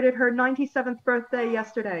celebrated her 97th birthday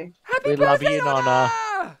yesterday. Happy We birthday, love you, Nonna.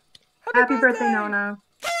 Nonna. Happy birthday, Nona.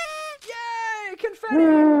 Yay,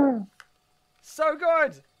 confetti. So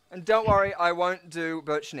good. And don't worry, I won't do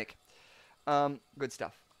Bert Schnick. Good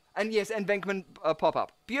stuff. And yes, and Venkman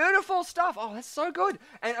pop-up. Beautiful stuff. Oh, that's so good.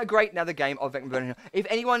 And a great another game of Venkman Burn in Hell. If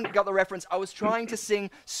anyone got the reference, I was trying to sing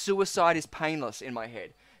Suicide is Painless in my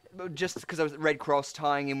head. Just because I was Red Cross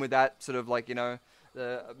tying in with that sort of like, you know,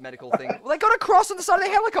 the medical thing. Well, they got a cross on the side of the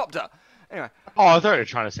helicopter. Anyway. Oh, I thought you were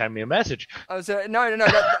trying to send me a message. No.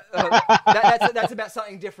 That's about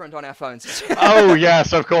something different on our phones. Oh,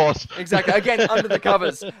 yes, of course. Exactly. Again, under the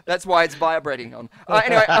covers. That's why it's vibrating on.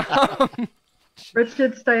 Anyway.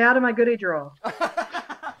 Richard, stay out of my goodie drawer.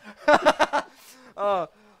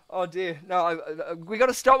 Oh dear. No, we got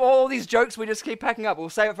to stop all these jokes. We just keep packing up. We'll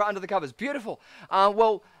save it for under the covers. Beautiful.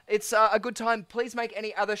 Well, it's a good time. Please make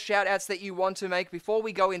any other shout-outs that you want to make before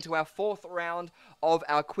we go into our fourth round of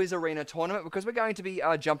our Quiz Arena tournament, because we're going to be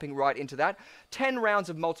jumping right into that. 10 rounds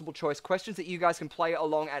of multiple choice questions that you guys can play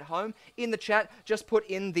along at home. In the chat, just put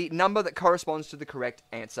in the number that corresponds to the correct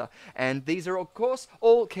answer. And these are, of course,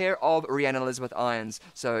 all care of Rhiannon Elizabeth Irons.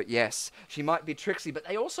 So, yes, she might be tricksy, but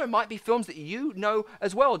they also might be films that you know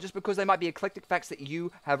as well, just because they might be eclectic facts that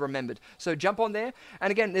you have remembered. So jump on there.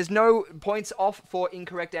 And again, there's no points off for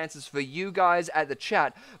incorrect answers for you guys at the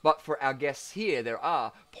chat, but for our guests here, there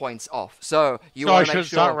are points off. So you So I want to should make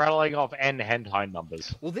sure. start rattling off hentai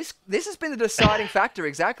numbers. Well, this has been the deciding factor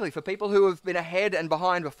exactly for people who have been ahead and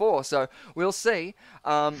behind before. So we'll see.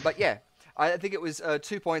 But yeah. I think it was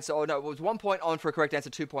 2 points. Oh no, it was 1 point on for a correct answer,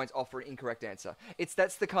 2 points off for an incorrect answer.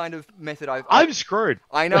 That's the kind of method I'm screwed.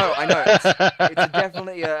 I know. It's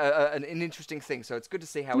definitely an interesting thing. So it's good to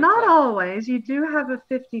see how. Not always. You do have a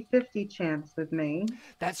 50-50 chance with me.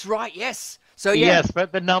 That's right. Yes. So yeah. Yes,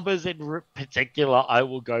 but the numbers in particular I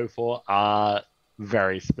will go for are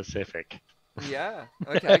very specific. Yeah.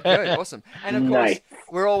 Okay. Good. Awesome. And of course,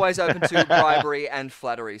 we're always open to bribery and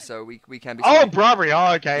flattery, so we can be. Oh, bribery!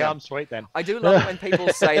 Oh, okay. Yeah. I'm sweet then. I do love it when people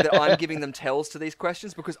say that I'm giving them tells to these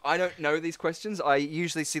questions because I don't know these questions. I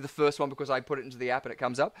usually see the first one because I put it into the app and it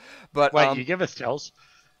comes up. But wait, you give us tells?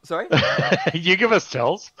 Sorry? You give us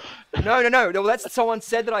tells? No. Well, that's someone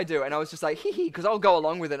said that I do, and I was just like, hee, because I'll go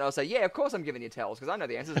along with it, and I'll say, yeah, of course I'm giving you tells, because I know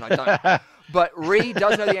the answers, and I don't. But Ree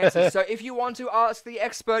does know the answers, so if you want to ask the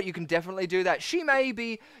expert, you can definitely do that. She may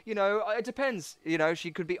be, it depends. She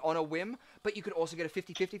could be on a whim, but you could also get a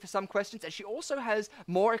 50-50 for some questions, and she also has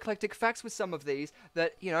more eclectic facts with some of these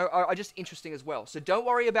that, are just interesting as well. So don't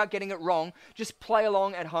worry about getting it wrong. Just play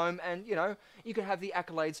along at home, and, you can have the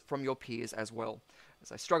accolades from your peers as well.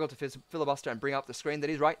 As I struggle to filibuster and bring up the screen that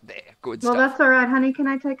is right there. Good stuff. Well, that's all right, honey. Can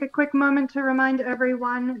I take a quick moment to remind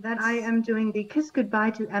everyone that I am doing the Kiss Goodbye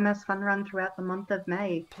to MS Fun Run throughout the month of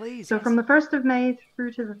May. Please. So from the 1st of May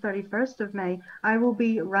through to the 31st of May, I will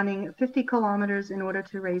be running 50 kilometers in order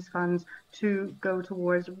to raise funds to go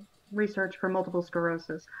towards research for multiple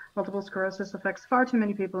sclerosis. Multiple sclerosis affects far too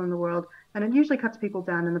many people in the world, and it usually cuts people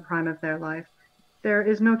down in the prime of their life. There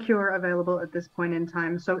is no cure available at this point in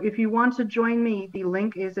time. So if you want to join me, the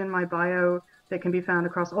link is in my bio that can be found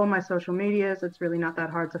across all my social medias. It's really not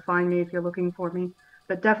that hard to find me if you're looking for me.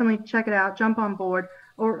 But definitely check it out, jump on board,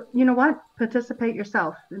 or you know what? Participate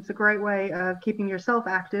yourself. It's a great way of keeping yourself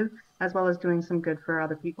active as well as doing some good for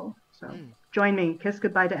other people. So join me. Kiss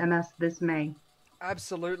Goodbye to MS this May.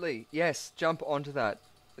 Absolutely. Yes, jump onto that.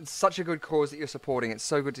 It's such a good cause that you're supporting. It's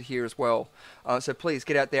so good to hear as well. So please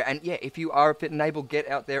get out there. And yeah, if you are fit and able, get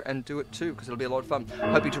out there and do it too, because it'll be a lot of fun.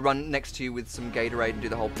 Hoping to run next to you with some Gatorade and do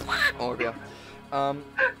the whole over.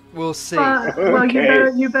 We'll see. Well,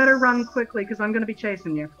 you better run quickly, because I'm going to be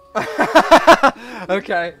chasing you.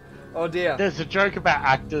 Okay. Oh dear. There's a joke about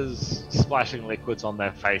actors splashing liquids on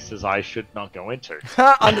their faces I should not go into.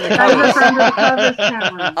 Under the covers. Under the covers,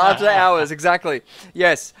 Cameron. After hours, exactly.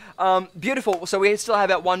 Yes. Beautiful. So we still have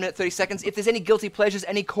about 1 minute, 30 seconds. If there's any guilty pleasures,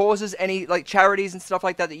 any causes, any charities and stuff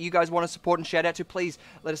like that you guys want to support and shout out to, please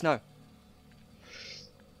let us know.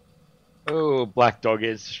 Oh, Black Dog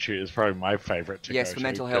Institute is probably my favourite to go to. Yes, for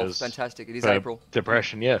mental health. Fantastic. It is April.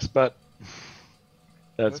 Depression, yes, but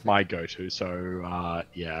that's my go-to, so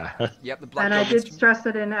yeah. Yep, the Black And Dog I did stress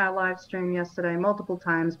it in our live stream yesterday multiple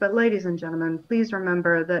times, but ladies and gentlemen, please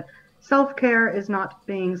remember that self-care is not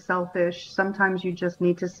being selfish. Sometimes you just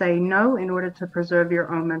need to say no in order to preserve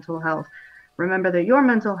your own mental health. Remember that your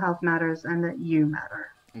mental health matters and that you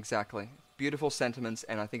matter. Exactly. Beautiful sentiments,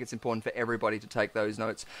 and I think it's important for everybody to take those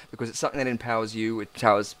notes because it's something that empowers you, it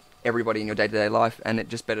empowers everybody in your day-to-day life, and it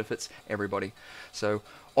just benefits everybody. So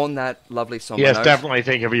on that lovely somber yes, note, definitely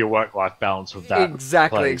think of your work-life balance with that.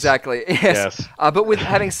 Exactly. Yes. But with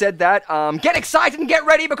having said that, get excited and get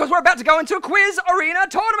ready because we're about to go into a quiz arena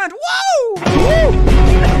tournament. Woo! Woo!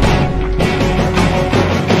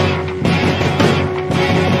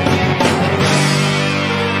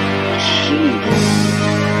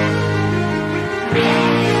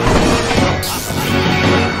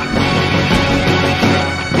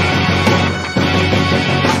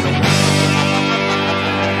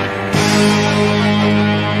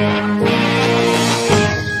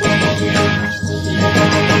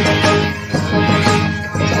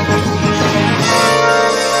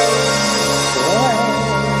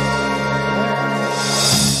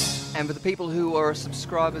 And for the people who are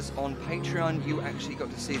subscribers on Patreon, you actually got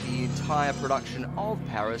to see the entire production of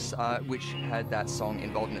Paris, which had that song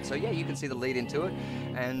involved in it. So yeah, you can see the lead into it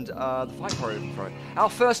and the fight choreography for it. Our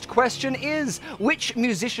first question is, which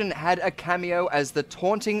musician had a cameo as the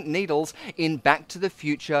Taunting Needles in Back to the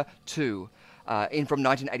Future 2 from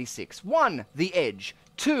 1986? 1. The Edge.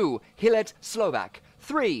 2. Hillet Slovak.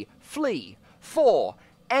 3. Flea. 4.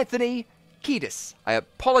 Anthony Kiedis. I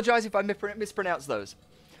apologize if I mispronounced those.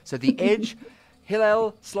 So The Edge,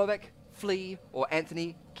 Hillel Slovak, Flea, or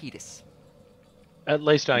Anthony Kiedis. At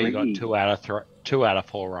least now you got 2 out of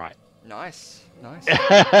 4 right. Nice. Well,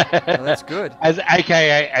 that's good. As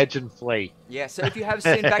AKA Edge and Flea. Yeah, so if you have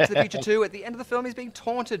seen Back to the Future 2, at the end of the film he's being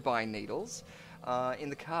taunted by needles. in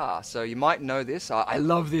the car. So you might know this. I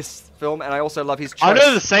love this film, and I also love his choice. I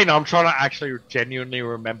know the scene. I'm trying to actually genuinely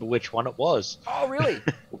remember which one it was. Oh, really?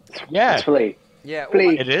 Yeah. It's Flea. Yeah.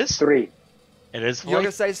 Flea. It is? 3. It is You're Flea? going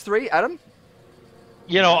to say it's 3, Adam?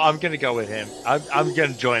 You know, I'm going to go with him. I'm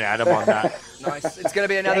going to join Adam on that. Nice. It's going to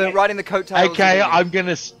be another riding the coattails. Okay, I'm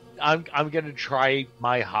gonna try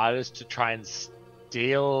my hardest to try and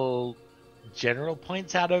steal general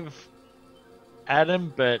points out of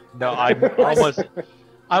Adam, but no, I'm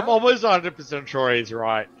almost 100% sure he's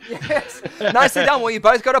right. Yes. Nicely done. Well, you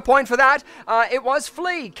both got a point for that. It was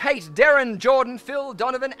Flea. Kate, Darren, Jordan, Phil,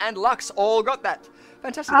 Donovan, and Lux all got that.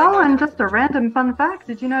 Fantastic. Oh, and just a random fun fact.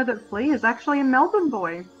 Did you know that Flea is actually a Melbourne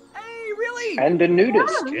boy? Hey, really? And a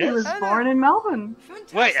nudist. Yeah, he was born in Melbourne.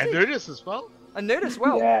 Fantastic. Wait, a nudist as well? A nudist?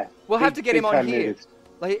 Well, Yeah. we'll have to get him on big-time here. nudist.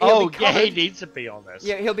 Like, Oh, be yeah, he covered. needs to be on this.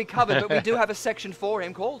 Yeah, he'll be covered, but we do have a section for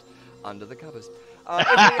him called Under the Covers.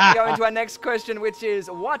 If we go into our next question, which is,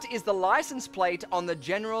 what is the license plate on the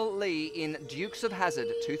General Lee in Dukes of Hazzard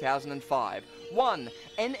 2005? 1.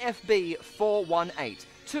 NFB 418.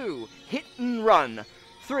 2. Hit and Run.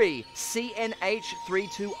 3. CNH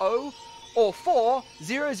 320. Or 4.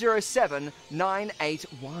 007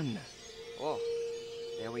 981. Oh,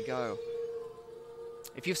 there we go.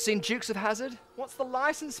 If you've seen Dukes of Hazzard, what's the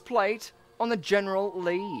license plate on the General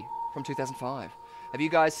Lee from 2005? Have you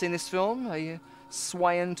guys seen this film? Are you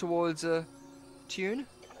swaying towards a tune?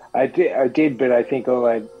 I did, but I think all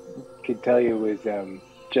I could tell you was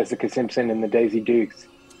Jessica Simpson and the Daisy Dukes.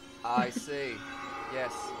 I see.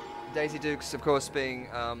 Yes. Daisy Dukes, of course, being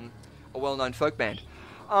a well-known folk band.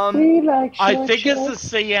 We like I short think shorts.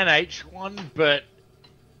 it's the CNH one, but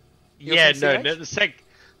You're yeah, saying no, CNH?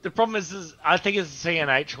 the problem is I think it's the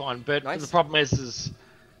CNH one, but Nice. the problem is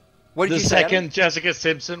What did the you say, second Adam? Jessica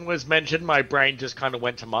Simpson was mentioned, my brain just kind of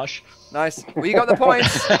went to mush. Nice. Well, you got the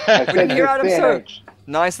points. I We said didn't hear the Adam, so CNH.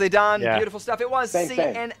 nicely done. Yeah. Beautiful stuff. It was Same.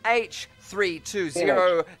 CNH 320.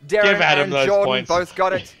 CNH. Darren Give Adam and those Jordan points. both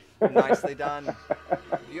got it. Nicely done.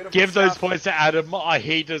 Beautiful Give those stuff. points to Adam.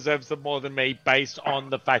 He deserves them more than me, based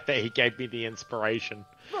on the fact that he gave me the inspiration.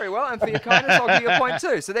 Very well, and for your kindness, I'll give you a point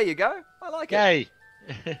too. So there you go. I like it. Yay!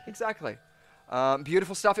 Exactly.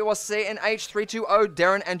 Beautiful stuff. It was CNH 320.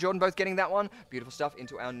 Darren and Jordan both getting that one. Beautiful stuff.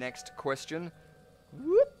 Into our next question.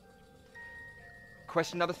 Whoop.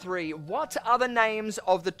 Question number 3. What are the names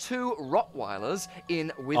of the 2 Rottweilers in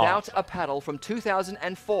Without a Paddle from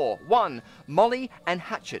 2004? 1. Molly and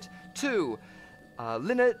Hatchet. 2.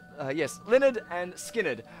 Leonard and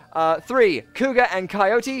Skinnerd. 3. Cougar and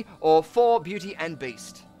Coyote. Or 4. Beauty and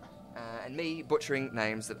Beast. And me butchering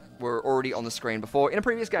names that were already on the screen before in a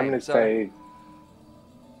previous game. I'm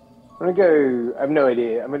going to go, I have no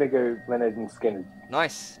idea. I'm going to go Leonard and Skinner.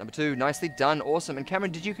 Nice. Number 2, nicely done. Awesome. And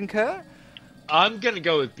Cameron, did you concur? I'm gonna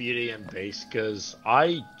go with Beauty and Beast because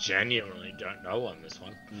I genuinely don't know on this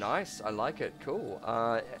one. Nice. I like it. Cool.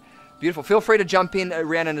 Beautiful. Feel free to jump in,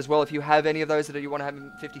 Rhiannon, as well, if you have any of those that you want to have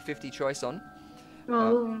a 50-50 choice on.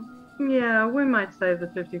 Well, yeah, we might save the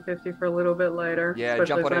 50-50 for a little bit later. Yeah, especially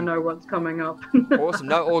jump on if I in. know what's coming up. Awesome.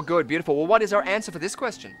 No, all good. Beautiful. Well, what is our answer for this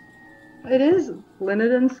question? It is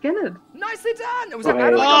Leonard and Skinnerd. Nicely done. It was a Hey.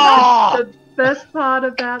 matter of Oh! The best part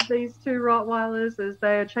about these 2 Rottweilers is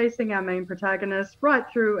they are chasing our main protagonist right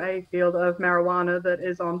through a field of marijuana that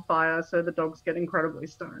is on fire, so the dogs get incredibly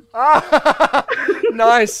stoned. Ah,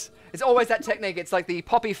 nice. It's always that technique. It's like the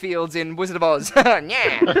poppy fields in Wizard of Oz.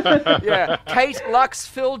 Yeah. Yeah. Kate, Lux,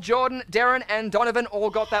 Phil, Jordan, Darren, and Donovan all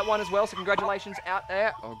got that one as well. So congratulations out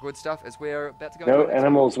there. Oh, good stuff as we're about to go No into the next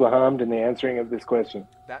animals were harmed in the answering of this question.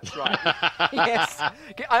 That's right. Yes.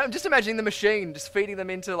 I'm just imagining the machine just feeding them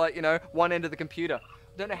into, like, you know, one end of the computer.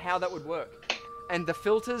 I don't know how that would work. And the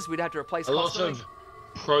filters we'd have to replace A lot constantly.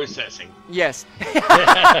 of processing. Yes.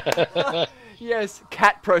 Yes.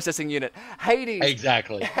 Cat processing unit. Hades.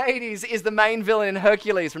 Exactly. Hades is the main villain in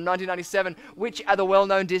Hercules from 1997. Which other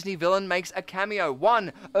well-known Disney villain makes a cameo?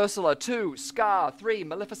 1. Ursula. 2. Scar. 3.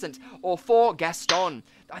 Maleficent. Or 4. Gaston.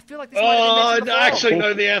 I feel like this might have been Oh, mentioned I before. actually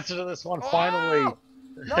know the answer to this one. Finally. Wow.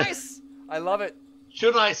 Nice. I love it.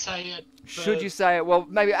 Should I say it? Should you say it? Well,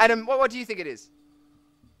 maybe Adam. What do you think it is?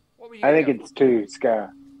 What would you? I think go? it's 2,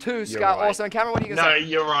 Scar. 2 Scar. right. Also, and Cameron, what are you No, gonna say?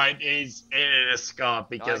 you're right. It is a scarf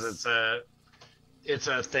because Nice. it's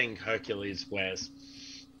a thing Hercules wears.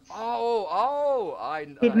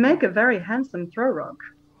 He'd make a very handsome throw rock.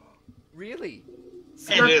 Really. It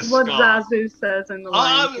That's is what Scar. Zazu says in the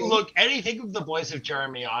Lion King. Look, anything with the voice of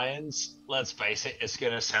Jeremy Irons, let's face it, it's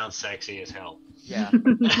gonna sound sexy as hell. Yeah.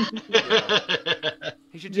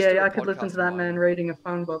 He should just do Yeah, a I could listen podcast to that on man reading a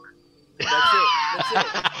phone book. That's it.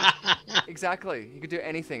 That's it. exactly. You could do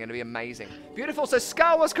anything and it'd be amazing. Beautiful. So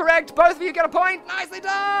Scar was correct. Both of you get a point. Nicely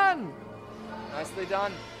done. Nicely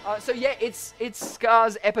done. So yeah, it's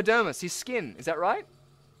Scar's epidermis, his skin. Is that right?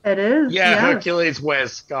 It is. Yeah, yes. Hercules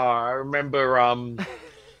wears Scar. I remember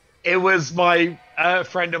it was my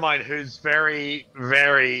friend of mine who's very,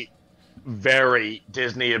 very, very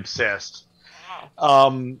Disney obsessed.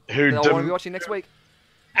 Who They'll want to be watching next week.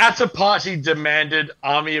 at a party demanded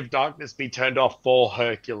Army of Darkness be turned off for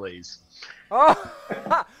Hercules.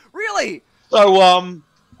 Oh, really? So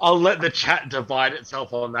I'll let the chat divide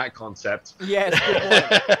itself on that concept. Yes,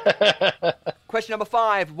 good point. Question number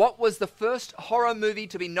 5. What was the first horror movie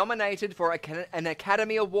to be nominated for an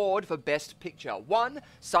Academy Award for Best Picture? 1.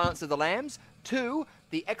 Silence of the Lambs. 2.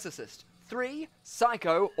 The Exorcist. 3.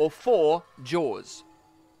 Psycho. Or 4. Jaws.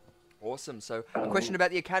 Awesome. So a question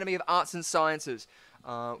about the Academy of Arts and Sciences,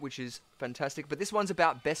 which is fantastic. But this one's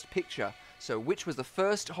about Best Picture. So which was the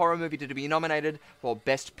first horror movie to be nominated for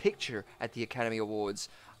Best Picture at the Academy Awards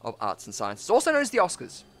of Arts and Sciences, also known as the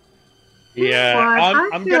Oscars? Yeah,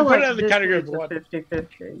 I'm going to put it in the category of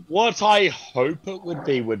 50-50. what I hope it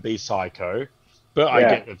would be Psycho, but I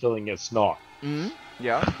get the feeling it's not. Mm-hmm.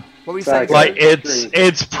 Yeah. What were you saying? Like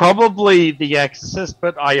it's probably The Exorcist,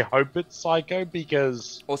 but I hope it's Psycho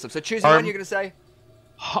because. Awesome. So choose one you're going to say.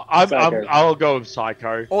 I'll go with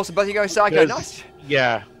Psycho. Awesome. Both of you go Psycho. Nice.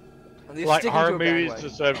 Yeah. You're like sticking horror to a movies bandwagon.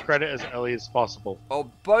 deserve credit as early as possible. Well,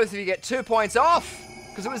 both of you get 2 points off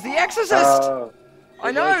because it was The Exorcist.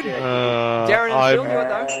 I know. Darren and Phil knew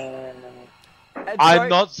it though. I'm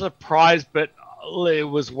not surprised, but it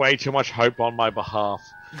was way too much hope on my behalf.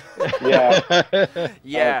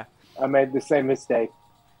 Yeah. I made the same mistake.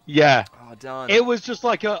 Yeah. Oh, darn. It was just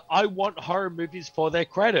like I want horror movies for their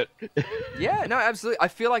credit. Yeah, no, absolutely. I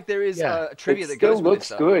feel like there is a trivia It that still goes looks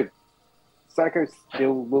with it. good. Psycho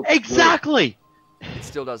still looks Exactly. It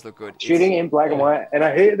still does look good. Shooting in black and white, and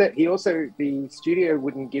I hear that the studio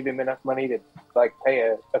wouldn't give him enough money to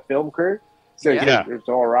pay a film crew, so he said, it's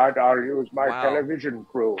all right. I'll use my television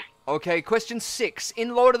crew. Okay, question 6.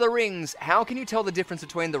 In Lord of the Rings, how can you tell the difference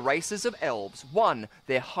between the races of elves? 1.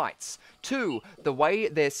 Their heights. 2. The way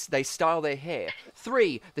they style their hair.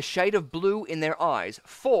 3. The shade of blue in their eyes.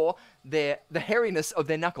 4. The hairiness of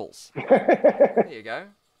their knuckles. There you go.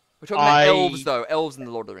 We're talking about elves, though. Elves in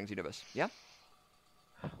the Lord of the Rings universe. Yeah?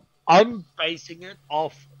 I'm basing it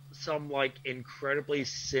off some incredibly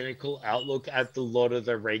cynical outlook at the Lord of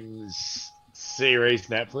the Rings series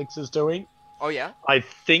Netflix is doing. Oh yeah. I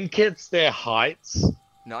think it's their heights.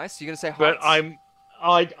 Nice. You're gonna say heights.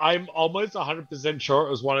 But I'm almost 100% sure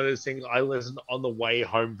it was one of those things I listened on the way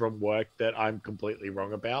home from work that I'm completely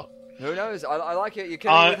wrong about. Who knows? I like it. You're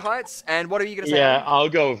killing with heights. And what are you gonna say? Yeah, I'll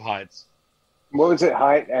go with heights. What was it?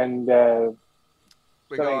 Height and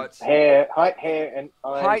we got hair, hair, and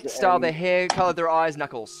eyes. Height, style, their hair, color, their eyes,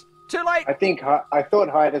 knuckles. Too late. I thought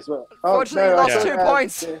height as well. Fortunately, lost 2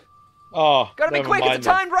 points. Oh, gotta be quick. It's a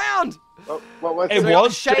timed round. What was it?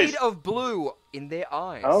 Was shade of blue in their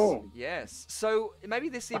eyes. Oh, yes. So maybe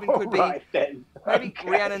this even could be. Maybe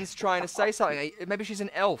Rhiannon's trying to say something. Maybe she's an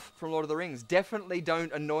elf from Lord of the Rings. Definitely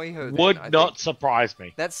don't annoy her. Would not surprise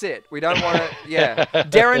me. That's it. We don't want to. Yeah.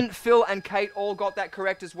 Darren, Phil, and Kate all got that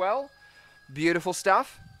correct as well. Beautiful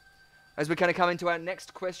stuff. As we kind of come into our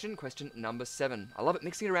next question, question number 7. I love it,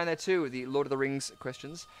 mixing it around there too with the Lord of the Rings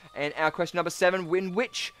questions. And our question number 7,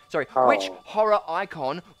 which horror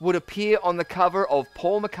icon would appear on the cover of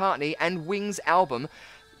Paul McCartney and Wings' album,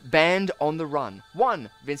 Band on the Run? 1.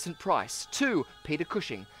 Vincent Price. 2. Peter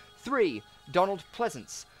Cushing. 3. Donald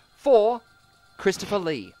Pleasance. 4. Christopher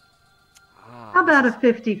Lee. How about a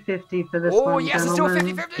 50-50 for this one, yes,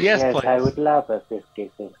 gentlemen? let's do a 50-50. Yes, please. I would love a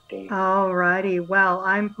 50-50. Alrighty, well,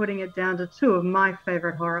 I'm putting it down to 2 of my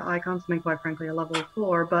favorite horror icons. I mean, quite frankly, I love all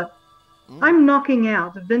 4, but I'm knocking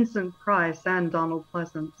out Vincent Price and Donald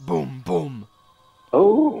Pleasance. Boom, boom.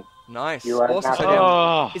 Oh, nice. You are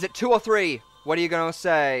awesome. Is it 2 or 3? What are you going to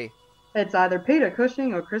say? It's either Peter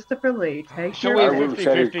Cushing or Christopher Lee. Take your I pick. will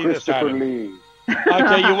say Christopher Lee.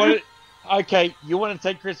 Okay, you want to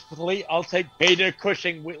take Christopher Lee? I'll take Peter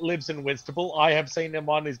Cushing. Lives in Whitstable. I have seen him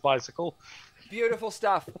on his bicycle. Beautiful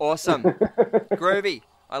stuff. Awesome. Groovy.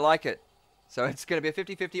 I like it. So it's going to be a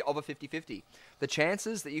 50-50 of a 50-50. The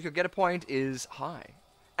chances that you could get a point is high.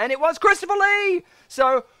 And it was Christopher Lee!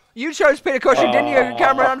 So you chose Peter Cushing, didn't you,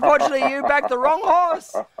 Cameron? Unfortunately, you backed the wrong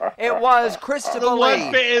horse. It was Christopher Lee. The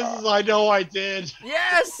worst bit is I know I did.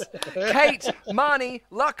 Yes! Kate, Marnie,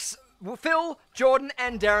 Lux, Phil, Jordan,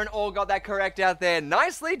 and Darren all got that correct out there.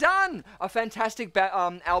 Nicely done! A fantastic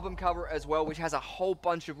album cover as well, which has a whole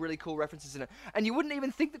bunch of really cool references in it. And you wouldn't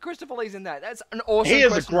even think that Christopher Lee's in that. That's an awesome He is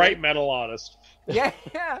a question. great metal artist. Yeah.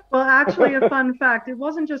 Well, actually, a fun fact, it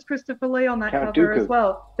wasn't just Christopher Lee on that Count cover Dooku. as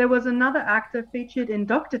well. There was another actor featured in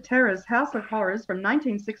Dr. Terror's House of Horrors from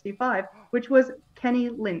 1965, which was Kenny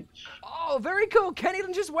Lynch. Oh, very cool. Kenny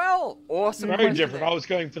Lynch as well. Awesome. Very question different. there. I was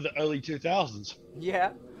going for the early 2000s.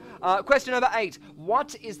 Yeah. Question number 8.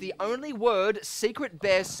 What is the only word Secret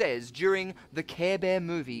Bear says during the Care Bear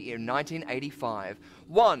movie in 1985?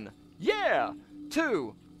 1. Yeah.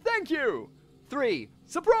 2. Thank you. 3.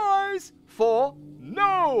 Surprise. 4.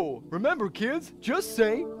 No. Remember, kids, just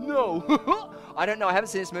say no. I don't know. I haven't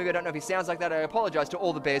seen this movie. I don't know if he sounds like that. I apologize to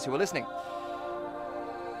all the bears who are listening.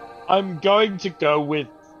 I'm going to go with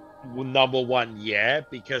number 1, yeah,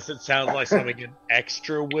 because it sounds like something an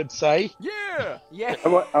extra would say. Yeah. Yeah.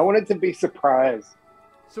 I want it to be surprise.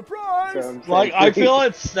 Surprise. So I'm saying Like, I three. feel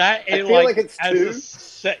it's that. I feel like it's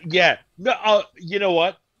as 2. Yeah. No, you know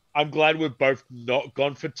what? I'm glad we've both not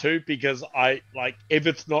gone for 2 because if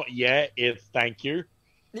it's not yeah, it's thank you.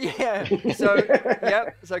 Yeah. So,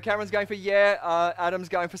 yep. So Cameron's going for yeah. Adam's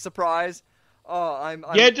going for surprise. Oh, I'm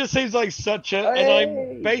Yeah, it just seems like such a, and Hey.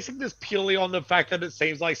 I'm basing this purely on the fact that it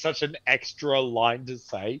seems like such an extra line to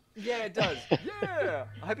say. Yeah, it does. Yeah.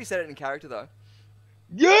 I hope you said it in character, though.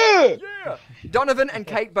 Yeah! Yeah. Donovan and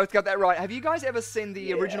Kate both got that right. Have you guys ever seen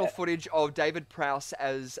the original footage of David Prowse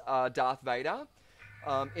as Darth Vader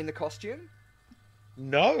in the costume?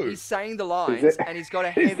 No. He's saying the lines, and he's got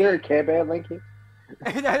a Is there a heavy... Care Bear link here?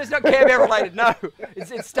 No, it's not Care Bear related, no.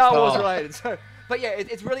 It's Star Wars Oh. related. So, but yeah,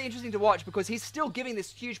 it's really interesting to watch because he's still giving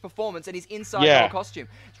this huge performance and he's inside Yeah. the whole costume.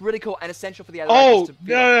 It's really cool and essential for the other Oh, actors to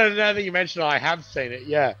feel. no, now that you mention it, I have seen it,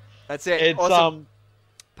 yeah. That's it. It's, Awesome.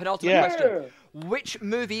 Penultimate yeah. question. Which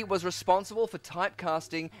movie was responsible for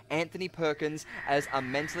typecasting Anthony Perkins as a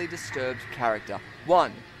mentally disturbed character?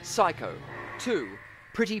 1. Psycho. 2.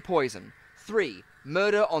 Pretty Poison. 3.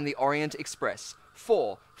 Murder on the Orient Express.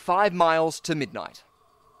 4. 5 Miles to Midnight.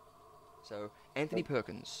 So, Anthony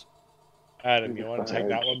Perkins. Adam, you want to take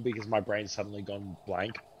that one because my brain's suddenly gone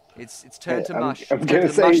blank? It's turned to I'm- mush. I'm It's gonna turned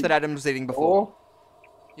to the mush say that Adam was eating before. 4?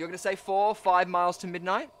 You're going to say 4, 5 Miles to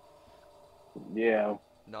Midnight? Yeah.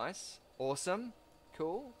 Nice. Awesome.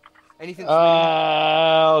 Cool. Anything?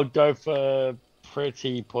 I'll go for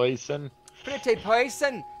Pretty Poison. Pretty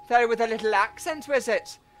Poison. Thought with a little accent, was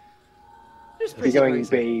it? Just You're Pretty going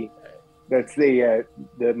Poison. B. That's the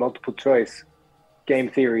multiple choice game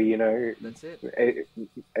theory, you know. That's it.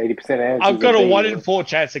 80% answers. I've got are a B. 1 in 4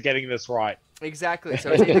 chance of getting this right. Exactly.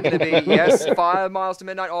 So it's either going to be yes, 5 Miles to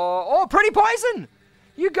Midnight, or Pretty Poison.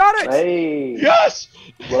 You got it. Hey. Yes!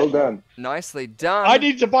 Well done. Nicely done. I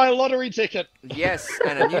need to buy a lottery ticket. Yes,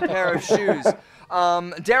 and a new pair of shoes.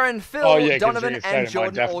 Darren, Phil, Oh, yeah, Donovan, considering and it's Saturday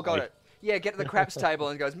Jordan night, all got definitely. it. Yeah, get to the craps table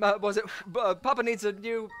and goes, was it Papa needs a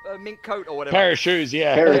new mink coat or whatever. Pair of shoes,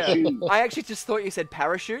 yeah. Pair of Yeah. shoes. I actually just thought you said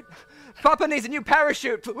parachute. Papa needs a new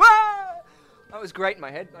parachute. Wah! That was great in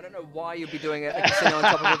my head. I don't know why you'd be doing a casino on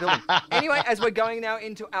top of a building. Anyway, as we're going now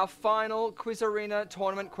into our final Quiz Arena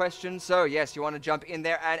tournament question. So, yes, you want to jump in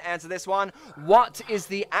there and answer this one. What is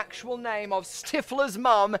the actual name of Stifler's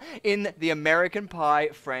mum in the American Pie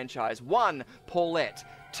franchise? 1. Paulette.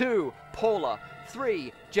 2. Paula.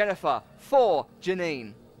 3. Jennifer. 4.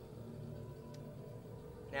 Janine.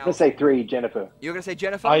 Now, Let's say 3, Jennifer. you're going to say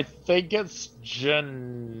Jennifer? I think it's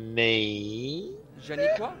Janine.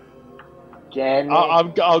 Janiqua? Jan.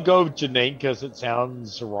 I'll go with Janine because it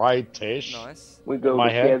sounds right-ish. Nice. We go my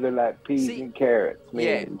head. together like peas See, and carrots. Me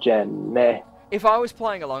yeah. and Jan. If I was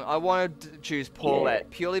playing along, I wanted to choose Paulette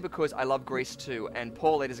purely because I love Grease too, and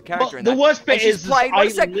Paulette is a character But in the that. worst bit and she's is played I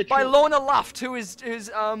wait a sec, by literally- Lorna Luft, who's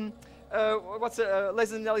what's it,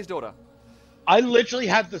 Leslie Nelly's daughter. I literally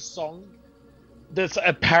have the song that's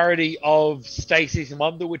a parody of Stacey's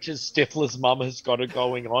mum, which is Stifler's mum has got it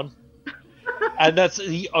going on. And that's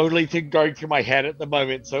the only thing going through my head at the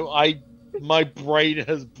moment. So my brain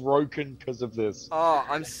has broken because of this. Oh,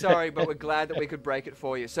 I'm sorry, but we're glad that we could break it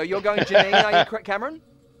for you. So you're going Janine, are you correct, Cameron?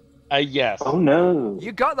 Yes. Oh no.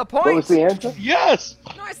 You got the point. What was the answer? Yes!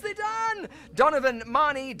 Nicely done. Donovan,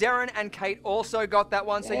 Marnie, Darren, and Kate also got that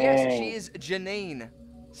one. So yes, Dang. she is Janine,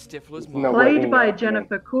 Stifler's No mom. way. Played by Yeah.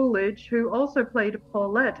 Jennifer Coolidge, who also played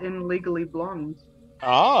Paulette in Legally Blonde.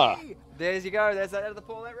 Ah. There you go. There's that the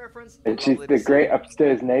Paulette reference. And she's Lovely to the see. great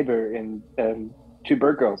upstairs neighbor in Two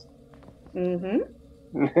Bird Girls.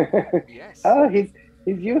 Mm-hmm. Yes. Oh, he's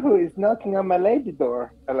you who is knocking on my lady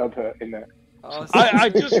door. I love her in that. Oh, I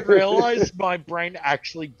just realized my brain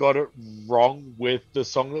actually got it wrong with the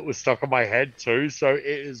song that was stuck in my head too, so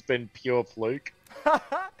it has been pure fluke.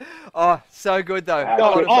 oh, so good though. Ah, A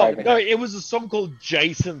lot good of try, fun. man. No, it was a song called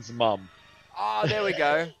Jason's Mum. Oh, there we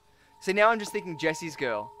go. See, now I'm just thinking Jesse's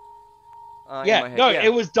Girl. In my Yeah, head. no, Yeah.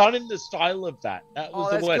 it was done in the style of that. That was Oh,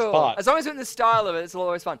 the that's worst cool. part. As long as it's in the style of it, it's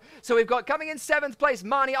always fun. So we've got coming in 7th place,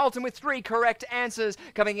 Marnie Alton with 3 correct answers.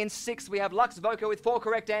 Coming in 6th, we have Lux Voca with 4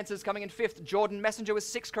 correct answers. Coming in 5th, Jordan Messenger with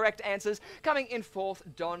 6 correct answers. Coming in 4th,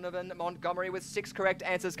 Donovan Montgomery with 6 correct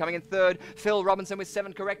answers. Coming in 3rd, Phil Robinson with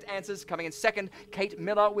 7 correct answers. Coming in 2nd, Kate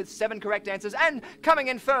Miller with 7 correct answers. And coming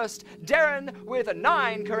in 1st, Darren with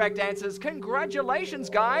 9 correct answers. Congratulations,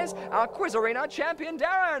 guys. Our Quiz Arena champion,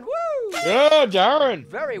 Darren. Woo! Yeah, Darren.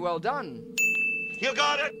 Very well done. You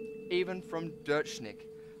got it. Even from Dirtschnick.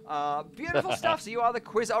 Beautiful stuff. So you are the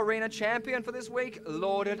Quiz Arena champion for this week.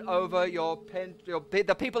 Lord it over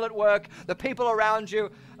the people at work, the people around you.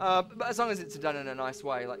 But as long as it's done in a nice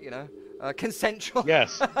way, like, consensual.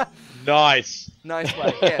 Yes. Nice. Nice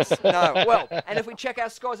way, yes. No, well, and if we check our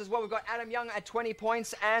scores as well, we've got Adam Young at 20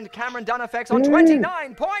 points and Cameron Dunafex on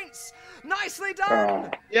 29 points. Nicely done.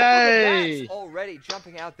 Yay. Look at that. Already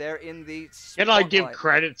jumping out there in the Can I give spotlight.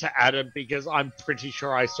 credit to Adam because I'm pretty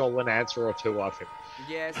sure I stole an answer or two off him.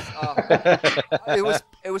 Yes,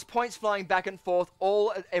 it was points flying back and forth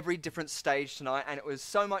all at every different stage tonight, and it was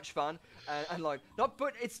so much fun. And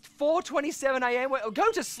but it's 4:27 a.m.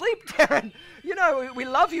 Go to sleep, Darren. We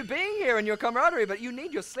love you being here and your camaraderie, but you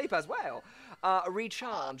need your sleep as well.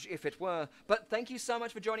 Recharge, if it were. But thank you so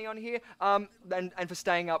much for joining on here, and for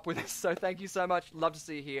staying up with us. So thank you so much. Love to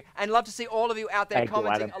see you here, and love to see all of you out there Thank you,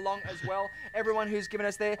 commenting Adam. along as well. Everyone who's given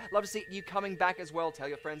us there, love to see you coming back as well. Tell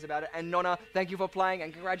your friends about it. And Nonna, thank you for playing,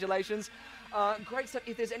 and congratulations. Great stuff.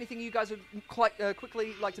 If there's anything you guys would quite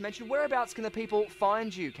quickly like to mention, whereabouts can the people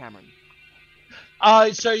find you, Cameron?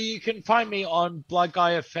 So you can find me on Blood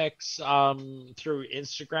Guy Effects through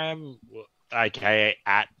Instagram, aka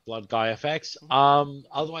at Blood Guy Effects.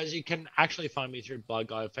 Otherwise, you can actually find me through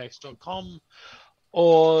bloodguyeffects.com,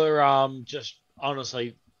 or just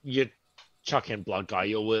honestly, you chuck in Blood Guy,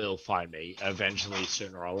 you will find me eventually,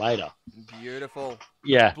 sooner or later. Beautiful.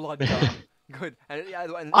 Yeah. Blood Guy. Good.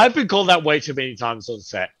 And I've been called that way too many times on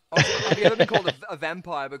set. have you ever been called a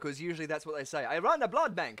vampire? Because usually that's what they say. I run a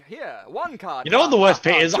blood bank. Here, 1 card. You know what the worst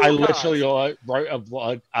bit is? 2 I cards. literally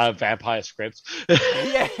wrote a vampire script.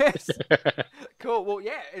 Yes. Cool. Well,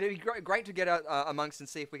 yeah, it'd be great to get out amongst and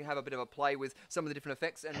see if we can have a bit of a play with some of the different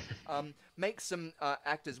effects and make some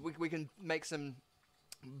actors. We can make some.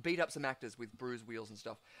 Beat up some actors with bruise wheels and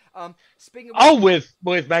stuff. Speaking of with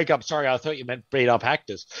makeup. Sorry, I thought you meant beat up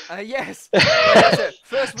actors. yes. That's it.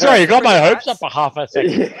 First, Sorry, you got my bring hopes the up a half a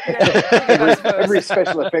second. Yeah, Every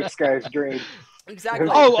special effects guy's dream. Exactly.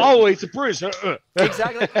 Oh, it's a bruise.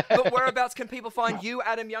 Exactly. But whereabouts can people find you,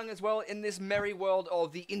 Adam Young, as well in this merry world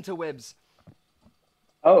of the interwebs?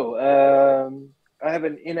 I have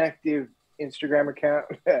an inactive Instagram account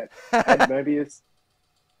at Mobius.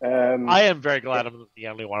 I am very glad I'm the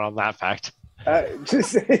only one on that fact.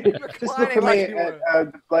 Just look for me at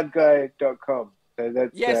bloodguy.com. So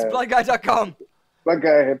that's bloodguy.com.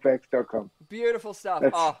 bloodguyfx.com. Beautiful stuff.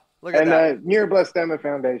 That's- Look at And that. Neuroblastoma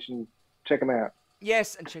Foundation, check them out.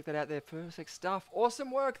 Yes, and check that out there. Perfect stuff.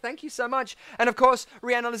 Awesome work. Thank you so much. And of course,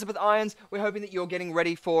 Rhiannon Elizabeth Irons, we're hoping that you're getting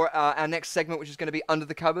ready for our next segment, which is going to be Under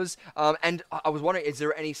the Covers. And I was wondering, is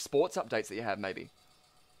there any sports updates that you have, maybe?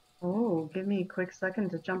 Oh, give me a quick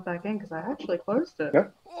second to jump back in because I actually closed it.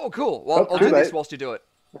 Yep. Oh, cool. Well, Oh, I'll too do this late. whilst you do it.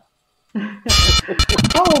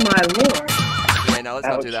 Oh my lord. Yeah, no, let's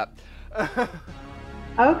not do that.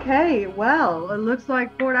 Okay, well, it looks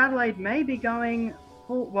like Port Adelaide may be going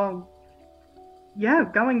down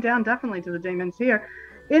definitely to the Demons here.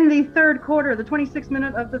 In the third quarter, the 26th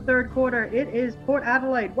minute of the third quarter, it is Port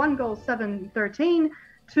Adelaide 1 goal 7-13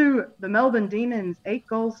 to the Melbourne Demons 8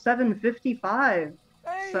 goals 7-55.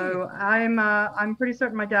 Hey. So I'm pretty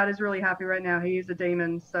certain my dad is really happy right now. He is a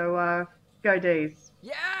Demon, so go Days.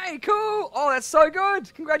 Yay, cool. Oh, that's so good.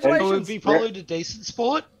 It Congratulations. would be followed a decent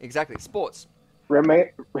sport. Exactly, sports.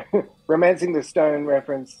 Romancing the Stone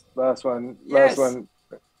reference, last one. Yes. Last one.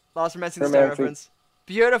 Last Romancing the Stone reference.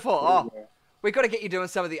 Beautiful. Oh, we've got to get you doing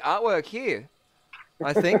some of the artwork here.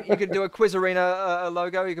 I think you could do a Quiz Arena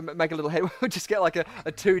logo. You can make a little head. We'll just get like a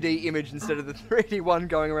 2D image instead of the 3D one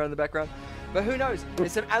going around in the background. But who knows?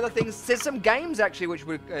 There's some other things. There's some games actually which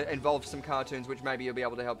would involve some cartoons, which maybe you'll be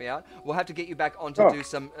able to help me out. We'll have to get you back on to do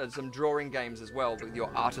some drawing games as well with your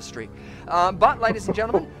artistry. But ladies and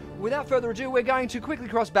gentlemen, without further ado, we're going to quickly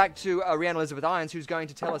cross back to Rhiannon Elizabeth Irons, who's going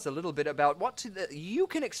to tell us a little bit about what you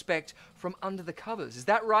can expect from Under the Covers. Is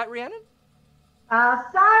that right, Rhiannon? Oh,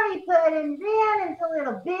 sorry, Puddin'. Rhiannon's a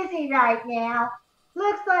little busy right now.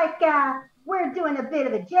 Looks like we're doing a bit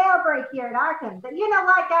of a jailbreak here at Arkham. But you know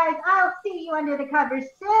what, guys? I'll see you under the covers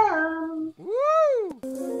soon. Woo!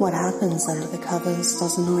 What happens under the covers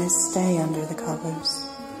doesn't always stay under the covers.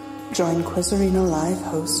 Join QUIZarenaLIVE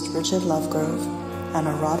host Richard Lovegrove and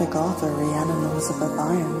erotic author Rhiannon Elizabeth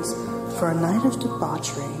Irons for a night of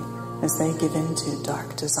debauchery as they give in to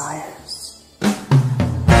dark desires.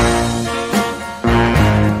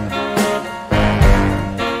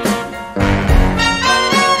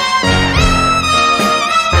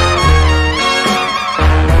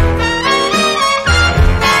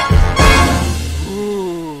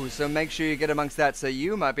 So make sure you get amongst that so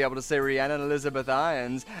you might be able to see Rhiannon Elizabeth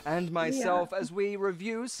Irons and myself as we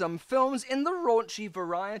review some films in the raunchy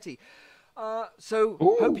variety. So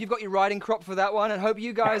hope you've got your writing crop for that one and hope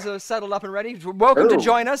you guys are settled up and ready. Welcome to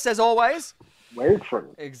join us as always. Wait for it.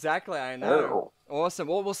 Exactly, I know. Awesome.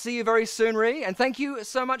 Well, we'll see you very soon, Rhi. And thank you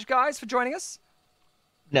so much, guys, for joining us.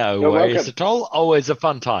 No You're worries welcome. at all. Always a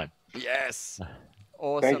fun time. Yes.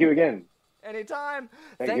 Awesome. Thank you again. Anytime.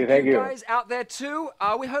 Thank you guys out there too.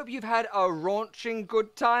 We hope you've had a raunching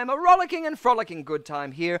good time, a rollicking and frolicking good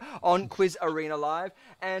time here on Quiz Arena Live.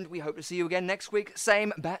 And we hope to see you again next week.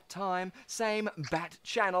 Same bat time, same bat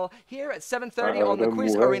channel here at 7:30 on the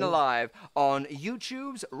Quiz Arena Live on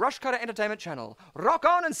YouTube's Rush Cutter Entertainment channel. Rock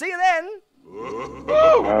on and see you then.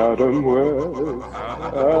 Adam West.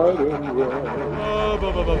 Adam West.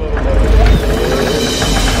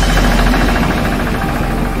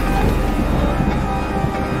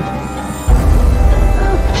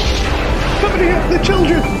 Somebody help the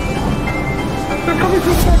children! They're coming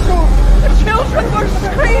from the back door! The children were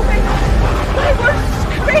screaming! They were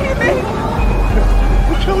screaming!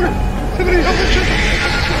 The children! Somebody help the children!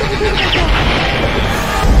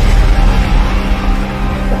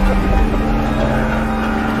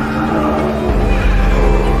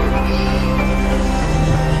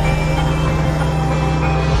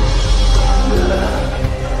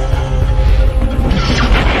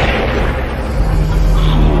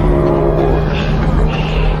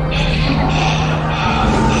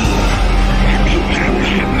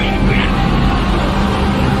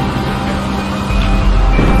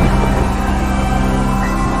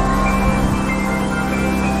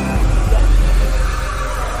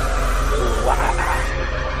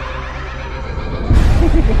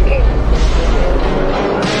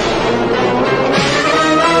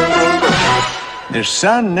 The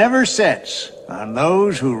sun never sets on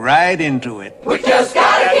those who ride into it. We just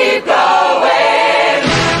gotta keep going.